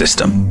pillar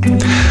system.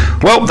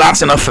 Well,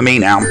 that's enough for me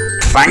now.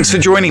 Thanks for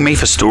joining me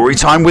for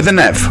Storytime with the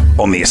Nev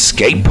on the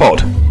Escape Pod,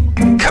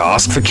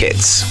 cast for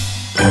kids.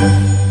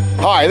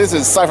 Hi, this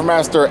is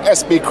Cyphermaster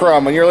SB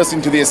Crumb, and you're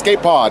listening to the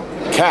Escape Pod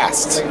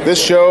cast.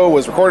 This show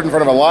was recorded in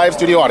front of a live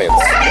studio audience.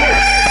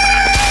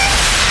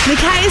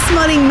 Nikias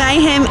Modding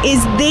Mayhem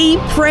is the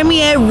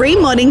premier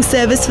remodding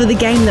service for the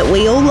game that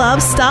we all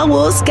love, Star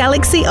Wars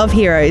Galaxy of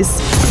Heroes.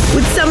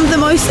 With some of the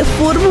most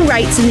affordable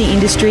rates in the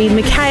industry,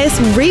 Macias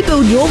will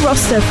rebuild your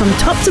roster from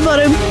top to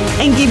bottom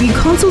and give you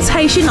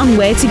consultation on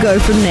where to go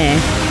from there.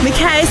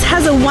 Macias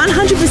has a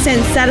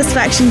 100%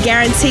 satisfaction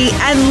guarantee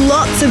and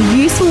lots of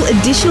useful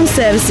additional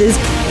services,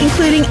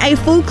 including a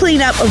full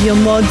cleanup of your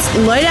mods,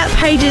 loadout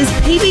pages,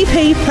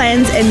 PvP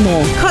plans and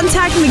more.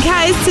 Contact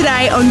Macias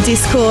today on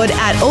Discord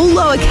at all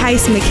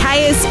lowercase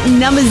Macias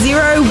number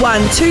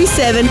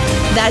 0127.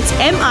 That's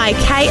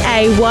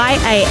MIKAYAS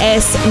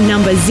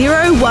number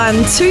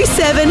 0127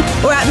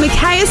 or at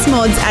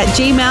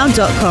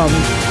maciasmods@gmail.com.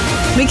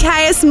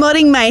 Macias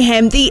Modding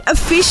Mayhem, the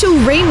official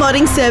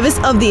remodding service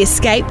of the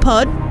Escape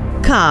Pod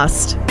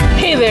cast.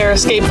 Hey there,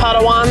 Escape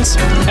Podawans.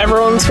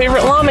 Everyone's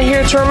favorite llama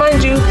here to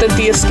remind you that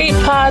the Escape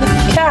Pod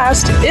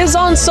cast is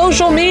on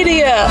social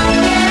media.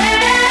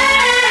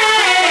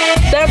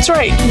 That's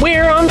right,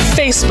 we're on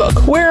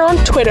Facebook, we're on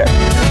Twitter.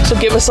 So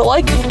give us a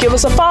like, give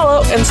us a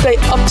follow, and stay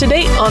up to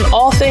date on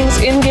all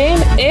things in-game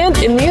and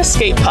in the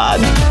Escape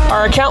Pod.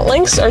 Our account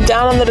links are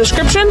down in the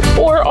description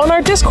or on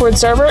our Discord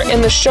server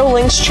in the Show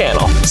Links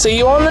channel. See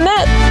you on the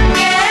net.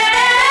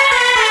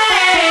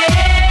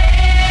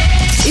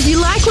 If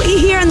you like what you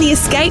hear on the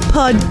Escape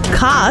Pod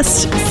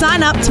cast,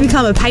 sign up to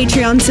become a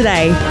Patreon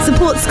today.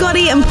 Support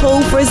Scotty and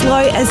Paul for as low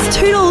as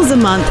 $2 a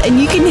month and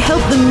you can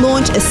help them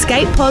launch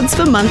Escape Pods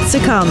for months to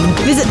come.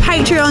 Visit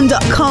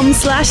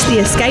patreon.com/The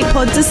Escape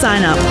Pod to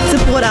sign up.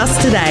 Support us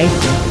today.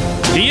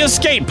 The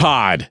Escape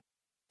Pod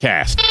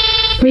cast.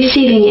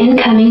 Receiving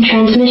incoming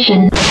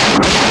transmission.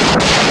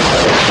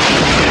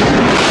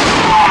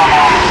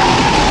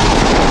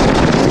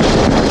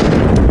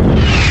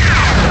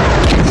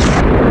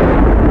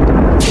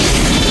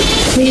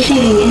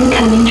 Receiving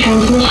incoming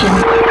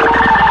transmission.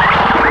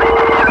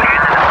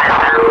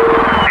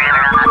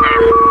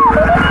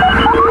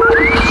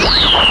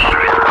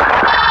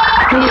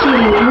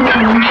 Receiving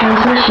incoming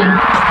transmission.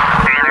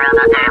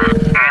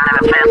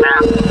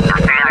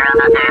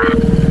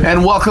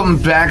 And welcome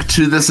back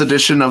to this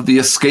edition of the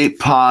Escape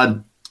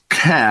Pod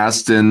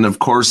cast. And of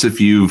course, if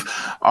you've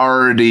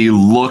already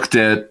looked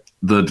at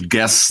the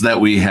guests that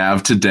we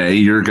have today,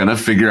 you're going to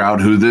figure out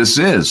who this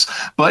is.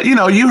 But,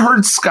 you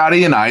heard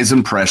Scotty and I's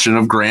impression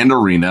of Grand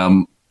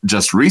Arena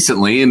just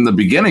recently in the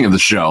beginning of the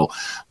show.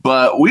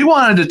 But we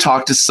wanted to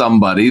talk to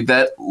somebody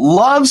that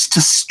loves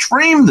to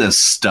stream this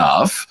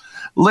stuff.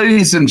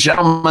 Ladies and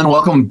gentlemen,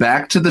 welcome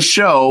back to the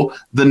show.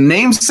 The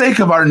namesake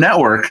of our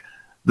network,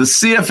 the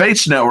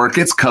CFH network,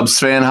 it's Cubs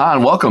Fan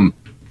Han. Welcome.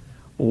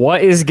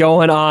 What is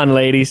going on,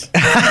 ladies?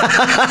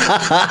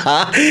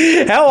 How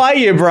are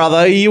you, brother?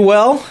 Are you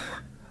well?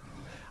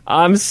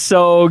 I'm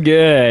so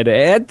good.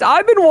 And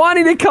I've been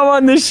wanting to come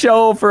on this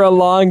show for a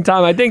long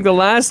time. I think the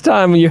last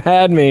time you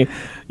had me,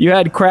 you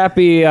had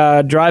crappy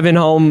driving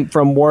home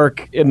from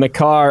work in the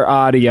car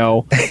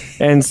audio.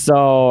 And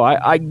so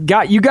I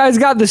got you guys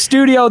got the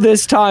studio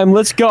this time.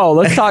 Let's go.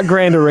 Let's talk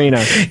Grand Arena.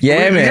 Man.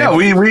 Yeah,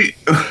 we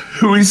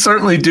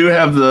certainly do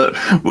have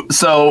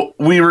so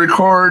we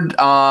record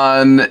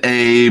on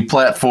a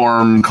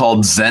platform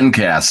called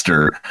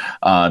Zencastr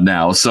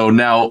now. So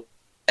now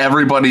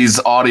everybody's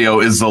audio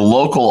is the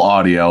local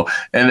audio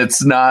and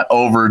it's not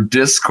over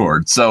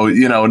Discord. So,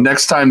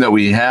 next time that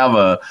we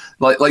have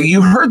like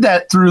you heard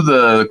that through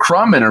the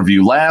Crumb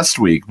interview last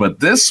week,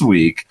 but this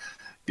week,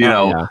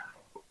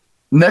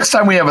 next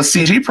time we have a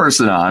CG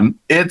person on,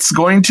 it's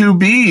going to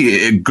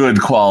be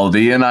good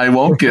quality and I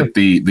won't get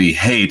the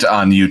hate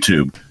on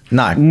YouTube.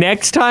 No.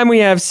 Next time we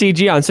have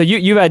CG on. So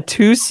you've had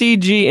 2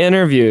 CG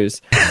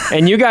interviews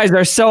and you guys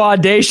are so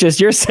audacious.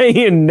 You're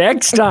saying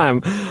next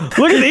time.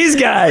 Look at these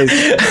guys.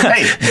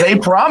 Hey, they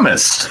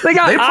promised. They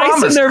got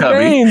ice in their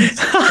veins.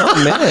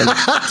 Oh, man.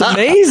 It's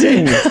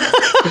amazing.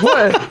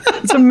 What?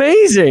 It's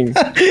amazing.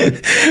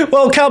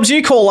 Well, Cubs,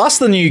 you call us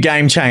the new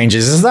game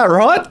changers. Is that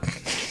right?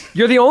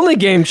 You're the only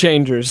game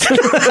changers. I'm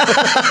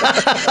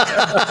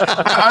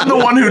the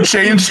one who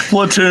changed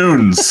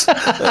platoons.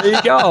 There you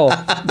go.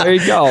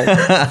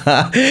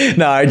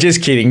 No,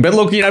 just kidding. But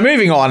look,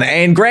 moving on.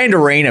 And Grand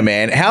Arena,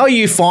 man, how are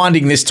you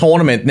finding this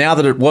tournament now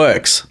that it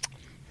works?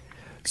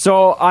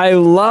 So I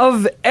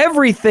love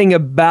everything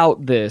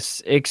about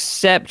this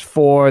except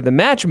for the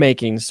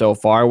matchmaking so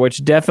far,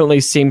 which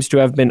definitely seems to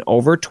have been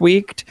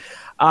over-tweaked.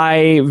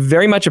 I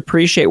very much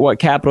appreciate what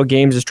Capital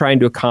Games is trying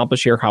to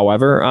accomplish here,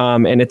 however,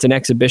 and it's an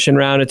exhibition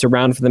round. It's a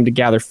round for them to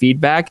gather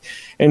feedback.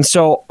 And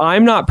so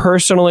I'm not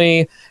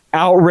personally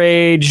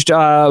outraged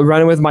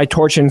running with my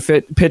torch and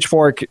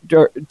pitchfork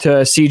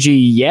to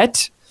CG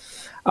yet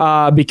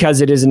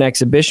because it is an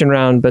exhibition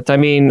round. But, I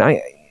mean,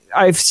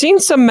 I've seen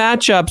some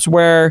matchups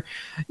where,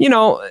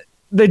 the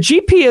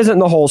GP isn't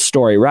the whole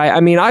story, right?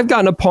 I mean, I've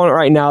got an opponent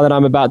right now that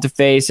I'm about to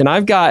face, and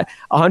I've got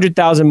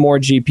 100,000 more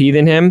GP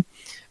than him.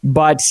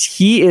 But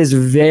he is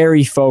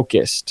very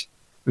focused,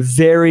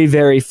 very,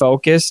 very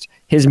focused.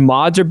 His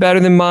mods are better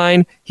than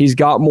mine. He's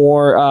got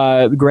more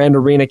Grand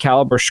Arena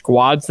caliber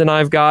squads than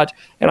I've got.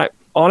 And I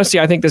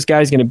think this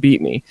guy's going to beat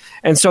me.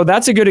 And so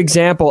that's a good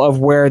example of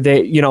where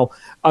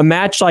a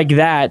match like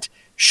that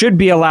should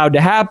be allowed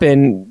to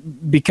happen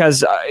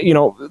because,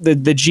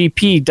 the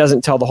GP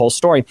doesn't tell the whole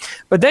story.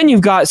 But then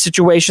you've got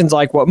situations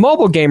like what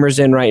Mobile Gamer's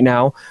in right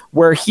now,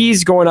 where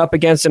he's going up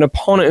against an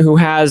opponent who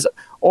has,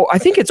 I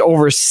think it's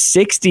over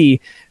 60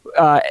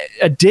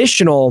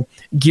 additional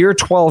Gear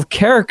 12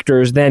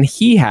 characters than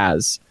he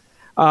has.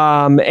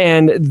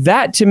 And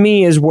that to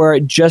me is where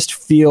it just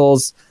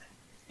feels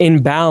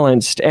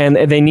imbalanced, and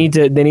they need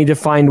to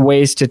find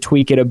ways to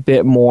tweak it a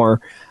bit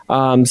more.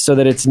 So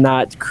that it's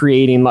not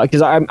creating,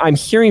 because I'm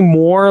hearing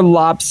more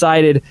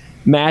lopsided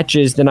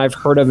matches than I've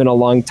heard of in a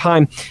long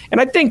time.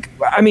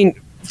 And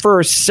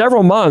for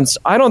several months,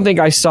 I don't think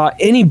I saw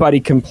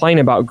anybody complain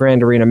about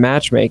Grand Arena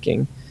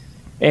matchmaking.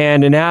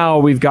 And now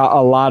we've got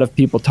a lot of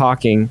people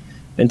talking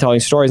and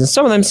telling stories, and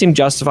some of them seem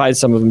justified,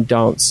 some of them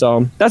don't.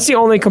 So that's the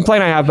only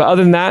complaint I have. But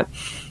other than that,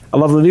 I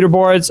love the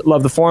leaderboards,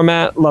 love the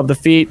format, love the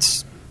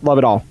feats. Love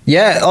it all.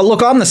 Yeah,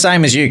 look, I'm the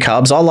same as you,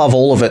 Cubs. I love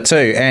all of it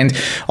too. And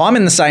I'm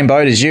in the same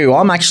boat as you.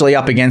 I'm actually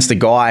up against a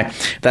guy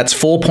that's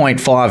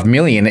 4.5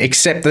 million,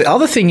 except the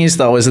other thing is,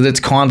 though, is that it's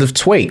kind of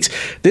tweaked.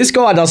 This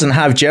guy doesn't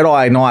have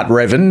Jedi Knight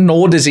Revan,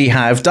 nor does he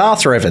have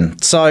Darth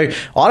Revan. So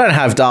I don't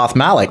have Darth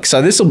Malak.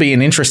 So this will be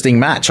an interesting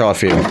match, I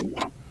feel.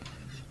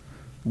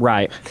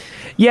 Right.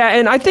 Yeah,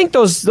 and I think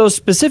those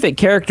specific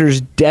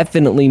characters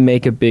definitely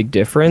make a big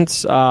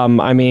difference.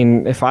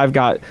 If I've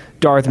got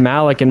Darth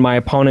Malak and my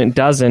opponent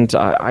doesn't,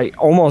 I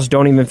almost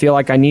don't even feel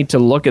like I need to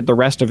look at the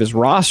rest of his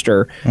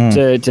roster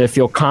to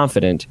feel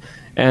confident.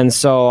 And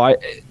so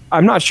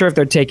I'm not sure if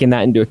they're taking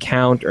that into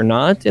account or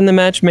not in the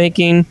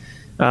matchmaking.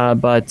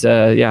 But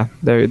there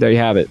you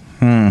have it.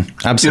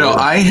 Absolutely.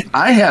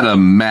 I had a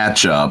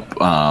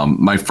matchup,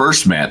 my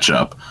first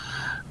matchup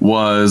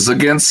was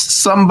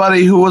against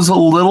somebody who was a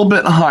little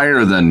bit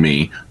higher than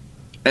me.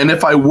 And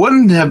if I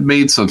wouldn't have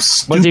made some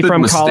stupid mistakes... Was he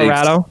from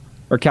Colorado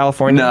or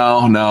California?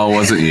 No, it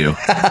wasn't you.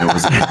 It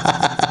wasn't you.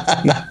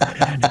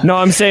 No,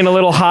 I'm saying a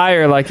little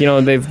higher, like,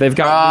 they've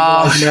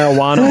got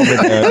marijuana over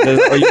there.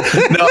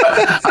 No,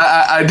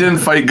 I didn't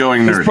fight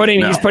going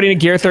nerdy. He's putting a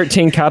Gear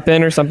 13 cup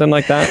in or something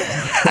like that.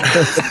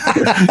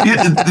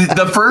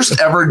 The first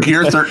ever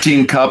Gear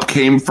 13 cup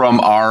came from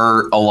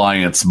our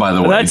alliance, by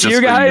the way. That's you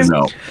guys?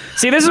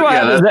 See, this is what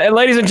happens.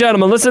 Ladies and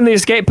gentlemen, listen to the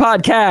Escape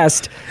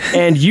Podcast,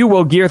 and you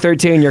will Gear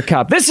 13 your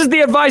cup. This is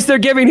the advice they're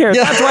giving here.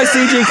 That's why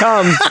CG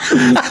comes.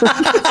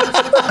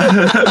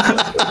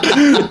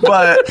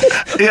 But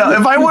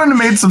if I wouldn't have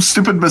made some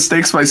stupid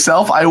mistakes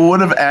myself, I would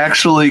have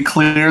actually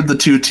cleared the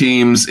two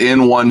teams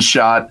in one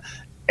shot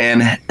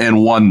and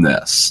won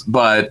this.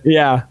 But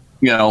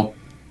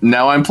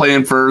now I'm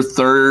playing for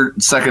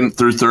second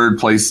through third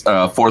place,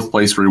 fourth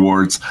place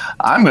rewards.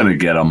 I'm gonna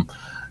get them.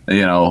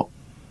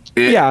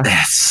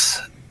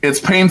 It's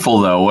painful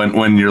though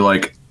when you're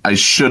like, I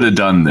should have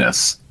done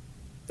this.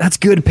 That's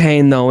good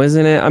pain, though,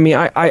 isn't it? I mean,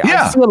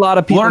 I see a lot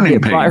of people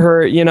get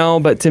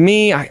hurt, but to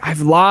me,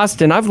 I've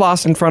lost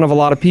in front of a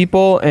lot of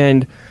people,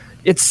 and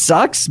it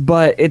sucks,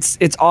 but it's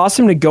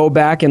awesome to go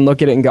back and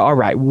look at it and go, all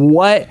right,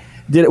 where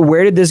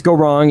did this go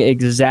wrong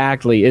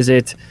exactly? Is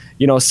it,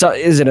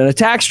 is it an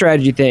attack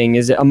strategy thing?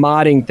 Is it a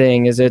modding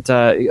thing? Is it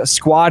a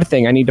squad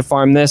thing? I need to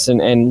farm this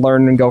and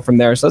learn and go from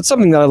there. So that's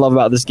something that I love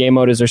about this game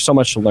mode is there's so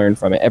much to learn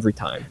from it every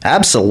time.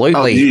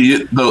 Absolutely.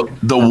 The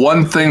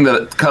one thing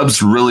that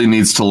Cubs really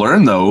needs to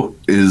learn, though,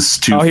 is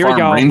to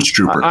farm Range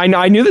Trooper.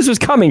 I knew this was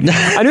coming.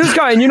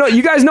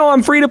 You guys know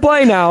I'm free to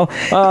play now.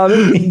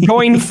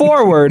 Going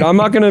forward, I'm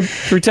not going to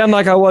pretend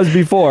like I was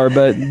before,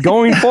 but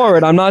going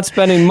forward, I'm not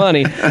spending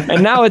money.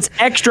 And now it's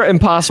extra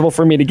impossible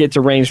for me to get to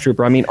Range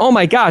Trooper. I mean, oh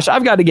my gosh,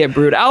 I've got to get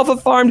Brood Alpha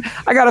farmed.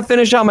 I got to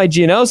finish out my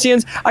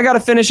Geonosians. I got to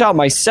finish out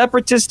my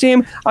Separatist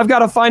team. I've got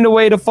to find a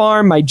way to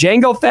farm my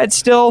Jango Fett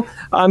still.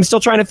 I'm still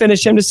trying to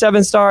finish him to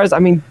 7 stars. I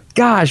mean,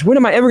 gosh, when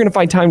am I ever going to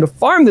find time to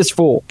farm this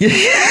fool?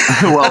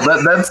 Well,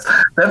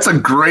 that's a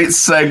great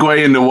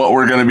segue into what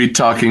we're going to be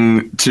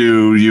talking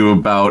to you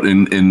about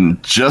in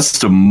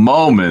just a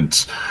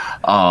moment.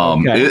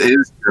 It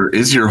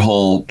is your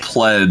whole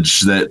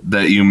pledge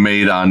that you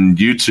made on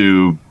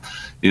YouTube.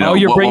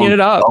 You're bringing it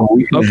up.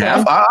 Okay.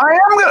 I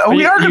am.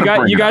 We are going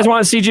to. You guys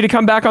want CG to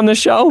come back on this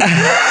show?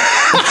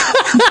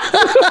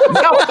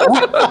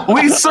 No,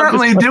 we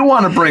certainly do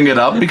want to bring it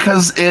up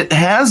because it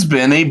has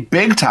been a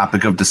big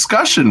topic of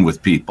discussion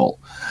with people.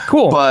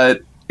 Cool.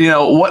 But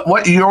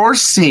what you're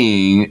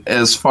seeing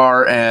as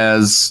far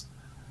as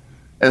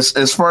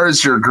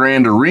your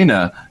Grand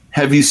Arena,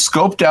 have you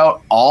scoped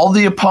out all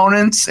the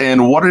opponents,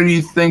 and what are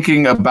you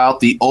thinking about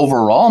the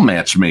overall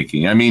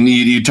matchmaking? I mean,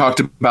 you talked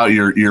about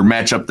your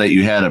matchup that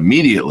you had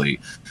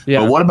immediately,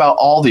 but what about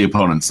all the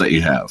opponents that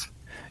you have?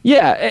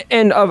 Yeah,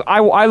 and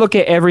I look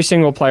at every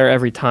single player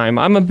every time.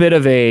 I'm a bit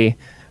of a,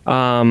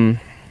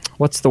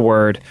 what's the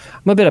word?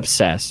 I'm a bit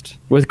obsessed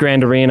with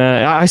Grand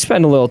Arena. I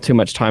spend a little too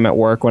much time at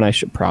work when I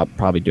should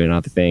probably doing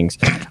other things.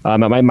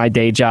 My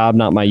day job,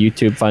 not my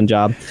YouTube fun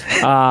job.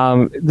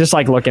 Just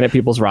like looking at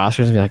people's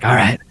rosters and be like, all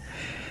right,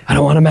 I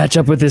don't want to match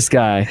up with this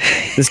guy.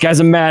 This guy's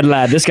a mad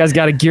lad. This guy's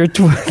got a Gear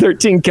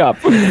 13 cup.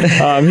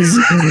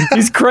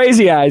 He's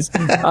crazy eyes.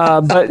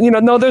 But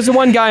no, there's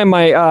one guy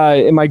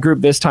in my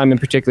group this time in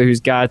particular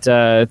who's got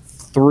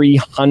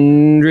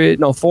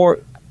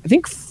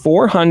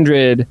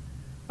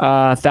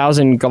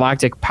 400,000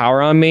 galactic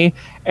power on me,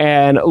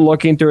 and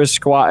looking through his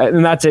squad,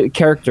 and that's a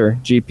character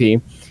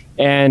GP.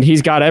 And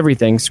he's got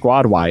everything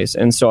squad wise.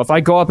 And so if I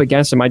go up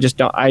against him, I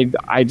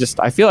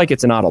feel like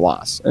it's an auto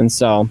loss. And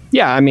so,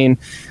 yeah, I mean,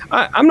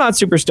 I'm not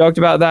super stoked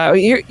about that.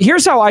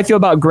 Here's how I feel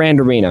about Grand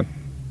Arena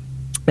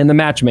and the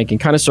matchmaking,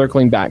 kind of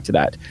circling back to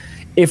that.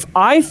 If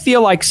I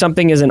feel like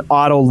something is an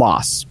auto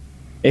loss,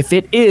 if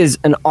it is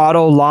an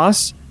auto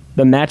loss,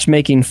 the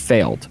matchmaking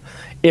failed.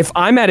 If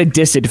I'm at a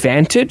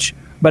disadvantage,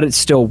 but it's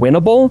still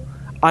winnable,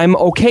 I'm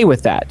okay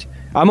with that.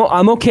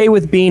 I'm okay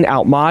with being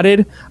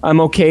outmodded.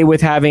 I'm okay with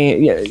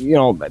having,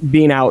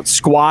 being out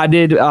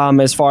squadded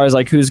as far as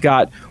like who's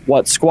got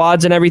what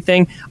squads and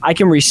everything. I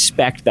can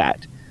respect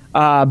that.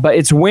 But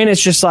it's when it's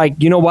just like,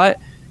 you know what?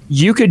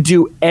 You could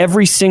do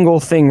every single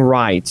thing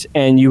right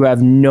and you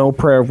have no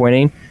prayer of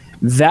winning.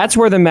 That's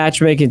where the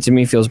matchmaking to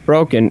me feels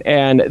broken.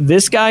 And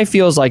this guy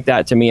feels like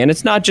that to me. And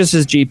it's not just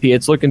his GP.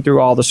 It's looking through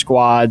all the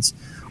squads,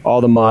 all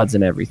the mods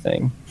and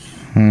everything.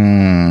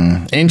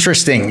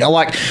 Interesting.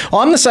 Like,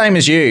 I'm the same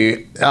as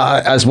you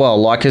as well.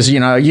 Like, because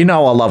I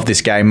love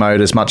this game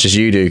mode as much as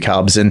you do,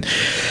 Cubs, and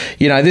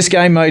this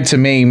game mode to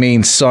me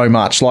means so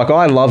much. Like,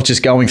 I love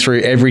just going through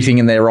everything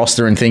in their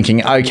roster and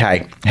thinking,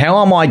 okay,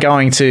 how am I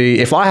going to,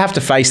 if I have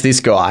to face this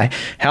guy,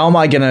 how am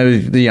I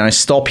going to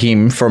stop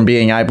him from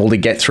being able to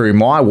get through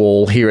my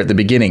wall here at the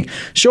beginning?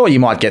 Sure, you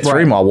might get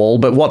through my wall,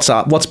 but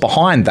what's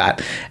behind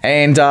that?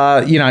 And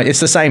it's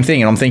the same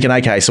thing. And I'm thinking,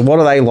 okay, so what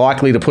are they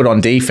likely to put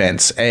on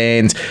defense?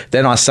 And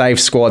then I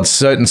save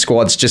certain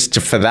squads just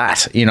for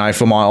that,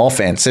 for my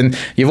offense. And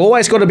you've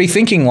always got to be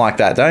thinking like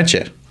that, don't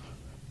you?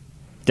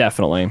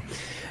 Definitely.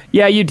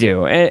 Yeah, you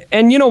do.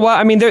 And you know what?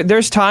 I mean,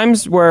 there's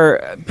times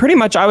where pretty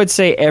much I would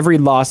say every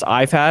loss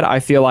I've had,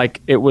 I feel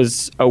like it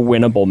was a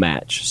winnable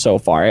match so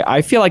far.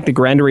 I feel like the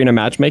Grand Arena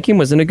matchmaking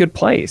was in a good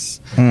place.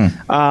 And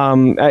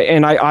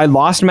I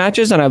lost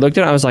matches and I looked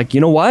at it and I was like, you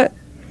know what?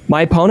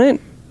 My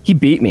opponent, he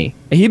beat me.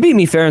 He beat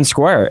me fair and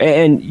square.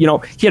 And he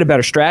had a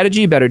better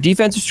strategy, better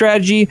defensive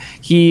strategy.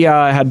 He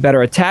had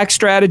better attack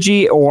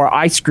strategy, or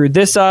I screwed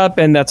this up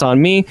and that's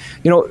on me.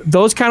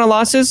 Those kind of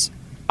losses,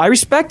 I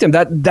respect him.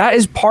 That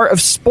is part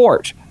of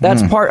sport.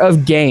 That's part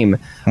of game,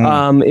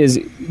 is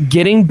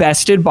getting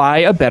bested by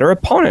a better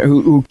opponent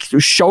who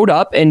showed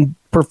up and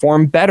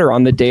performed better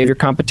on the day of your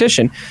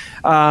competition.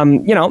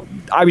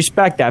 I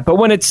respect that. But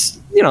when it's,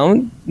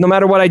 no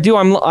matter what I do,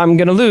 I'm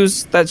going to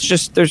lose. That's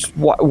just,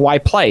 why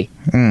play?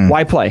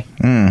 Why play?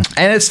 And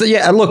it's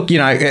look,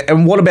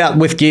 and what about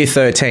with Gear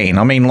 13?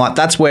 I mean, like,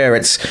 that's where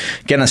it's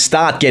going to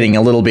start getting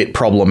a little bit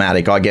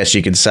problematic, I guess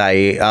you could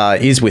say,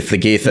 is with the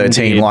Gear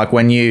 13. Indeed. Like,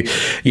 when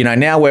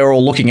now we're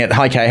all looking at,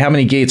 okay, how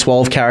many Gear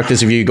 12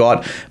 characters have you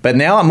got? But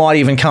now it might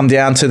even come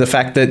down to the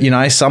fact that,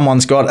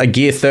 someone's got a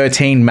Gear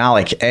 13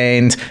 Malik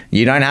and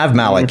you don't have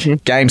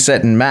Malik. Game,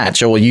 set, and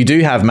match. Or you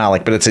do have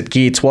Malik, but it's at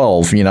Gear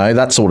 12,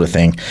 that sort of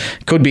thing.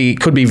 Could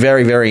be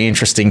very, very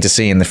interesting to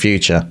see in the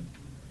future.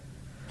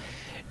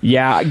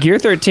 Yeah, Gear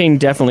 13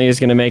 definitely is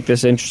going to make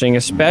this interesting,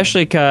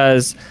 especially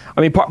because,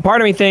 I mean,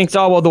 part of me thinks,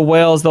 oh, well, the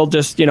whales, they'll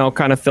just,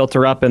 kind of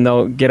filter up and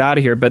they'll get out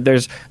of here. But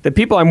there's the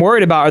people I'm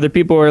worried about are the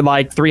people who are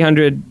like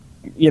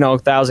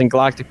 300,000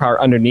 galactic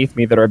power underneath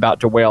me that are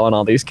about to whale on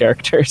all these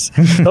characters.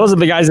 Those are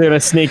the guys that are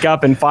going to sneak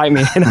up and fight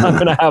me, and I'm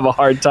going to have a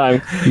hard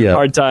time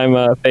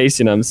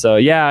facing them. So,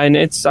 yeah,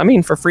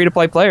 and for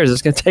free-to-play players,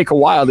 it's going to take a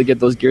while to get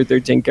those Gear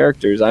 13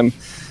 characters.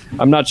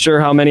 I'm not sure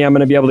how many I'm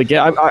going to be able to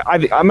get.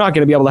 I'm not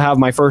going to be able to have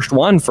my first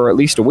one for at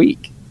least a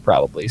week,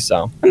 probably.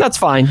 So, and that's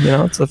fine.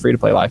 It's the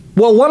free-to-play life.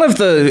 Well,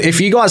 if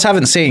you guys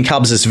haven't seen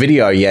Cubs'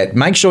 video yet,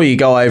 make sure you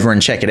go over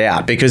and check it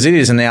out, because it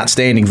is an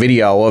outstanding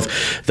video of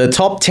the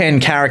top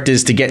 10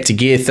 characters to get to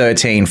Gear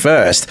 13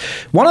 first.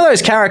 One of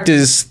those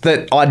characters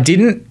that I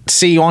didn't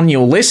see on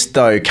your list,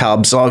 though,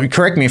 Cubs,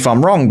 correct me if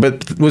I'm wrong,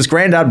 but was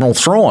Grand Admiral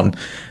Thrawn.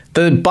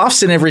 The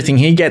buffs and everything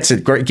he gets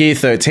at Gear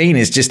 13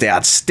 is just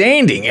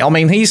outstanding. I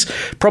mean, he's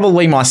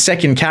probably my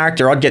second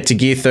character I'd get to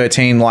Gear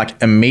 13,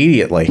 like,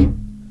 immediately.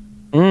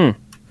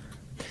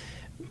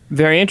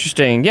 Very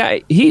interesting. Yeah,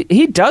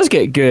 he does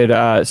get good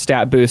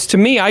stat boosts. To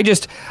me,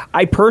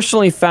 I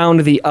personally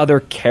found the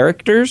other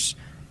characters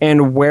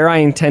and where I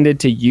intended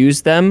to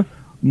use them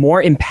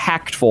more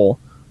impactful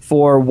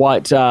for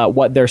what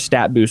their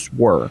stat boosts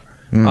were.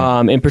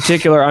 In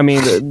particular, I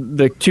mean,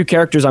 the two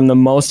characters I'm the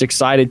most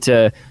excited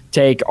to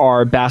take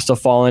are Bastila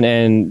Fallen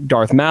and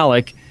Darth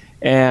Malik.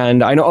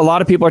 And I know a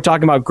lot of people are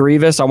talking about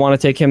Grievous. I want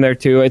to take him there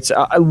too. It's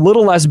a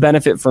little less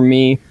benefit for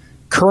me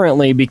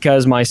currently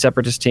because my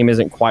Separatist team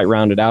isn't quite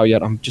rounded out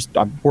yet. I'm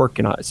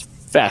working on it as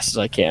fast as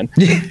I can,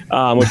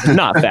 which is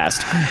not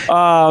fast.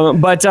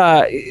 But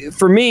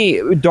for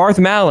me, Darth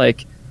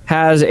Malik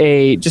has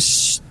a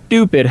just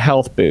stupid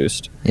health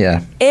boost.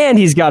 Yeah. And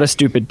he's got a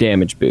stupid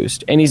damage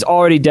boost. And he's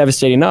already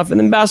devastating enough. And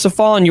then Bastila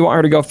Fallen, you want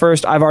her to go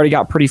first. I've already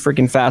got pretty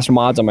freaking fast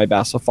mods on my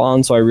Bastila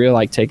Fallen, so I really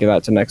like taking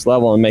that to the next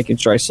level and making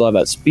sure I still have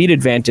that speed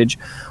advantage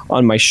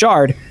on my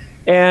Shard.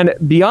 And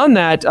beyond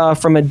that,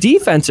 from a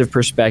defensive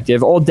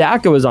perspective, old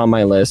Daka was on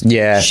my list.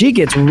 Yeah. She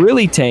gets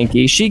really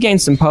tanky. She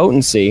gains some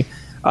potency.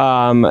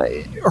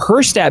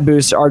 Her stat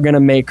boosts are going to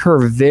make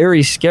her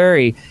very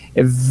scary.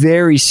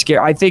 Very scary.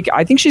 I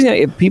think she's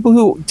going to... People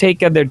who take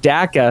their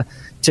Daka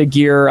to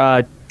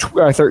gear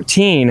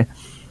 13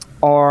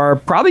 are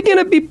probably going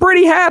to be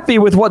pretty happy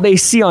with what they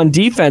see on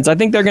defense. I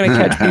think they're going to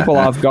catch people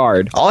off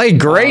guard. I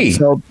agree.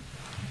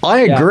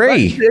 I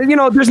agree.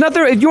 But, there's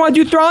nothing. If you want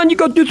to do Thrawn, you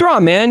go do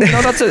Thrawn, man.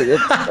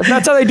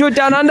 That's how they do it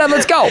down under.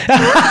 Let's go.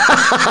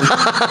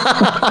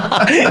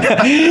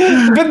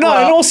 But no,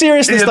 in all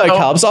seriousness, though,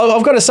 Cubs,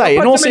 I've got to say,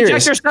 in all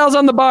seriousness, injector cells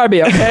on the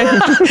Barbie, okay?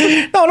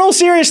 No, in all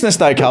seriousness,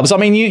 though, Cubs. I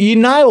mean, you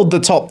nailed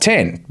the top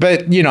 10,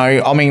 but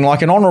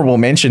like an honourable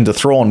mention to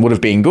Thrawn would have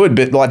been good.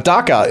 But like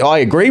Daka, I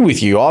agree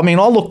with you. I mean,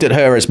 I looked at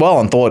her as well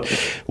and thought,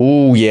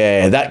 oh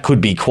yeah, that could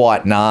be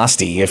quite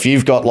nasty if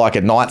you've got like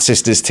a Night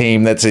Sisters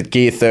team that's at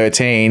gear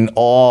 13.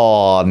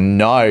 Oh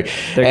no,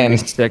 they're gonna be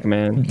sick,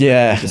 man.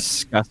 Yeah,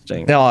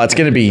 disgusting. No, it's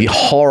going to be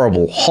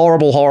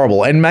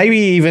horrible, and maybe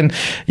even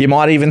you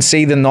might even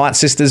see the Night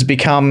Sisters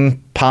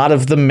become part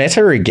of the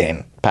meta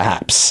again,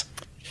 perhaps.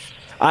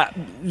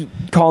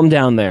 Calm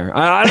down there.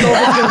 I don't know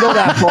if it's going to go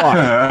that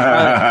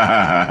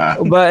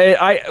far. But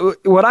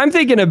what I'm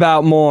thinking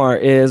about more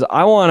is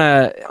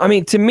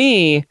to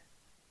me,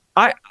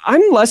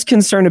 I'm less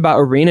concerned about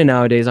Arena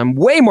nowadays. I'm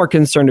way more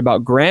concerned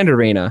about Grand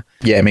Arena.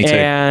 Yeah, me too.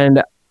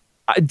 And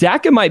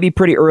Daka might be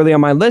pretty early on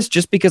my list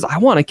just because I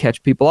want to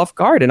catch people off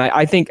guard. And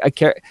I think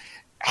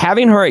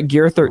having her at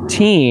gear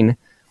 13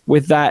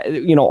 with that,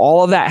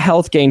 all of that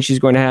health gain she's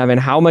going to have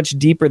and how much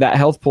deeper that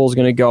health pool is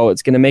going to go,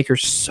 it's going to make her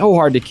so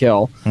hard to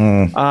kill.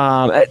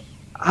 I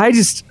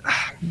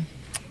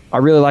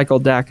really like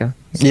old Daka.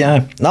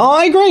 Yeah, no,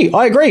 I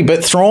agree.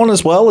 But Thrawn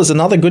as well is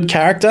another good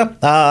character.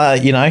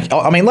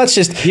 Let's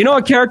just...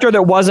 a character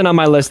that wasn't on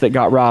my list that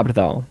got robbed,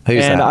 though.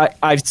 Who's that?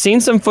 I've seen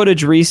some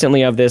footage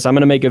recently of this. I'm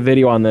going to make a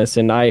video on this,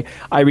 and I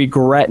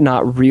regret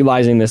not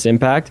realizing this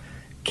impact.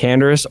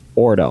 Canderous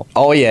Ordo.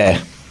 Oh,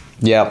 yeah.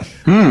 Yep.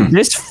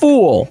 This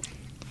fool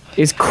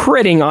is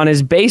critting on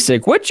his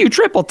basic, which you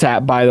triple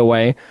tap, by the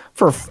way,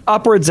 for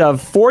upwards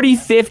of 40,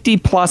 50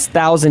 plus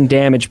thousand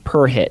damage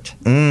per hit.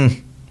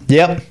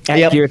 Yep.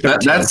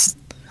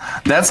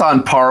 That's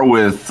on par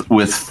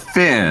with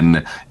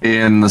Finn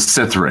in the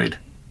Sith Raid.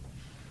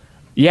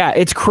 Yeah,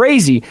 it's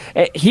crazy.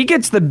 He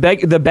gets the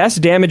best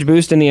damage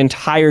boost in the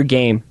entire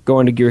game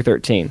going to gear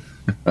 13.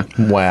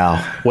 Wow.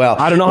 Well,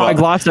 I don't know how I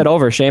glossed that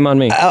over. Shame on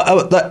me.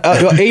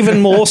 Even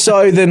more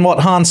so than what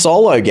Han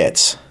Solo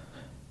gets.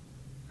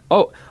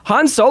 Oh,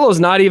 Han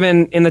Solo's not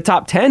even in the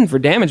top 10 for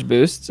damage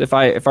boosts, if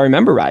I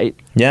remember right.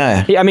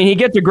 Yeah. He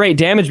gets a great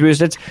damage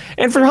boost.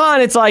 And for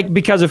Han, it's like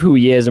because of who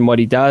he is and what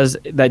he does,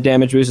 that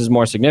damage boost is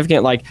more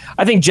significant. Like,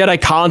 I think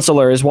Jedi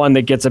Consular is one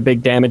that gets a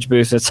big damage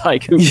boost. It's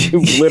like, who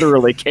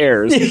literally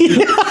cares?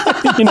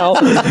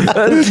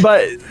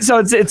 But so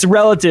it's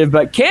relative.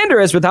 But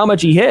Canderous, with how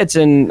much he hits,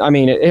 and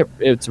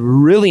it's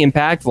really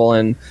impactful.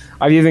 And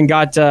I've even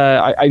got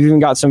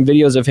some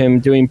videos of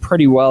him doing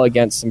pretty well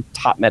against some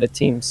top meta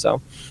teams.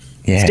 So.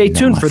 Yeah, stay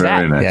tuned for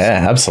that. Nice.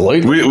 Yeah,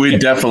 absolutely. We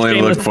definitely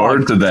look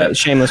forward to that.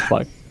 Shameless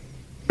plug.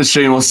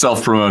 Shameless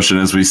self-promotion,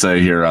 as we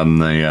say here on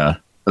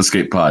the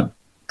Escape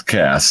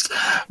Podcast.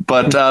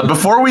 But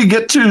before we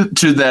get to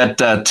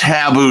that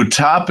taboo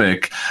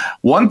topic,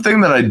 one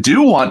thing that I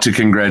do want to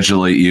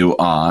congratulate you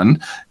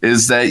on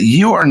is that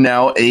you are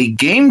now a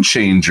game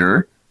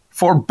changer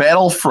for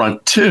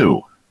Battlefront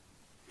 2.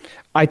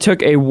 I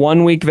took a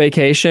 1-week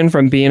vacation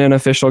from being an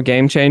official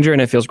game changer, and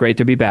it feels great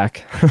to be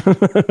back.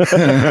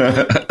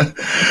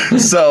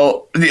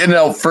 So,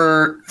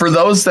 for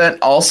those that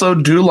also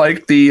do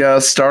like the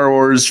Star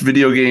Wars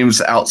video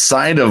games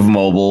outside of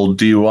mobile,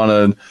 do you want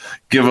to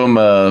give them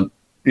a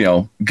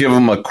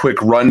quick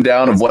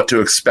rundown of what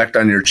to expect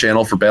on your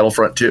channel for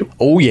Battlefront 2?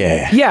 Oh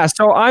yeah. Yeah,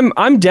 so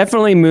I'm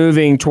definitely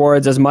moving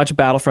towards as much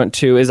Battlefront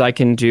 2 as I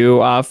can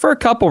do for a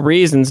couple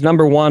reasons.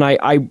 Number one,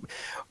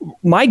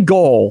 my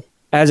goal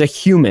as a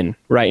human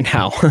right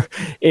now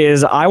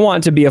is I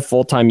want to be a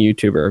full-time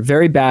YouTuber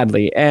very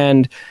badly.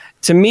 And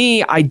to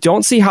me, I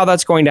don't see how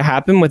that's going to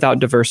happen without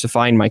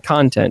diversifying my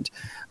content.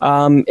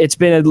 It's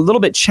been a little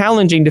bit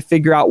challenging to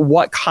figure out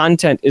what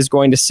content is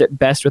going to sit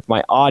best with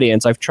my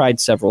audience. I've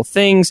tried several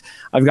things.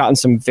 I've gotten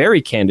some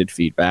very candid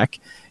feedback.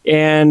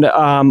 And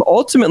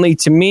ultimately,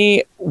 to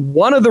me,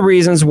 one of the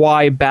reasons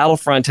why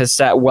Battlefront has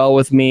sat well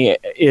with me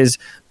is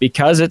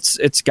because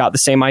it's got the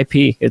same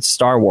IP. It's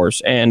Star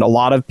Wars. And a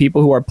lot of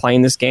people who are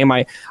playing this game,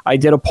 I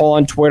did a poll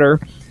on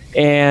Twitter,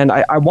 and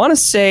I want to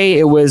say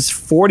it was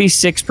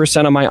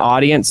 46% of my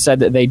audience said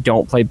that they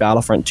don't play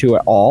Battlefront 2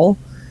 at all,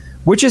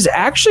 which is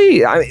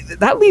actually,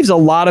 that leaves a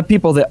lot of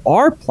people that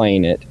are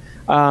playing it.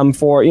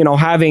 For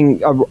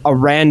having a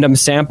random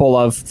sample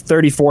of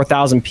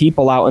 34,000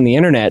 people out on the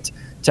internet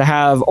to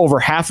have over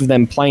half of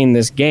them playing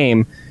this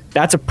game,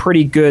 that's a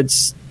pretty good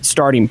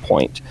starting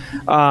point.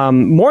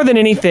 More than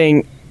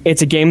anything,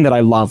 it's a game that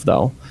I love,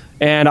 though.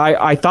 And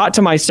I thought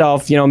to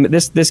myself,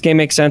 this game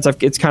makes sense.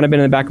 It's kind of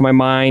been in the back of my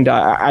mind.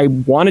 I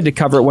wanted to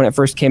cover it when it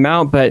first came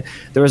out, but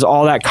there was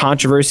all that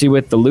controversy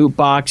with the loot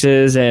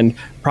boxes and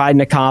pride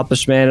and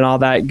accomplishment and all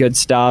that good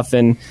stuff,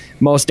 and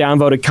most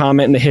downvoted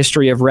comment in the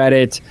history of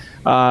Reddit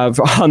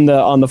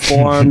on the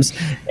forums,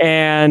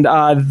 and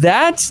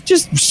that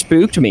just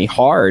spooked me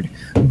hard.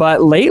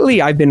 But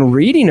lately, I've been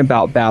reading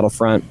about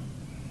Battlefront.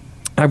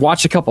 I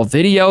watched a couple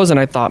videos and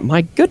I thought,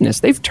 my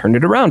goodness, they've turned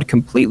it around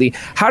completely.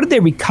 How did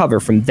they recover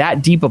from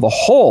that deep of a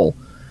hole?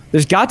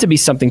 There's got to be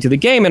something to the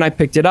game. And I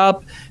picked it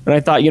up and I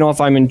thought,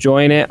 if I'm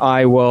enjoying it,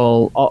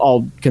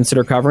 I'll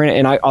consider covering it.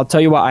 And I'll tell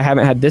you what, I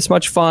haven't had this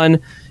much fun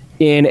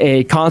in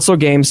a console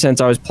game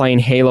since I was playing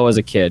Halo as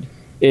a kid.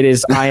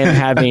 I am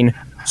having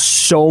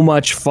so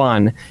much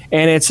fun.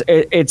 And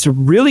it's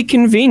really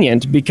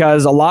convenient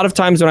because a lot of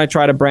times when I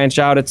try to branch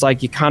out, it's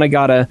like you kind of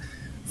got to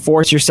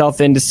force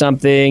yourself into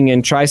something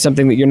and try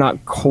something that you're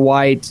not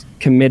quite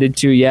committed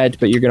to yet,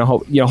 but you're going to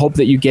hope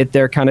that you get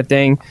there kind of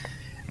thing.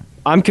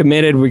 I'm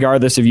committed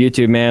regardless of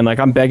YouTube, man. Like,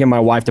 I'm begging my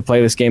wife to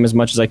play this game as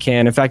much as I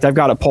can. In fact, I've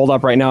got it pulled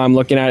up right now. I'm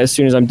looking at it. As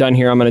soon as I'm done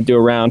here, I'm going to do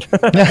a round.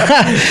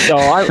 So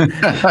I'm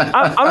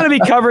going to be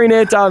covering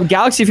it.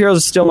 Galaxy of Heroes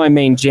is still my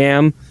main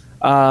jam,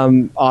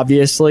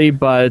 obviously,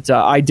 but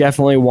I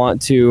definitely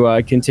want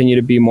to continue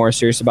to be more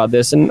serious about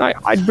this. And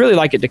I'd really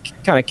like it to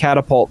kind of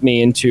catapult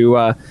me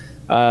into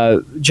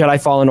Jedi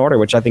Fallen Order,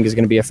 which I think is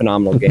going to be a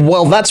phenomenal game.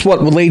 Well, that's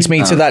what leads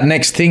me to that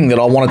next thing that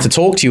I wanted to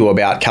talk to you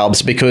about,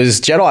 Cubs, because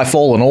Jedi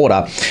Fallen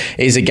Order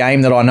is a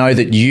game that I know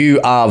that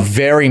you are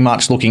very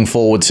much looking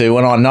forward to,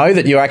 and I know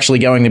that you're actually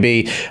going to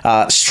be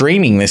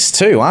streaming this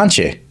too, aren't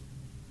you?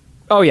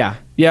 Oh, yeah.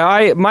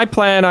 Yeah, my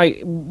plan,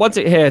 once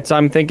it hits,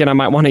 I'm thinking I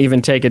might want to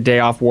even take a day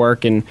off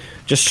work and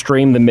just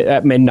stream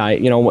at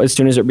midnight, as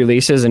soon as it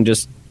releases, and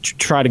just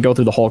try to go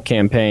through the whole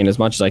campaign as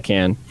much as I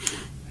can.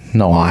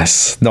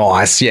 Nice.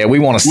 Yeah, we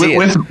want to see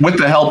it. With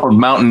the help of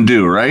Mountain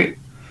Dew, right?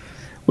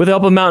 With the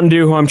help of Mountain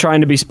Dew, who I'm trying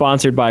to be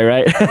sponsored by,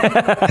 right?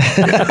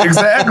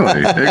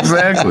 Exactly.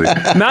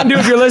 Mountain Dew,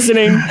 if you're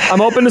listening,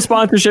 I'm open to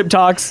sponsorship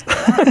talks.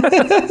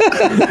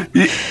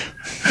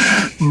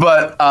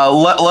 But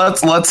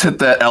let's hit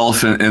that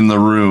elephant in the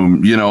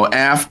room.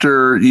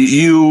 After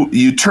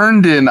you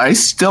turned in, I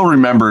still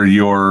remember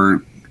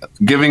your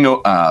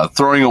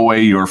throwing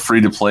away your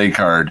free-to-play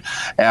card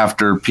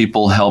after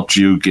people helped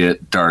you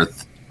get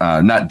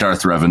not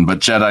Darth Revan, but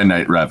Jedi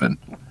Knight Revan.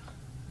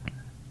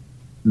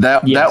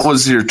 That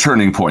was your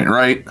turning point,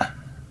 right?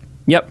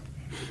 Yep.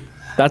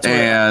 That's right.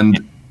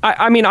 And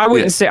I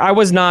wouldn't say I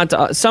was not.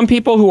 Some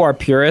people who are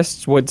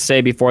purists would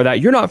say before that,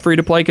 you're not free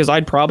to play, because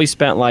I'd probably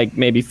spent like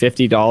maybe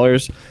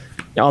 $50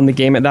 on the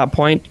game at that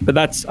point. But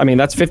that's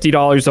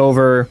 $50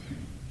 over,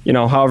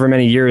 however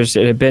many years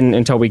it had been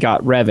until we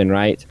got Revan,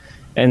 right?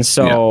 And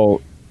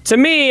so to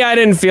me, I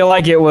didn't feel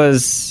like it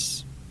was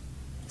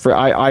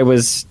I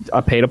was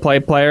a pay-to-play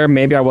player.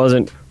 Maybe I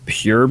wasn't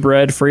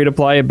purebred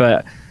free-to-play,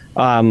 but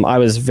I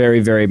was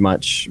very, very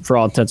much, for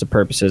all intents and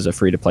purposes, a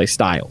free-to-play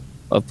style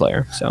of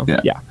player. So,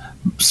 yeah.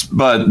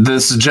 But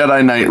this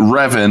Jedi Knight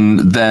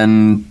Revan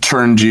then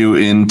turned you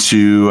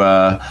into,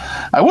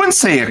 I wouldn't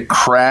say a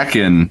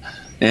kraken,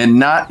 and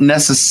not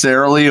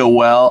necessarily a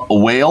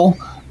whale,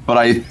 but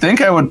I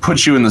think I would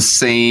put you in the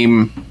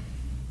same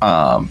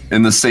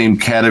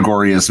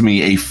category as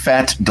me, a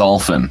fat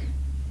dolphin.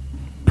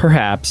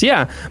 Perhaps,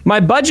 yeah. My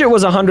budget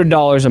was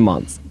 $100 a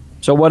month,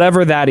 so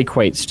whatever that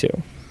equates to.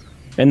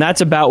 And that's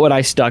about what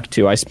I stuck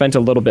to. I spent a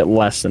little bit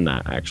less than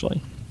that,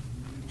 actually.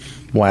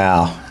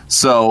 Wow.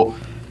 So,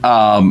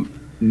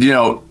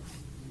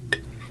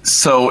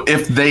 so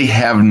if they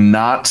have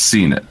not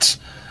seen it,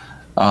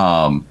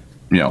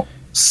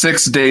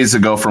 6 days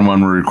ago from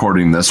when we're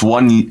recording this,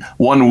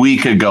 one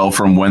week ago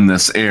from when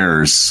this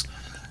airs,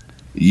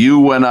 you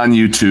went on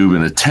YouTube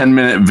in a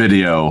 10-minute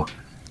video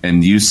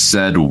and you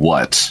said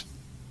what?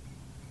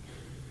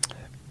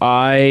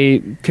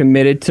 I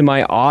committed to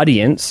my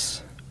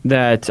audience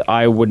that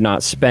I would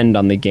not spend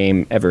on the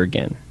game ever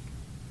again.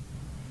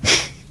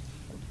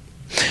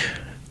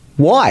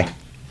 Why?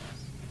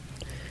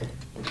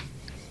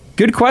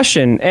 Good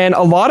question. And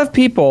a lot of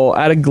people,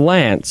 at a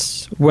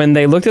glance, when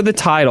they looked at the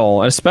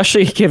title,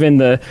 especially given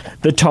the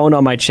tone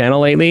on my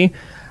channel lately,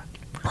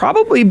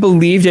 probably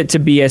believed it to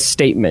be a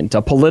statement,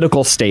 a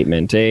political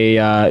statement,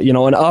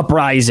 an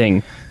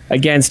uprising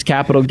against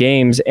Capital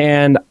Games.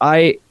 And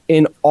I,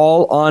 in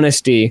all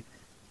honesty,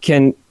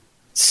 can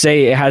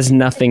say it has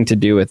nothing to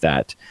do with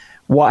that.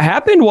 What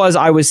happened was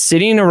I was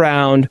sitting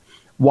around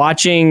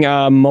watching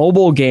a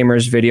Mobile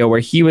Gamer's video where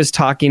he was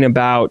talking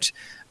about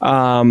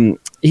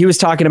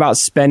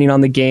spending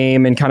on the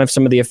game and kind of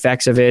some of the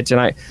effects of it.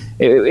 And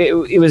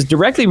it was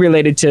directly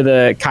related to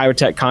the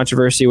Kyrotech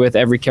controversy with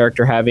every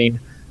character having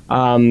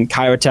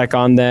Kyrotech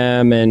on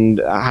them and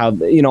how,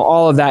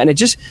 all of that. And it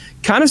just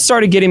kind of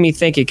started getting me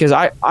thinking, because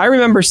I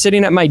remember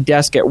sitting at my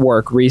desk at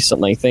work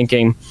recently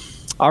thinking,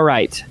 all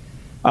right,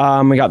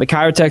 We got the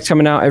Chirotex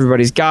coming out.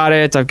 Everybody's got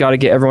it. I've got to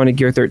get everyone to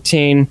Gear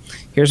 13.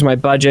 Here's my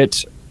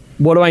budget.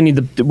 What do I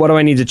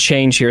need to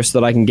change here so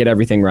that I can get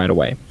everything right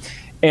away?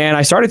 And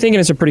I started thinking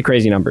it's some pretty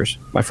crazy numbers,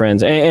 my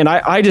friends. And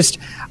I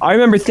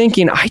remember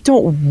thinking, I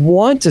don't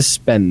want to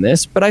spend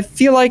this, but I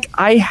feel like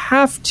I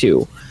have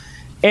to.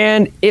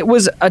 And it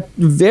was a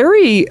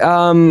very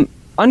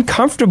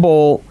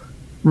uncomfortable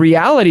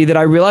reality that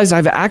I realized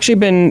I've actually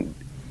been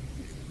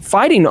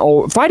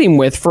fighting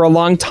with for a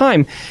long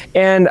time.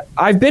 And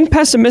I've been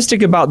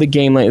pessimistic about the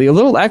game lately, a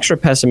little extra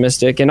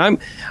pessimistic. And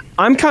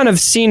I'm kind of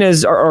seen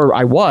as, or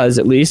I was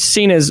at least,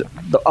 seen as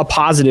a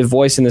positive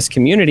voice in this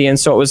community. And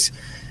so it was,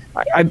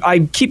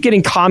 I keep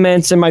getting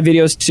comments in my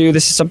videos too.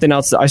 This is something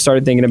else that I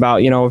started thinking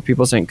about,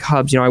 people saying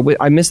Cubs,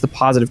 I miss the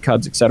positive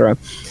Cubs, etc.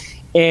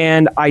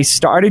 And I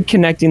started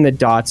connecting the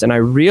dots, and I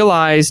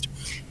realized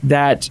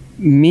that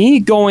me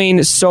becoming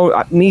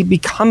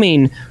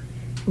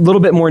a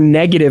little bit more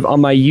negative on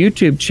my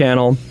YouTube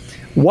channel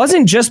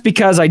wasn't just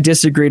because I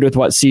disagreed with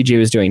what CG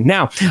was doing.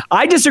 Now,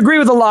 I disagree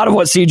with a lot of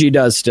what CG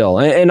does still,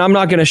 and I'm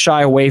not going to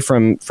shy away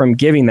from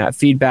giving that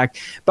feedback.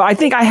 But I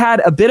think I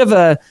had a bit of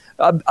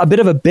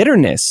a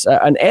bitterness,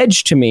 an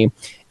edge to me.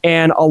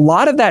 And a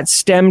lot of that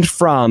stemmed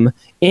from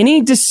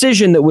any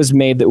decision that was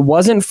made that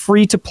wasn't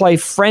free to play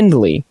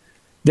friendly,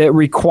 that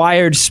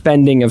required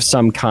spending of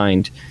some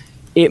kind.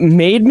 It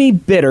made me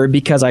bitter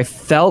because I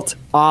felt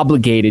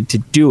obligated to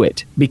do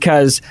it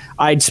because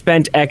I'd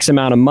spent X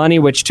amount of money,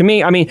 which to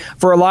me,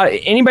 for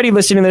anybody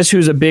listening to this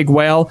who's a big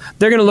whale,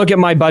 they're going to look at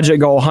my budget,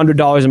 go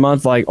 $100 a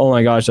month, like, oh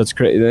my gosh, that's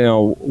crazy,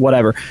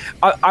 whatever.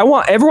 I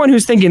want everyone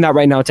who's thinking that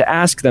right now to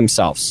ask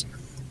themselves,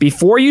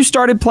 before you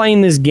started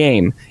playing this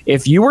game,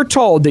 if you were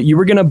told that you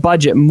were going to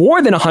budget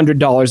more than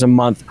 $100 a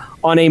month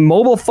on a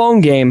mobile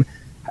phone game,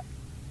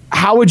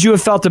 how would you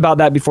have felt about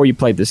that before you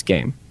played this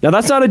game? Now,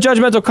 that's not a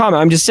judgmental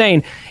comment. I'm just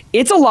saying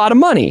it's a lot of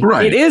money.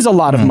 Right. It is a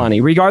lot of money,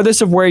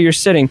 regardless of where you're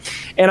sitting.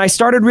 And I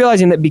started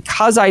realizing that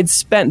because I'd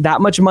spent that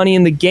much money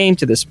in the game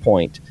to this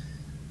point,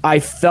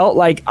 I felt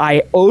like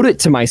I owed it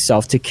to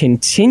myself to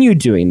continue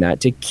doing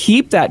that, to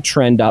keep that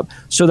trend up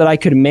so that I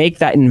could make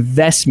that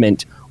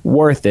investment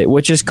worth it,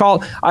 which is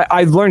called,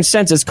 I've learned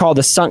since, it's called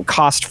the sunk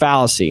cost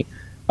fallacy.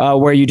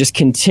 Where you just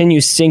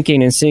continue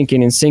sinking and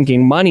sinking and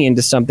sinking money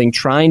into something,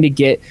 trying to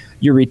get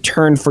your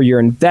return for your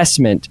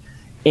investment,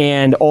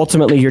 and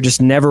ultimately you're just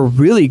never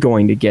really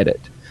going to get it.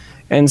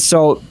 And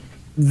so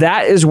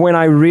that is when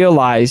I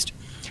realized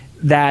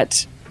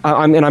that,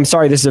 and I'm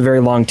sorry, this is a very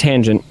long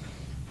tangent.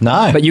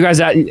 No. But you guys,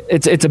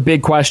 it's a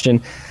big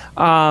question.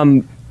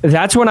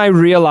 That's when I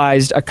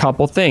realized a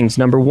couple things.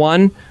 Number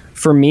one,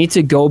 for me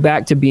to go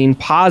back to being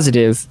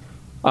positive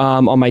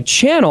on my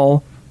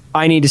channel,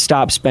 I need to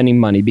stop spending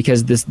money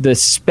because the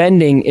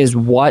spending is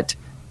what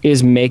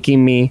is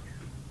making me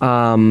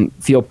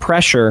feel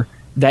pressure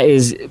that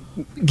is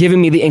giving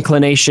me the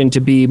inclination to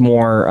be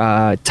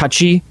more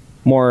touchy,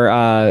 more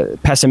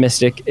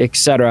pessimistic,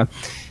 etc.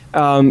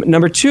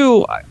 Number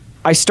two,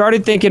 I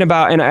started thinking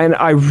about,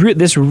 and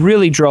this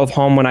really drove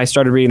home when I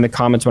started reading the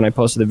comments when I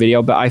posted the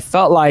video, but I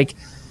felt like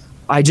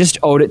I just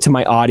owed it to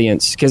my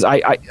audience because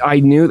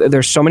I knew that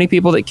there's so many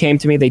people that came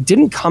to me. They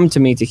didn't come to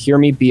me to hear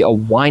me be a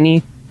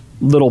whiny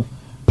little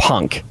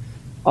punk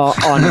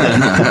on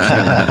them.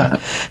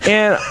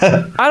 And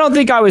I don't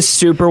think I was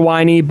super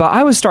whiny, but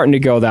I was starting to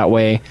go that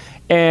way,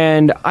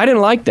 and I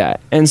didn't like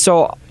that. And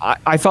so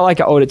I felt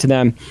like I owed it to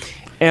them.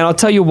 And I'll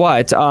tell you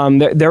what,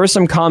 there were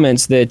some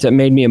comments that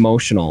made me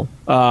emotional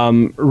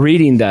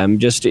reading them,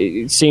 just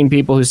seeing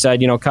people who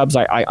said, Cubs,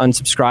 I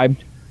unsubscribed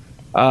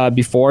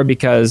before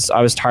because I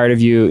was tired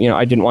of you.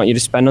 I didn't want you to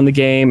spend on the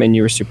game, and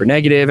you were super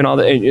negative and all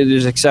that,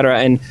 et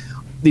cetera. And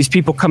these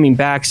people coming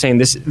back saying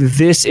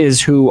this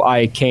is who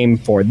I came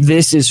for.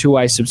 This is who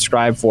I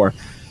subscribe for.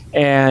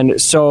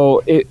 And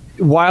so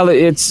while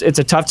it's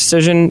a tough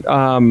decision,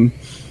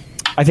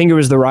 I think it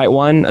was the right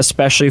one,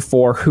 especially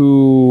for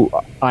who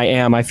I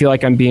am. I feel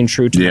like I'm being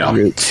true to my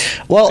roots.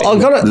 Well,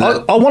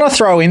 I want to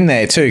throw in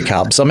there too,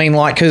 Cubs.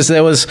 Because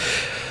there was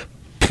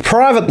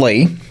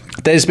privately,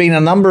 there's been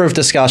a number of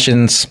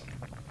discussions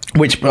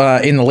which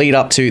in the lead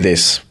up to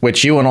this,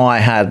 which you and I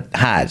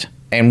had,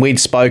 and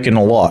we'd spoken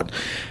a lot.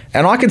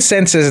 And I could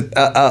sense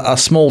a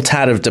small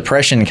tad of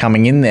depression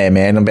coming in there,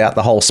 man, about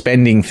the whole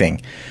spending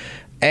thing.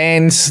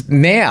 And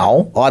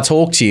now I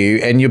talk to you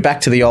and you're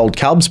back to the old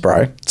Cubs,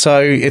 bro.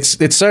 So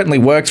it's certainly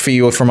worked for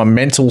you from a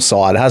mental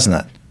side,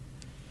 hasn't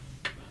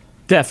it?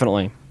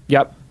 Definitely.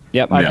 Yep.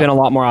 I've been a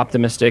lot more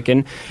optimistic.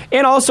 And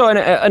also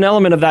an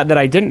element of that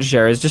I didn't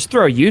share is just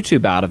throw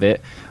YouTube out of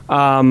it.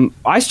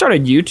 I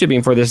started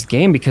YouTubing for this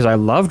game because I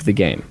loved the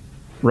game,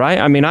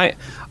 right?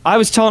 I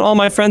was telling all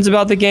my friends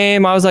about the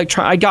game. I was like,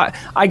 I got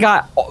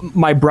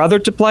my brother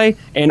to play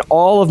and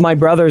all of my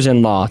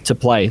brothers-in-law to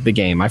play the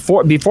game.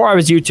 Before I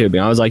was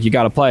YouTubing, I was like, you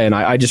got to play. And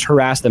I just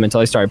harassed them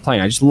until I started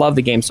playing. I just love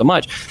the game so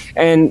much.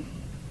 And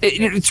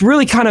it's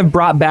really kind of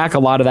brought back a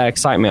lot of that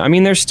excitement.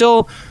 There's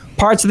still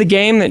parts of the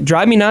game that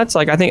drive me nuts.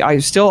 Like, I think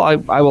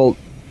I will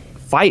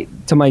fight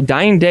to my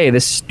dying day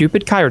this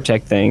stupid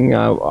Kyrotech thing.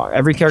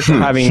 Every character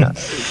having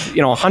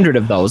 100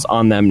 of those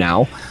on them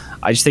now.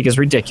 I just think it's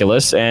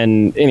ridiculous.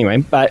 And anyway,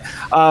 but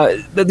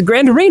the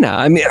Grand Arena,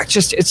 I mean,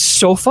 it's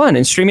so fun,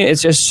 and streaming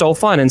it's just so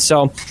fun. And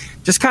so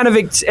just kind of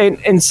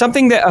and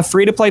something that a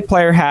free-to-play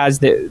player has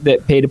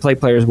that pay-to-play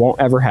players won't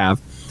ever have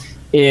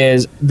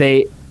is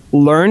they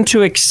learn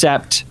to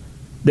accept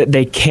that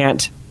they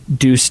can't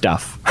do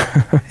stuff.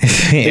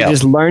 They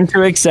just learn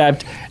to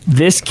accept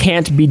this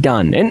can't be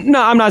done. And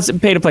no, I'm not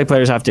pay-to-play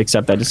players have to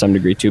accept that to some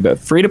degree too, but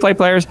free-to-play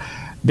players,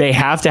 they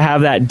have to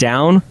have that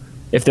down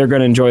if they're going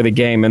to enjoy the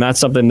game, and that's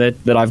something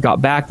that I've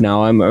got back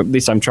now. At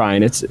least I'm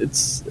trying.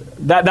 It's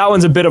that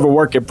one's a bit of a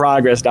work in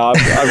progress now.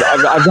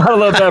 I've got a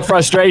little bit of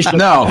frustration.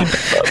 No,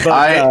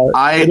 but,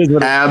 I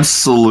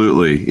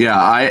absolutely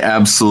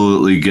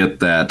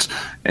get that,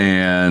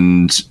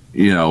 and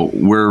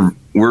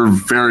we're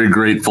very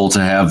grateful to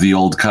have the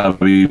old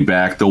Cubby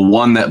back, the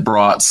one that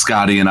brought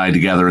Scotty and I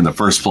together in the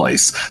first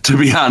place, to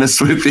be honest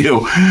with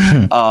you.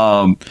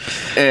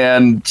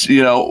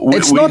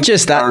 It's not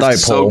just that though, Paul.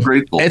 So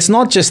grateful. It's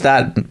not just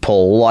that,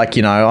 Paul.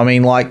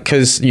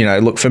 Because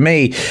look, for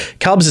me,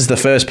 Cubs is the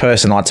first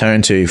person I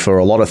turn to for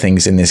a lot of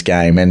things in this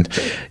game, and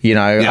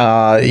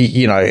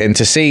and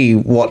to see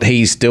what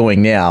he's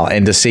doing now,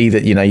 and to see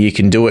that you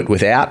can do it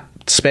without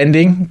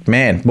spending,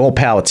 man, more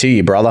power to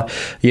you, brother.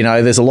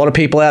 There's a lot of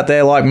people out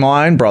there like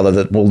my own brother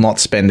that will not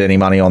spend any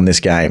money on this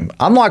game.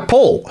 Unlike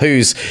Paul,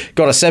 who's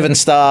got a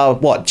 7-star,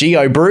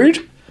 Geo Brood?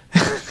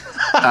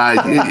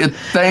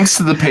 Thanks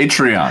to the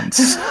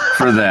Patreons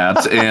for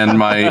that, and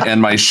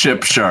my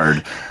ship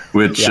shard,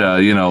 which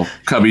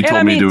Cubby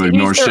told me to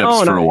ignore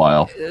ships for a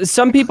while.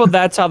 Some people,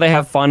 that's how they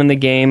have fun in the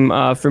game.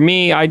 For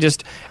me,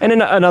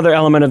 another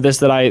element of this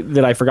that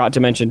I forgot to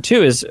mention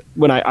too is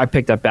when I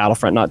picked up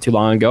Battlefront not too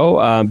long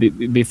ago,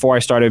 before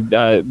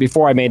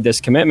I made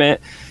this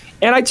commitment.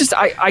 And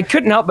I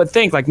couldn't help but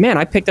think, man,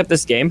 I picked up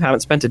this game,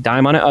 haven't spent a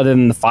dime on it other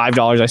than the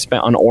 $5 I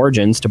spent on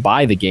Origins to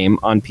buy the game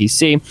on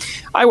PC.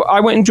 I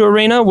went into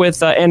Arena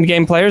with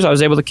endgame players. I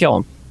was able to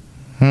kill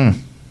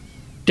them.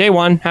 Day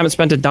one, haven't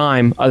spent a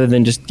dime other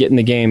than just getting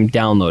the game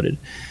downloaded.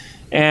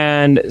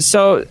 And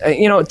so,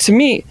 to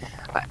me,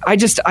 I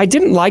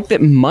didn't like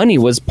that money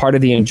was part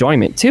of the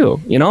enjoyment too.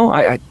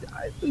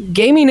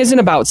 Gaming isn't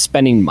about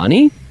spending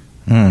money.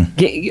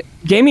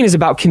 Gaming is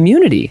about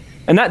community.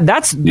 And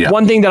that's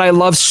one thing that I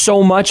love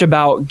so much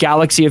about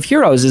Galaxy of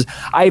Heroes is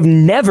I've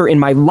never in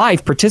my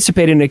life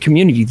participated in a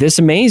community this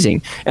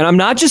amazing. And I'm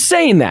not just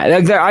saying that.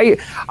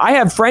 I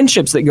have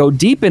friendships that go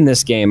deep in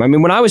this game. I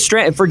mean, when I was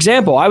stranded, for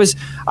example, I was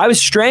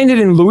stranded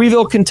in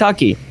Louisville,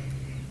 Kentucky.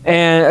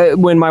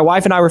 And when my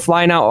wife and I were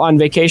flying out on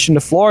vacation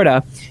to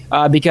Florida,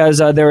 because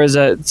there was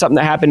something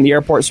that happened in the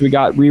airport, so we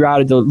got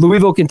rerouted to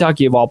Louisville,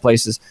 Kentucky, of all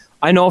places.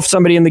 I know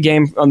somebody in the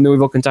game on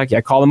Louisville, Kentucky.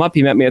 I called him up.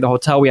 He met me at the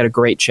hotel. We had a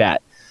great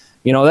chat.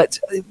 You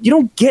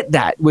don't get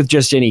that with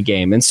just any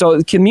game. And so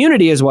the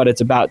community is what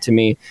it's about to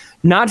me,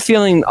 not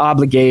feeling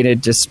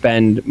obligated to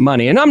spend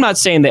money. And I'm not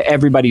saying that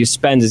everybody who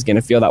spends is going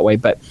to feel that way,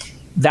 but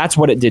that's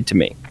what it did to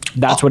me.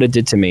 That's what it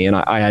did to me, and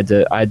I had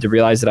to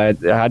realize that I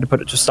had to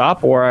put it to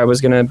stop, or I was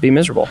going to be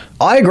miserable.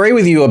 I agree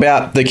with you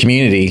about the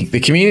community.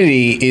 The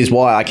community is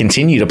why I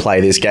continue to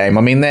play this game.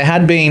 I mean, there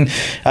had been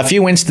a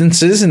few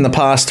instances in the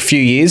past few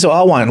years,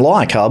 I won't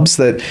lie, Cubs,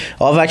 that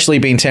I've actually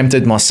been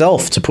tempted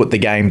myself to put the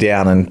game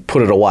down and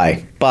put it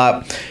away.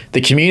 But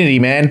the community,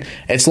 man,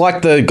 it's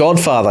like the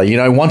Godfather.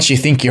 Once you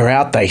think you're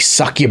out, they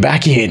suck you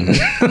back in.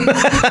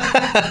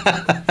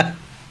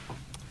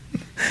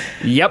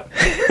 Yep.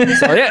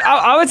 So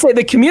I would say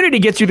the community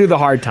gets you through the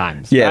hard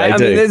times. Yeah, right? I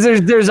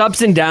mean, there's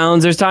ups and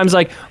downs. There's times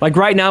like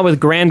right now with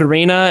Grand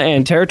Arena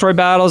and territory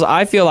battles,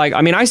 I feel like,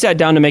 I sat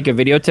down to make a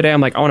video today.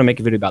 I'm like, I want to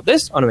make a video about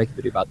this. I want to make a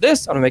video about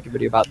this. I want to make a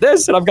video about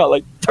this. And I've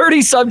got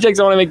 30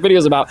 subjects I want to make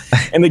videos about.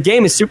 And the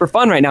game is super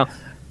fun right now.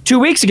 2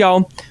 weeks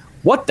ago,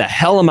 what the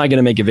hell am I going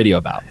to make a video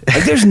about?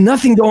 There's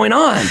nothing going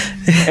on.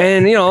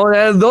 And,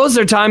 those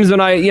are times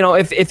when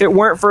if it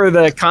weren't for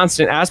the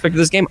constant aspect of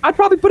this game, I'd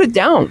probably put it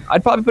down.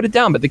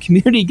 But the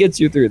community gets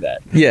you through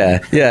that. Yeah.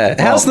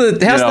 How's the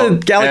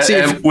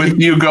Galaxy? With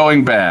you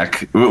going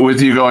back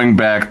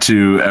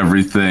to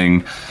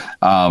everything,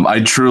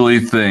 I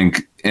truly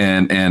think,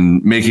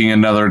 and making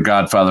another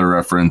Godfather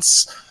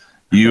reference,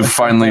 you've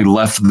finally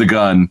left the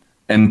gun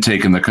and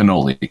taken the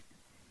cannoli.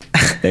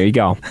 There you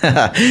go.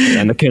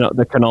 And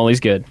the cannoli's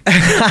good.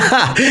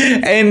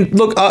 And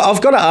look,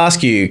 I've got to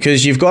ask you,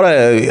 because you've got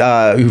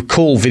a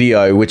cool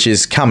video which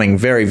is coming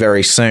very,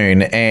 very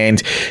soon.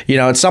 And,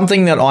 it's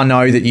something that I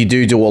know that you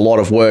do a lot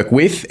of work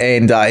with,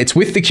 and it's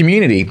with the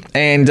community.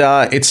 And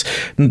it's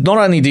not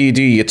only do you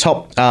do your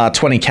top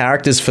 20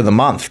 characters for the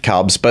month,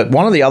 Cubs, but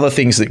one of the other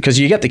things because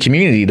you get the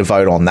community to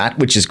vote on that,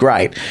 which is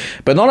great.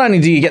 But not only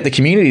do you get the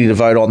community to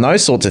vote on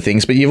those sorts of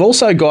things, but you've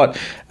also got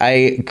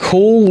a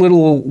cool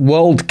little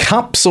World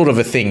Cup sort of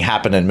a thing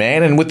happening,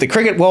 man. And with the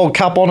Cricket World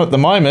Cup on at the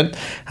moment,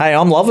 hey,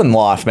 I'm loving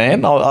life,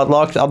 man. I'd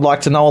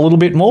like to know a little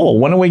bit more.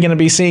 When are we going to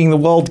be seeing the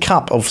World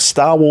Cup of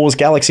Star Wars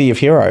Galaxy of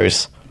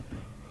Heroes?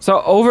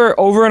 So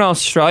over in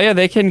Australia,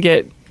 they can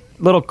get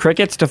little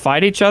crickets to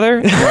fight each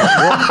other?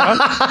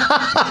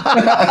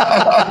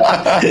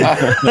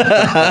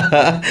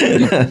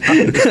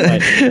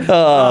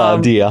 Oh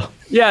dear.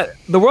 Yeah,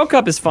 the World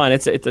Cup is fun.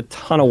 It's a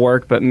ton of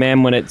work, but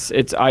man, when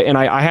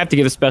I have to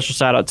give a special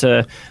shout out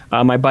to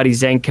my buddy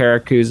Zane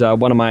Carrick, who's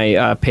one of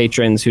my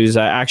patrons, who's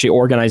actually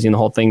organizing the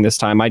whole thing this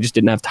time. I just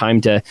didn't have time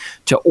to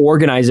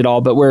organize it all,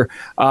 but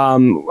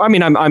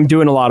I'm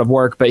doing a lot of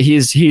work, but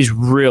he's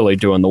really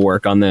doing the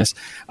work on this.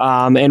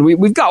 And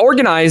we've got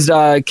organized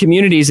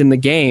communities in the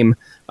game.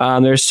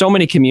 There's so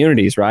many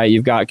communities, right?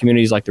 You've got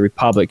communities like the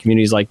Republic,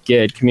 communities like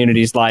GID,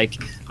 communities like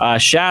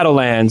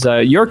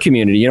Shadowlands, your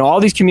community, all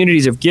these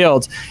communities of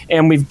guilds.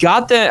 And we've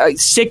got the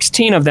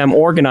 16 of them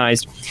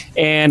organized.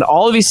 And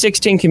all of these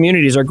 16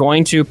 communities are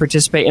going to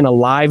participate in a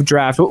live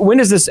draft. When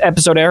does this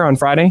episode air? On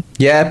Friday?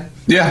 Yeah,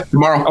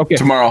 tomorrow. Okay.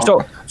 Tomorrow.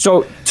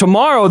 So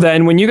tomorrow,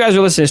 then, when you guys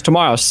are listening, is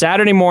tomorrow,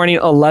 Saturday morning,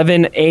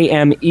 11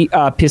 a.m.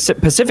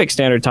 Pacific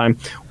Standard Time,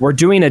 we're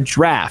doing a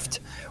draft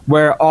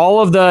where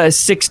all of the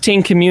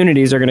 16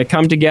 communities are going to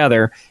come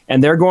together,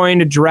 and they're going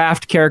to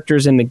draft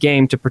characters in the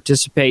game to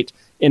participate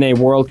in a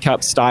World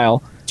Cup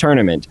style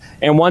tournament.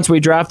 And once we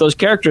draft those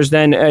characters,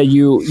 then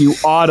you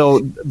auto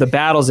the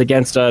battles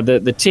against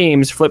the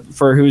teams, flip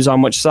for who's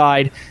on which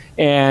side,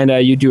 and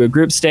you do a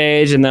group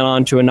stage and then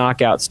on to a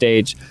knockout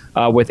stage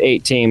with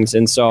 8 teams.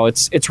 And so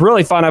it's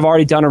really fun. I've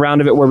already done a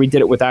round of it where we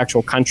did it with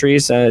actual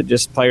countries,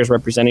 just players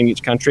representing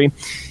each country,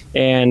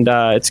 and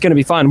it's going to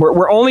be fun.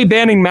 We're only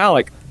banning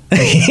Malik.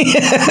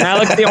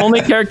 Malik's the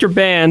only character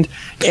banned,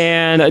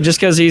 and just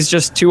because he's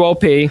just too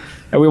OP, and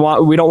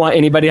we don't want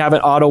anybody to have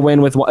an auto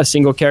win with a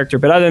single character.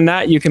 But other than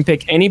that, you can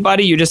pick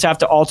anybody. You just have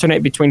to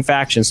alternate between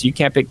factions. So you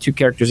can't pick 2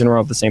 characters in a row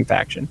of the same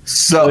faction.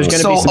 So there's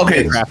going to be some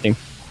drafting.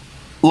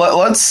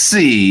 Let's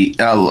see.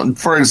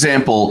 For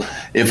example,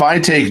 if I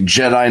take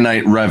Jedi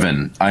Knight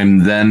Revan, I'm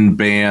then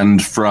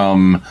banned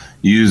from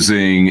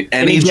using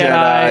any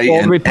Jedi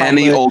and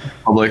any Old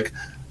Republic.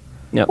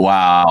 Yep.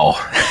 Wow.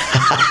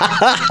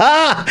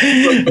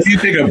 If you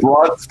take a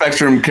broad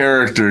spectrum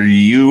character,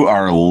 you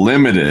are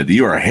limited.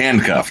 You are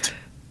handcuffed.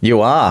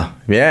 You are.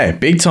 Yeah,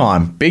 big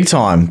time.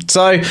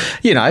 So,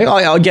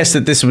 I guess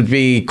that this would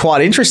be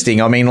quite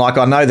interesting. I mean,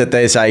 I know that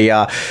there's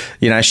a,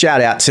 shout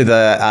out to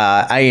the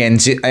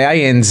ANZ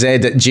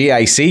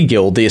GAC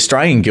Guild, the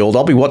Australian Guild.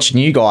 I'll be watching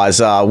you guys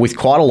with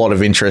quite a lot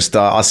of interest.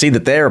 I see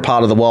that they're a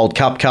part of the World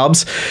Cup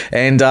Cubs.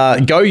 And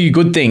go you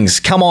good things.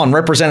 Come on,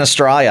 represent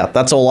Australia.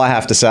 That's all I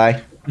have to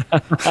say.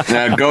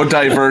 Yeah, go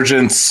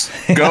Divergence.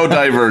 Go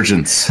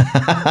Divergence.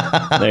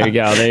 There you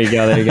go.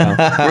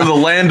 We're the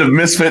land of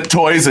misfit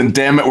toys, and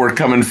damn it, we're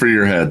coming for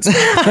your heads.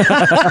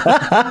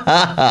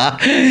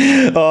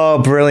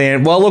 Oh,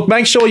 brilliant. Well, look,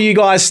 make sure you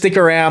guys stick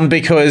around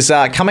because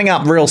coming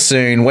up real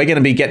soon, we're going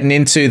to be getting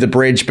into the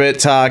bridge.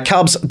 But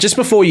Cubs, just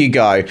before you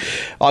go,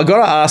 I got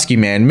to ask you,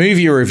 man,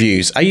 movie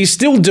reviews, are you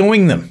still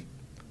doing them?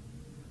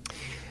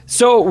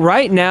 So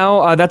right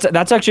now,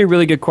 that's actually a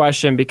really good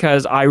question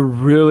because I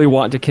really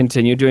want to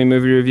continue doing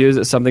movie reviews.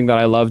 It's something that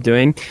I love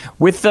doing.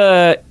 With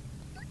the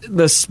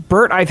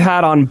spurt I've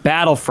had on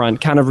Battlefront,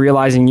 kind of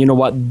realizing,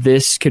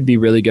 this could be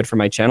really good for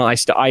my channel.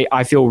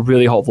 I feel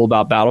really hopeful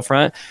about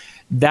Battlefront.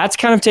 That's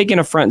kind of taking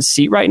a front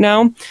seat right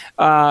now,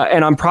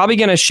 and I'm probably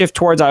going to shift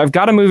towards. I've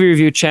got a movie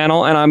review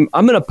channel, and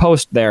I'm going to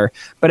post there,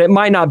 but it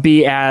might not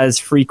be as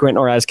frequent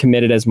or as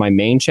committed as my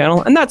main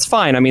channel, and that's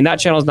fine. I mean, that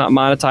channel is not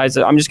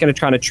monetized. I'm just going to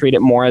try to treat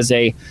it more as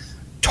a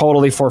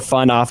totally for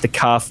fun, off the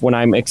cuff. When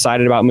I'm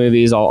excited about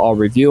movies, I'll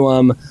review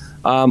them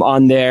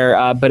on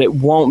there, but it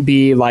won't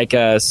be like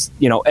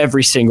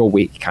every single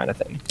week kind of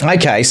thing.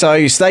 Okay,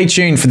 so stay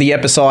tuned for the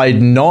episode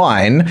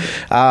 9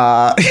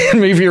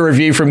 movie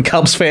review from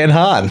Cubs fan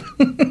Han.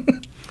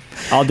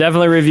 I'll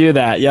definitely review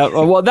that. Yep.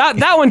 Well,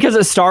 that one, because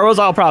it's Star Wars,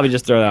 I'll probably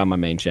just throw that on my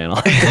main channel.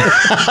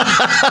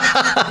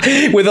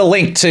 With a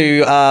link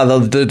to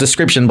the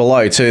description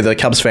below to the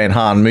Cubs fan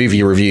Han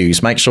movie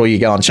reviews. Make sure you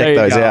go and check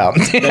those out.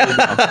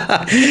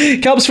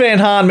 Cubs fan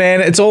Han, man,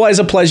 it's always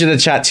a pleasure to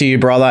chat to you,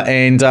 brother.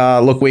 And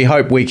look, we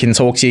hope we can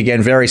talk to you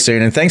again very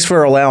soon. And thanks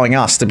for allowing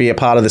us to be a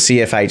part of the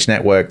CFH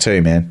network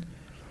too, man.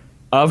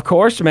 Of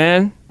course,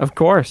 man. Of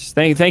course.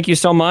 Thank you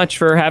so much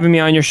for having me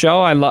on your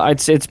show.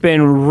 It's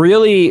been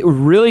really,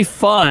 really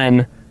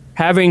fun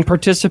having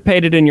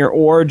participated in your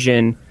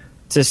origin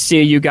to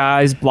see you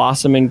guys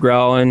blossom and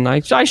grow. And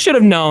I should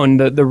have known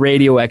the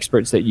radio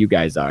experts that you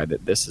guys are,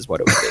 that this is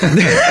what it would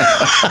be.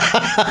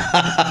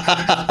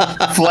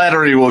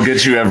 Flattery will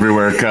get you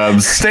everywhere,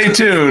 Cubs. Stay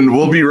tuned.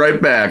 We'll be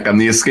right back on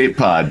the Escape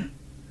Pod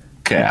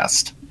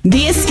cast.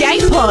 The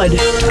Escape Pod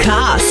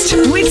cast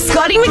with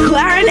Scotty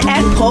McLaren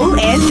and Paul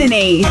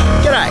Anthony.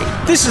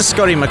 G'day, this is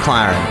Scotty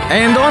McLaren,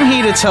 and I'm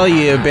here to tell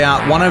you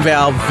about one of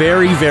our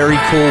very, very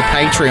cool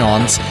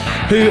Patreons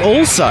who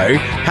also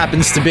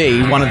happens to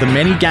be one of the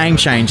many game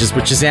changers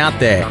which is out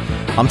there.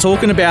 I'm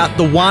talking about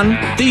the one,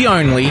 the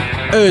only,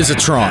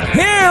 Urzatron.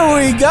 Here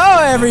we go,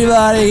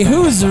 everybody.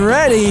 Who's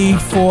ready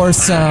for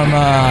some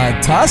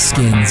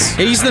Tuskens?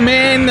 He's the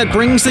man that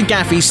brings the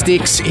gaffy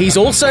sticks. He's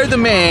also the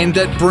man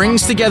that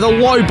brings together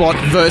Lobot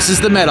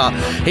versus the meta.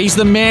 He's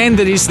the man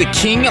that is the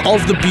king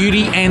of the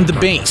Beauty and the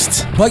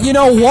Beast. But you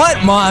know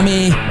what,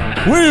 Mommy?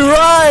 We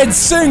ride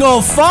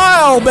single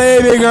file,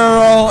 baby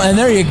girl. And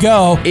there you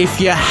go. If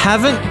you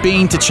haven't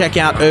been to check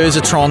out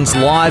Urzatron's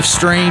live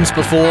streams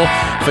before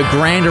for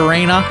Grand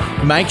Arena,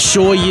 make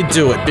sure you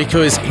do it,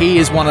 because he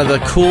is one of the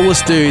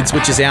coolest dudes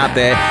which is out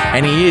there,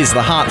 and he is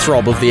the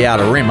heartthrob of the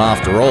Outer Rim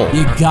after all.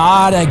 You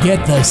gotta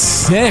get the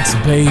 6,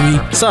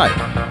 baby. So,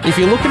 if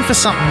you're looking for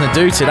something to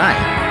do today,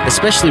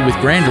 especially with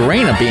Grand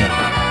Arena being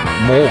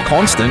more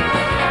constant,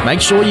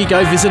 make sure you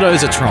go visit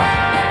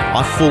Urzatron.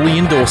 I fully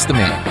endorse the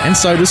man, and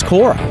so does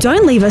Cora.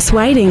 Don't leave us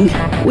waiting.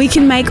 We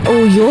can make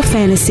all your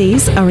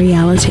fantasies a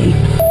reality.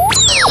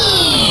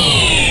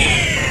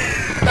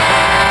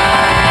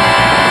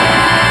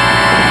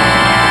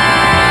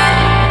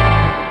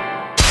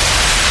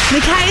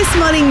 Micaeus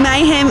Modding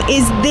Mayhem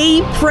is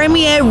the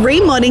premier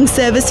remodding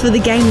service for the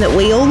game that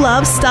we all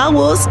love, Star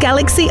Wars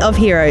Galaxy of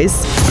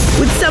Heroes.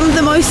 With some of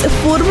the most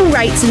affordable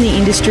rates in the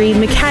industry,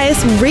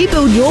 Micaeus will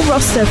rebuild your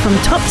roster from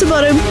top to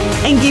bottom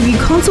and give you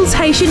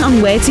consultation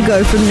on where to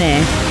go from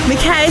there.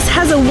 Micaeus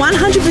has a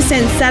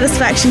 100%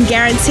 satisfaction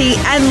guarantee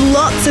and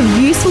lots of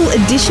useful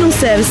additional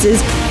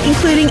services,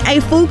 including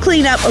a full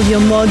cleanup of your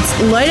mods,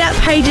 loadout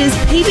pages,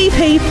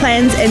 PvP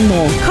plans, and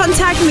more.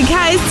 Contact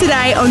Micaeus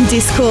today on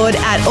Discord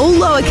at all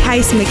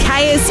lowercase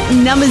Micaeus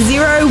number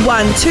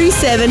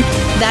 0127.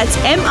 That's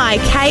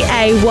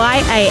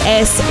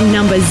MIKAYAS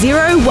number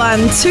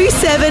 0127,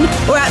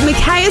 or at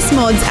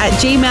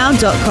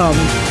micaeusmods@gmail.com.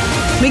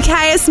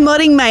 Micaeus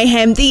Modding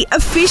Mayhem, the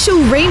official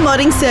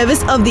remodding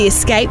service of the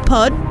Escape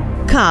Pod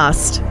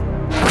Cast.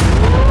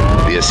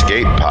 The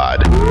Escape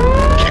Pod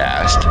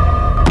Cast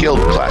Guild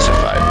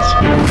Classifieds.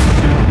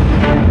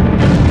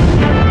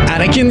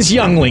 Anakin's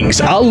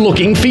younglings are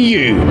looking for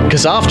you,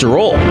 because after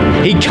all,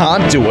 he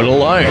can't do it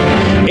alone.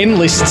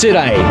 Enlist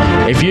today.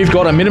 If you've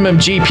got a minimum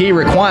GP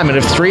requirement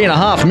of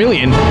 3.5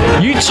 million,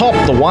 you top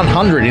the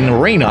 100 in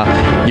Arena,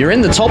 you're in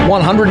the top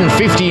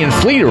 150 in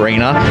Fleet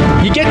Arena,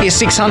 you get your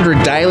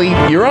 600 daily,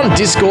 you're on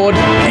Discord,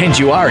 and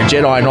you are a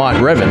Jedi Knight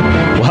Revan.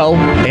 Well,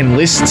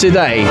 enlist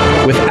today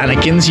with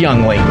Anakin's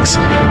younglings.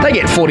 They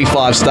get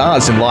 45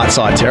 stars in light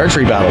side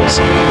territory battles,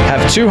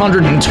 have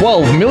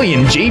 212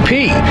 million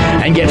GP,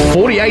 and get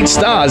 48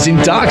 stars in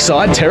dark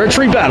side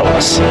territory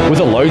battles. With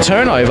a low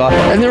turnover,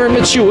 and they're a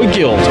mature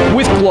guild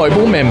with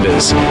global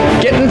members.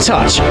 Get in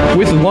touch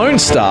with Lone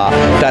Star,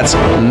 that's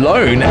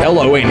Lone,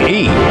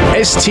 L-O-N-E,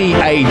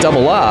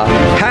 S-T-A-R-R,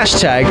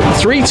 hashtag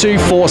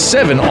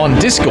 3247 on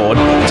Discord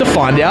to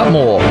find out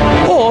more.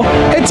 Or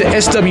head to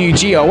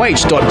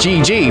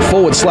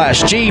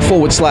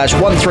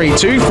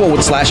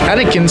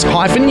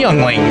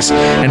swgoh.gg/G/132/Anakin's-younglings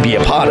and be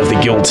a part of the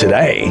guild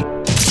today.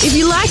 If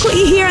you like what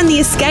you hear on the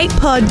Escape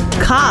Pod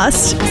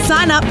Cast,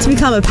 sign up to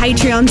become a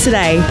Patreon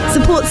today.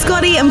 Support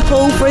Scotty and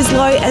Paul for as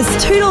low as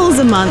 $2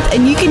 a month,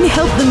 and you can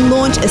help them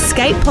launch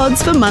Escape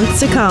Pods for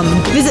months to come.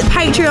 Visit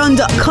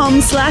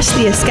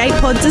patreon.com/the Escape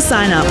Pod to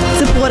sign up.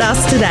 Support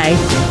us today.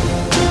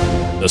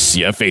 The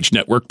CFH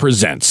Network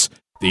presents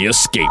the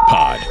Escape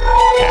Pod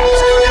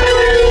Cast.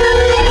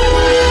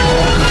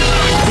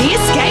 The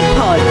Escape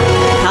Pod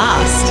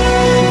Cast.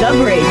 The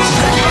Bridge.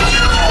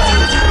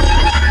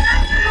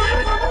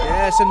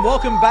 Yes, and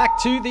welcome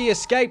back to the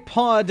Escape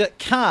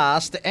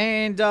Podcast.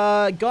 And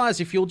guys,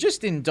 if you'll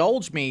just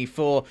indulge me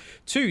for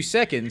 2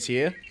 seconds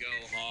here. Go,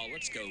 Hall.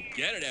 Let's go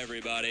get it,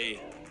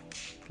 everybody.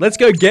 Let's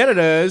go get it,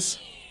 Urs.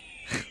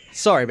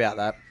 Sorry about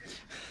that.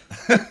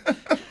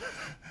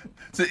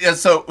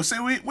 So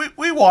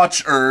we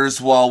watch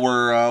Urs while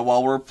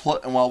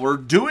we're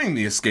doing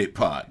the Escape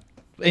Pod.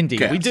 Indeed,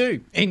 Cast. we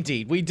do.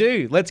 Indeed, we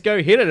do. Let's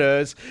go hit it,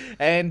 Urs.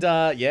 And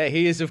yeah,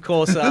 he is, of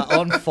course,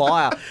 on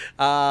fire.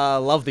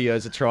 Love the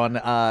Urzatron.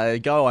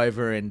 Go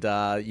over and,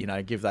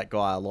 give that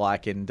guy a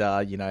like and,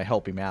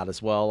 help him out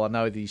as well. I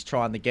know that he's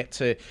trying to get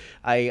to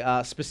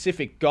a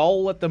specific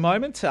goal at the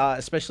moment,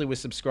 especially with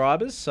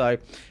subscribers. So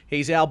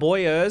he's our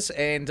boy, Urs,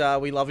 and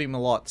we love him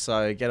a lot.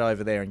 So get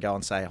over there and go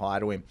and say hi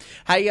to him.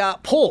 Hey,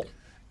 Paul.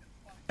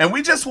 And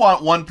we just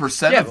want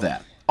 1% of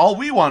that. All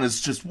we want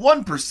is just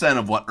 1%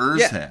 of what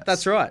Urs has.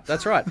 That's right.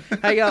 That's right.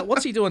 Hey,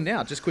 what's he doing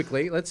now? Just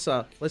quickly, let's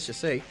just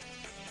see.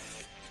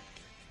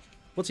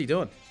 What's he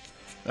doing?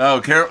 Oh,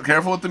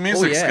 careful with the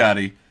music,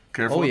 Scotty.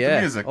 Careful with the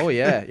music. Oh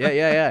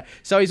yeah.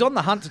 So he's on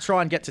the hunt to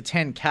try and get to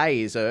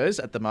 10K, is Urs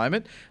at the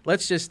moment.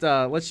 Let's just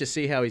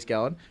see how he's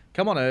going.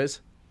 Come on, Urs.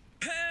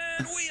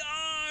 And we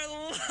are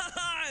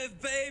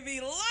live,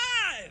 baby,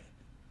 live!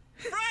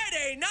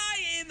 Friday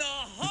night in the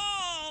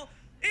hall,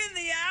 in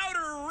the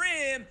Outer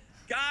Rim.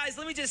 Guys,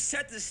 let me just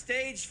set the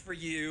stage for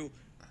you.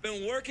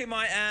 Been working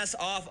my ass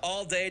off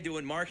all day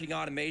doing marketing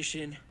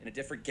automation in a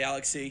different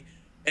galaxy,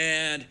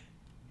 and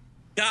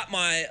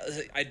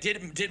I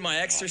did my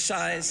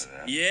exercise.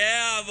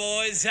 Yeah,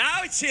 boys,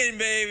 ouchin',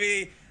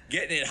 baby,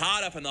 getting it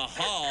hot up in the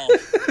hall.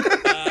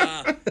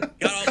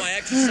 Got all my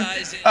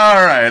exercise in.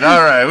 All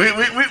right.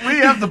 We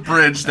have the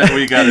bridge that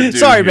we got to do.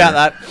 Sorry here. about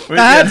that.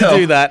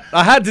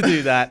 I had to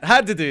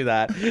do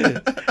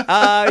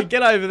that.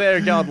 Get over there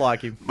and go and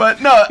like him.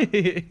 But no.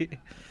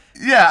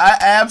 Yeah,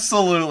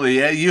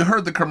 absolutely. You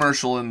heard the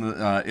commercial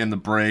in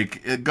the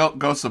break.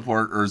 Go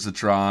support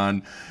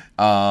Urzatron.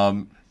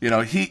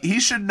 He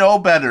should know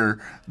better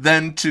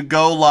than to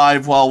go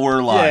live while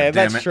we're live.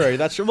 Yeah, that's true.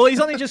 That's true. Well, he's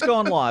only just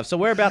gone live, so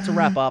we're about to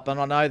wrap up, and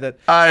I know that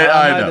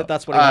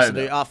that's what he wants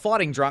to do.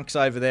 Fighting Drunk's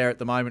over there at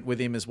the moment with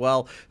him as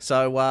well.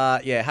 So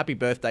happy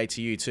birthday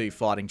to you too,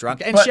 Fighting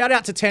Drunk, and shout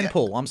out to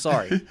Tenpool. I'm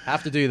sorry,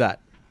 have to do that.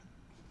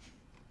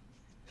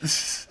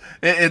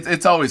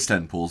 It's always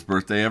Tenpool's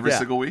birthday every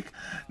single week.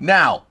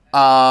 Now,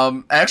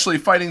 actually,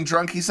 Fighting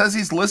Drunk, he says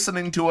he's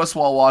listening to us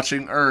while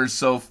watching Urz.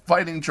 So,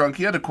 Fighting Drunk,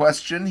 he had a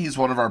question. He's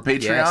one of our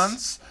Patreons.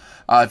 Yes.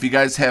 If you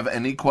guys have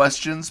any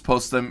questions,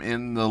 post them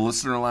in the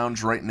listener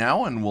lounge right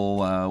now, and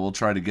we'll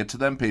try to get to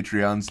them.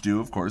 Patreons do,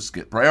 of course,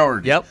 get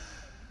priority. Yep.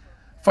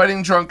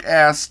 Fighting Drunk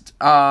asked,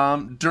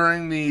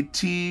 during the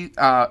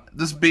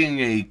this being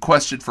a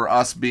question for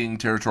us being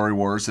Territory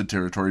Wars and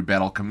Territory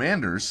Battle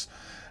Commanders,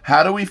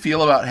 how do we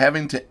feel about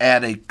having to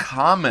add a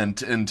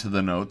comment into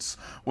the notes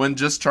when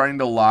just trying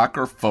to lock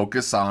or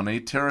focus on a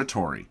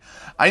territory?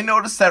 I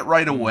noticed that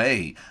right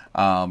away.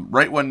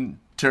 Right when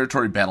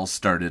Territory Battle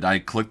started, I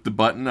clicked the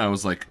button. I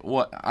was like,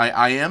 what?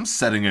 I am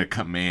setting a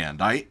command.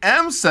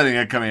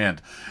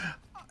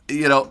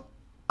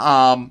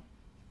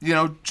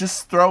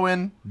 Just throw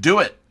in do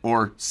it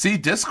or see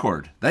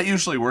Discord. That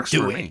usually works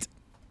for me.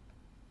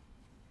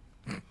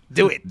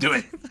 Do it.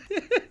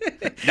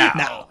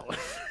 No.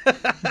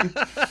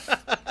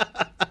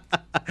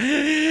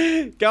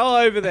 Go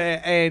over there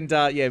and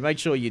make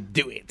sure you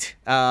do it.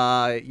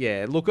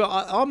 Look,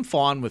 I'm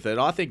fine with it.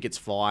 I think it's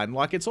fine.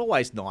 Like, it's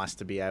always nice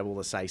to be able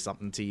to say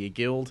something to your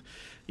guild.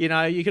 You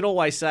know, you could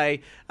always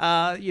say,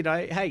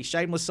 hey,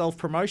 shameless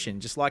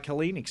self-promotion, just like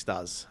Hellenix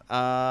does.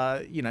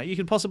 You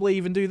could possibly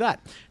even do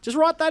that. Just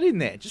write that in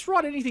there. Just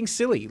write anything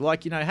silly,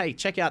 like, hey,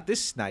 check out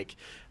this snake,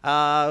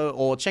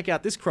 or check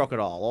out this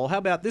crocodile, or how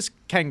about this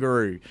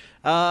kangaroo?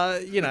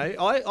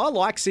 I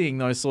like seeing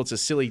those sorts of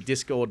silly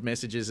Discord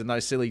messages and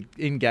those silly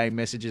in-game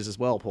messages as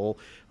well, Paul.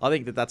 I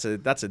think that's a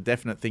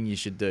definite thing you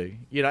should do.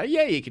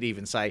 You could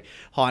even say,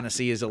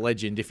 Highnessy is a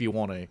legend if you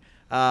want to.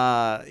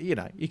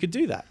 You could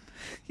do that.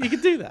 You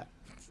could do that.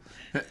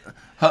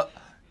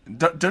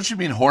 Don't you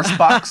mean horse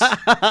box?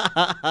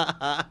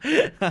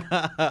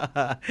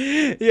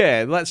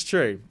 Yeah, that's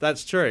true.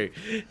 That's true.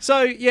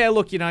 So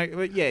look,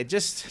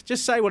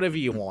 just say whatever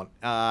you want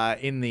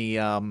in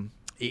the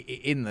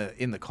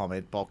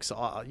comment box.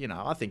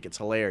 I think it's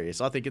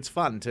hilarious. I think it's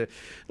fun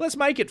let's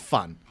make it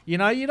fun. You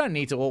don't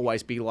need to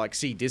always be like,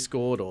 see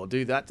Discord or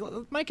do that.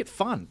 Make it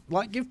fun.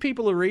 Like, give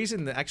people a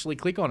reason to actually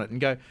click on it and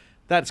go,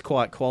 that's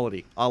quite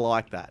quality. I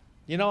like that.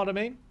 You know what I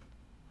mean?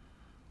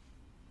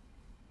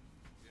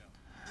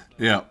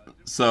 Yeah.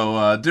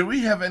 So, do we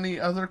have any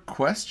other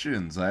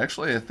questions? I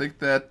think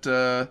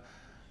that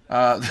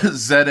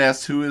Zed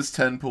asked, who is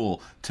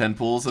Tenpool?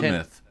 Tenpool is a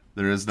myth.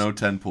 There is no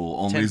Tenpool,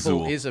 only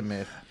Zool. Tenpool is a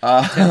myth.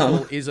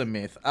 Tenpool is a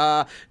myth.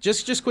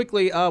 Just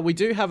quickly, we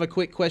do have a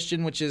quick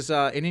question, which is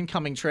an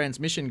incoming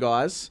transmission,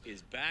 guys.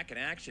 Is back in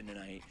action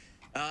tonight.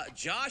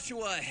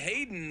 Joshua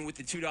Hayden with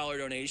the $2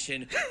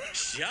 donation.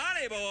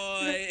 Shotty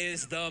Boy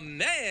is the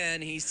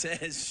man, he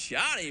says.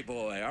 Shotty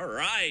Boy, all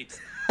right.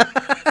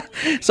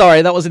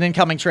 Sorry, that was an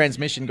incoming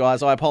transmission,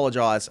 guys. I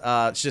apologize.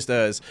 It's just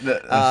Urz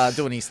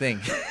doing his thing.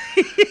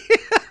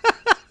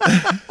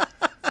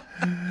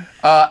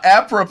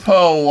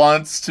 Apropos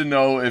wants to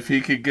know if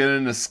he could get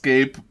an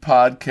Escape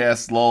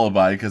podcast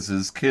lullaby because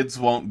his kids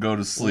won't go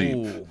to sleep.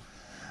 Ooh.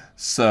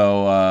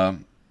 So,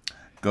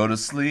 go to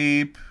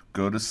sleep,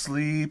 go to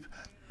sleep.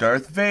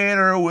 Darth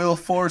Vader will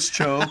force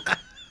choke.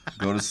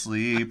 Go to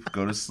sleep,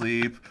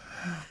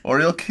 or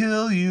he'll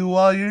kill you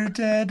while you're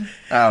dead.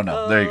 I don't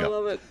know. There you go.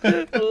 Love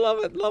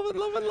it. Love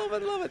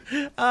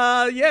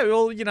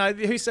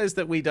it. Who says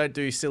that we don't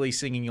do silly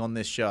singing on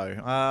this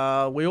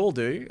show? We all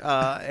do.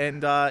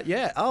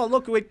 Oh,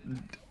 look.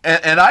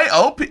 And I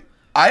owe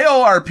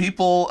our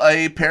people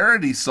a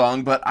parody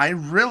song, but I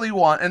really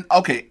want... And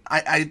okay,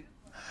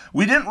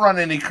 we didn't run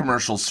any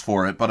commercials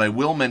for it, but I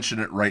will mention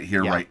it right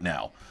here, right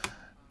now.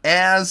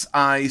 As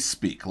I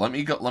speak, let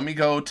me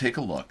go take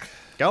a look.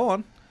 Go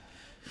on.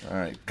 All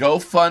right,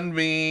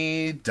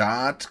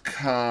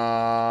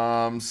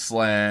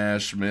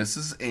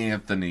 GoFundMe.com/Mrs.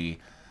 Anthony.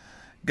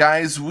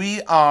 Guys,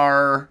 we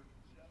are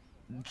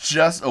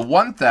just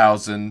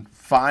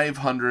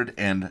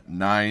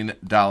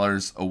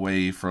 $1,509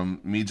 away from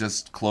me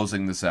just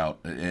closing this out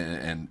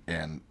and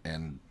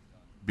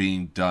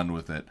being done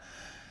with it.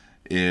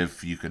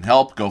 If you can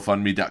help,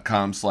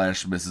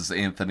 GoFundMe.com/Mrs.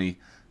 Anthony.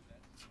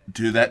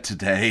 Do that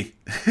today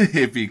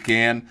if you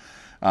can,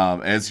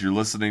 as you're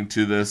listening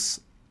to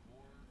this,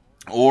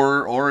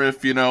 or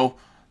if you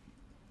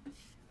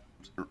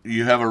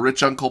have a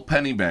rich Uncle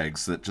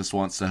Pennybags that just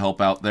wants to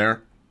help out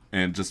there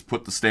and just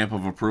put the stamp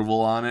of approval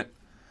on it.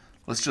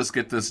 Let's just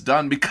get this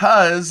done,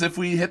 because if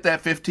we hit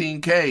that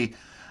 15K,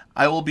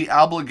 I will be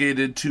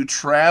obligated to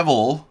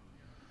travel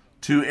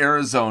to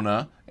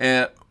Arizona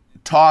and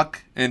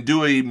talk and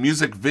do a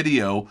music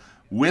video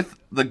with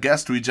the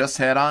guest we just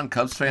had on,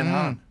 Cubs fan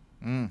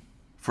Han,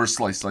 for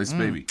Slice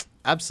Baby.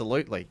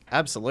 Absolutely.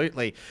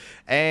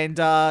 And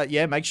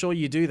make sure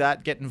you do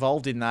that. Get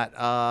involved in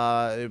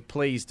that.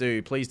 Please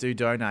do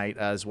donate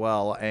as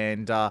well.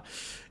 And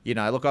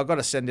look, I've got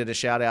to send it a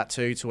shout out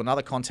to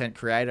another content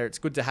creator. It's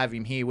good to have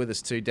him here with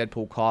us too,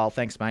 Deadpool Kyle.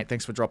 Thanks, mate.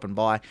 Thanks for dropping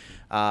by.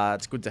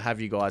 It's good to have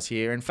you guys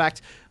here. In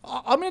fact,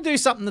 I'm going to do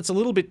something that's a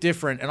little bit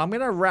different, and I'm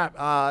going to wrap.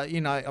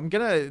 I'm going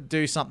to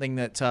do something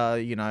that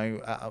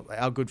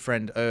our good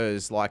friend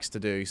Urs likes to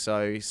do.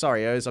 So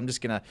sorry, Urs. I'm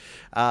just going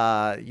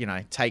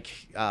to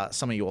take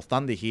some of your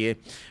thunder here.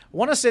 I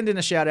want to send in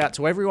a shout out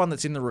to everyone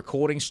that's in the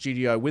recording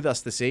studio with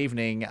us this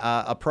evening.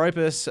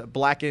 Apropos,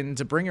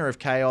 Blackened, Bringer of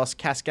Chaos,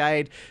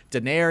 Cascade,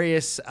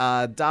 Daenerys,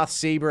 Darth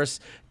Cebrus,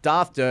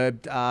 Darth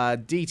Derb,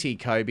 DT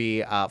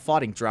Kobe,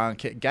 Fighting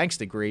Drunk,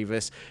 Gangster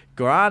Grievous,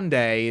 Grande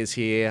is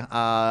here,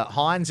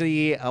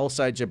 Heinze,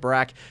 also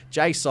Jabrak,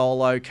 Jay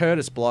Solo,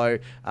 Curtis Blow,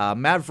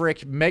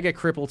 Maverick, Mega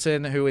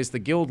Crippleton, who is the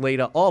guild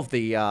leader of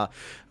the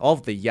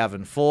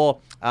Yavin 4,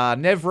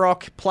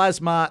 Nevrok,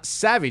 Plasma,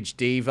 Savage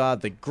Diva,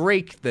 the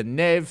Greek, the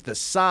Nev, the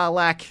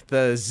Sarlacc,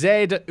 the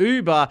Zed,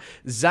 Uber,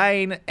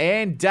 Zane,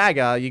 and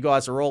Dagger. You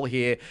guys are all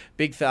here.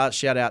 Big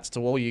shout outs to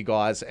all you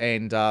guys,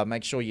 and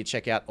make sure you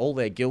check out all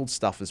their guild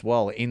stuff as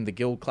well in the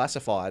guild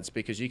classifieds,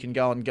 because you can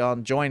go and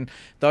join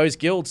those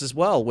guilds as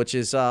well, which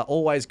is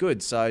always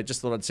good. So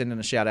just thought I'd send in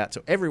a shout out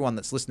to everyone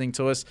that's listening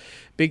to us.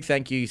 Big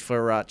thank you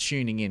for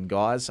tuning in,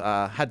 guys.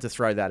 Had to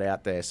throw that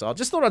out there. So I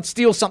just thought I'd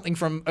steal something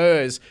from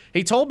Urs.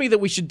 He told me that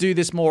we should do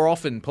this more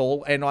often,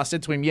 Paul, and I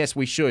said to him, yes,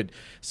 we should.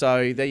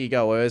 So there you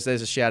go, Urs.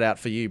 There's a shout out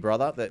for you,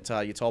 brother,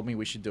 that you told me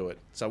we should do it.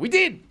 So we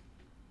did.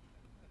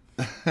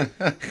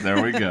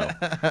 There we go.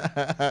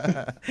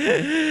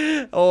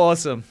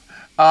 Awesome.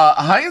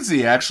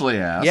 Heinze actually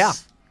asked.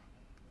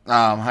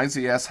 Yeah. Heinze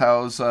asked,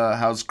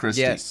 how's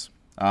Christy? Yes.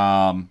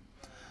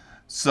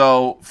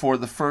 So for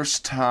the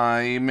first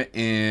time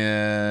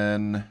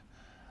in,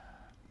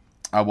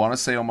 I want to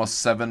say almost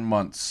 7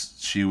 months,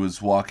 she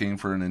was walking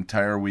for an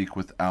entire week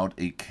without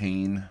a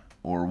cane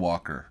or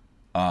walker.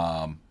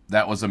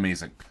 That was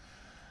amazing.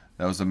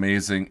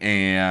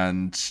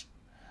 And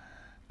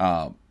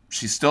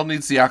she still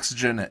needs the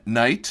oxygen at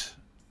night,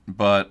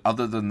 but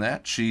other than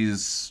that,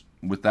 she's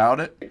without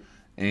it,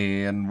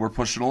 and we're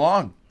pushing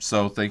along.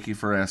 So thank you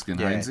for asking,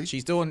 Heinze.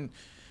 She's doing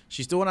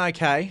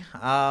okay,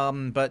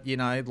 but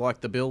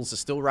the bills are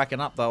still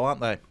racking up though, aren't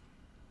they?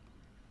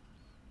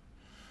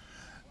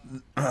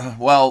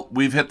 Well,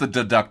 we've hit the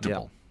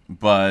deductible,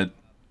 but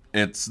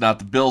it's not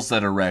the bills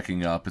that are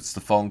racking up; it's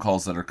the phone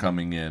calls that are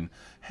coming in.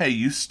 Hey,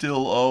 you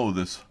still owe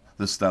this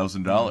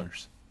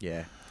 $1,000.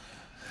 Yeah.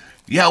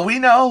 Yeah, we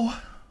know.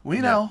 We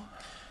know.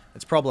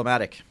 It's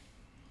problematic,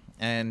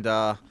 and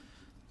that's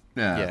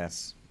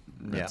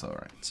all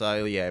right.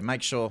 So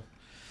make sure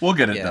we'll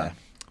get it done.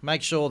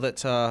 Make sure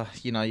that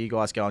you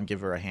guys go and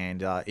give her a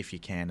hand if you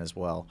can as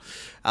well.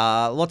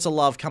 Lots of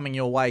love coming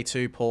your way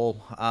too, Paul,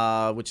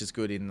 which is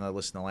good in the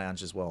listener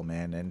lounge as well,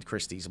 man, and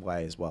Christy's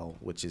way as well,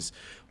 which is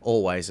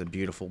always a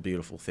beautiful,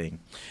 beautiful thing.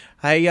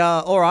 Hey,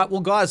 all right,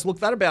 well, guys, look,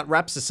 that about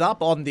wraps us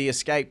up on the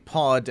Escape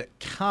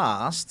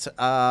Podcast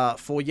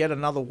for yet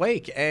another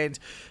week, and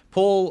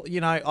Paul,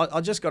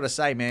 I just got to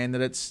say, man, that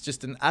it's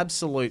just an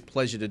absolute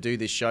pleasure to do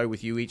this show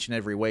with you each and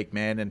every week,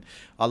 man. And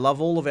I love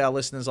all of our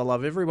listeners. I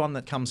love everyone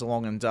that comes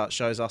along and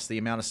shows us the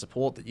amount of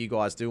support that you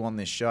guys do on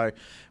this show.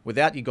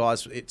 Without you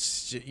guys,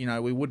 it's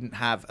we wouldn't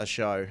have a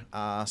show.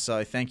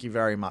 So thank you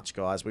very much,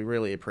 guys. We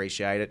really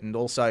appreciate it. And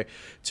also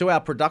to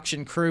our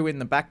production crew in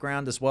the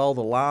background as well,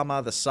 the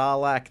Llama, the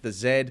Sarlacc, the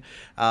Zed.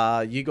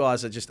 You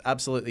guys are just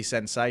absolutely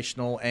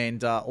sensational.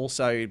 And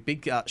also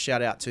big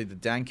shout out to the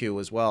Danku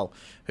as well,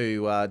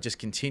 who just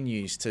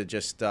continues to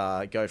just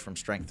go from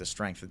strength to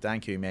strength. The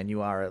Danku, man,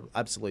 you are an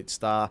absolute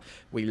star.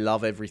 We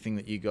love everything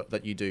that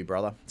you do,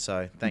 brother.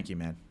 So thank you,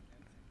 man.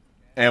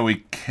 And we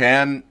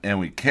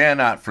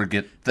cannot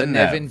forget the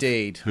Nev,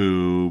 indeed,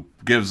 who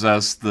gives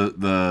us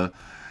the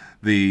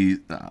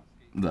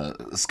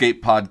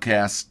Escape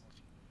Podcast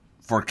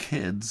for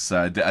kids.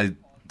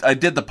 I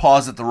did the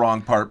pause at the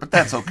wrong part, but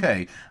that's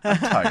okay. I'm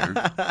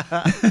tired.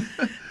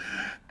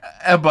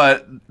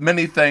 But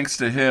many thanks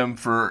to him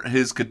for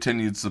his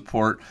continued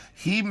support.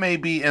 He may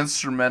be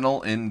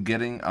instrumental in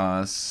getting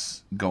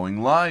us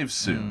going live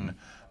soon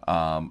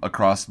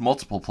across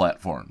multiple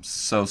platforms.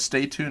 So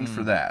stay tuned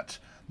for that.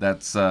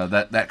 That's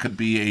that could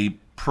be a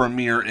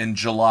premiere in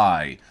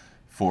July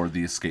for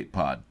the Escape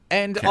Pod.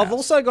 And I've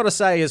also got to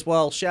say as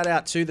well, shout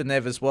out to the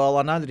Nev as well.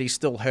 I know that he's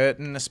still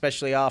hurting,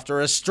 especially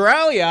after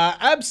Australia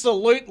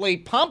absolutely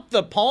pumped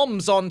the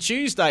Poms on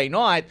Tuesday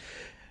night.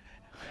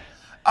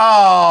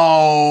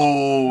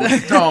 Oh,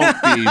 don't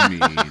be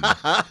mean.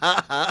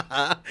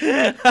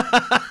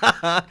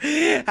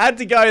 Had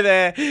to go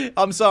there.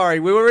 I'm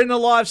sorry. We were in the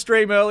live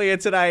stream earlier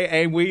today,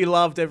 and we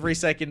loved every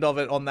second of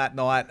it on that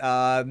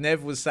night.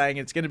 Nev was saying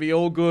it's going to be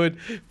all good,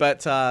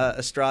 but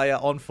Australia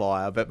on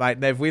fire. But, mate,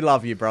 Nev, we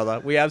love you,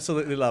 brother. We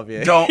absolutely love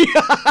you. Don't.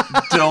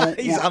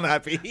 He's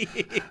unhappy.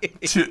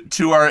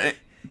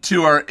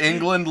 To our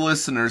England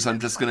listeners, I'm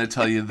just going to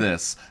tell you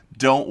this.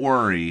 Don't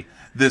worry.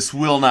 This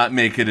will not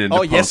make it into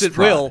post-prod. Yes, it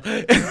will.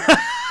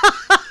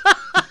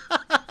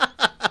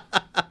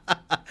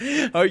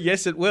 Oh,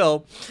 yes, it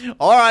will.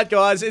 All right,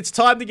 guys, it's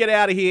time to get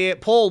out of here.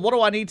 Paul, what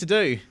do I need to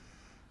do?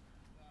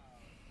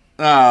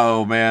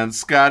 Oh, man.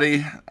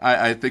 Scotty,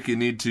 I think you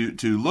need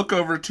to look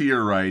over to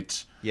your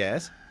right.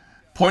 Yes.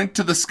 Point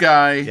to the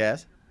sky.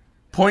 Yes.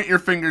 Point your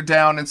finger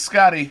down, and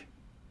Scotty,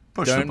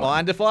 push the button. Don't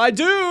mind if I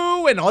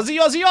do. And Aussie,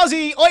 Aussie,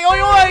 Aussie. Oi,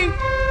 oi, oi.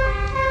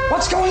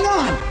 What's going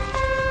on?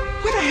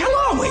 Where the hell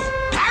are we?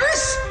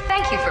 Paris?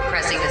 Thank you for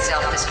pressing the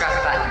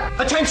self-destruct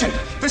button. Attention!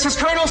 This is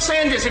Colonel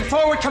Sanders in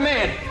forward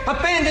command.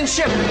 Abandon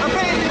ship!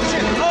 Abandon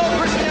ship! All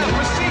personnel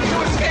proceed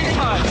to escape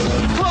pods.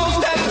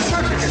 Close down the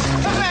circuits.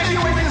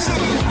 Evacuate the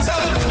city.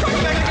 Self-destruct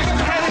mechanism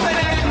has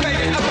been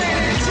activated.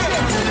 Abandon ship!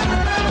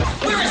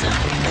 Where is it?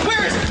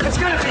 Where is it? It's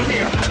gonna be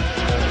here.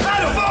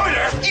 Out of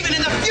order! Even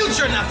in the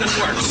future, nothing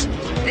works.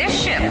 This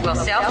ship will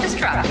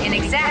self-destruct in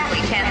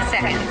exactly 10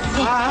 seconds.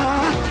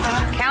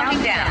 Counting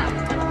down.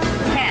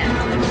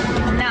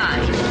 10,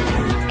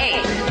 9,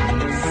 8,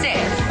 6.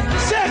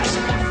 6?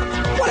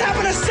 What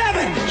happened to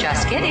 7?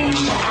 Just kidding. 3,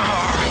 2,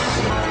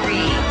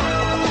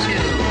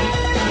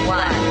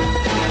 1.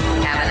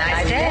 Have a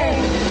nice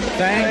day.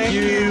 Thank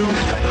you.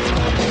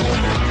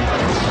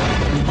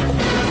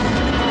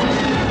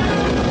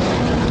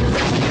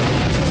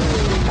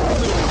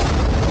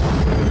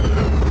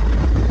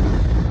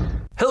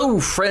 Hello,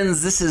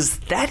 friends. This is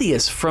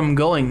Thaddeus from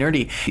Going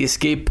Nerdy. The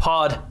Escape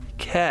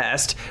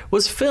Podcast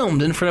was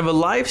filmed in front of a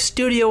live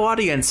studio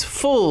audience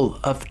full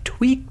of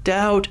tweaked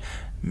out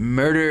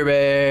murder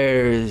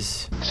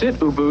bears. Sit,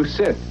 Ubu,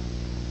 sit.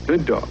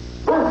 Good dog.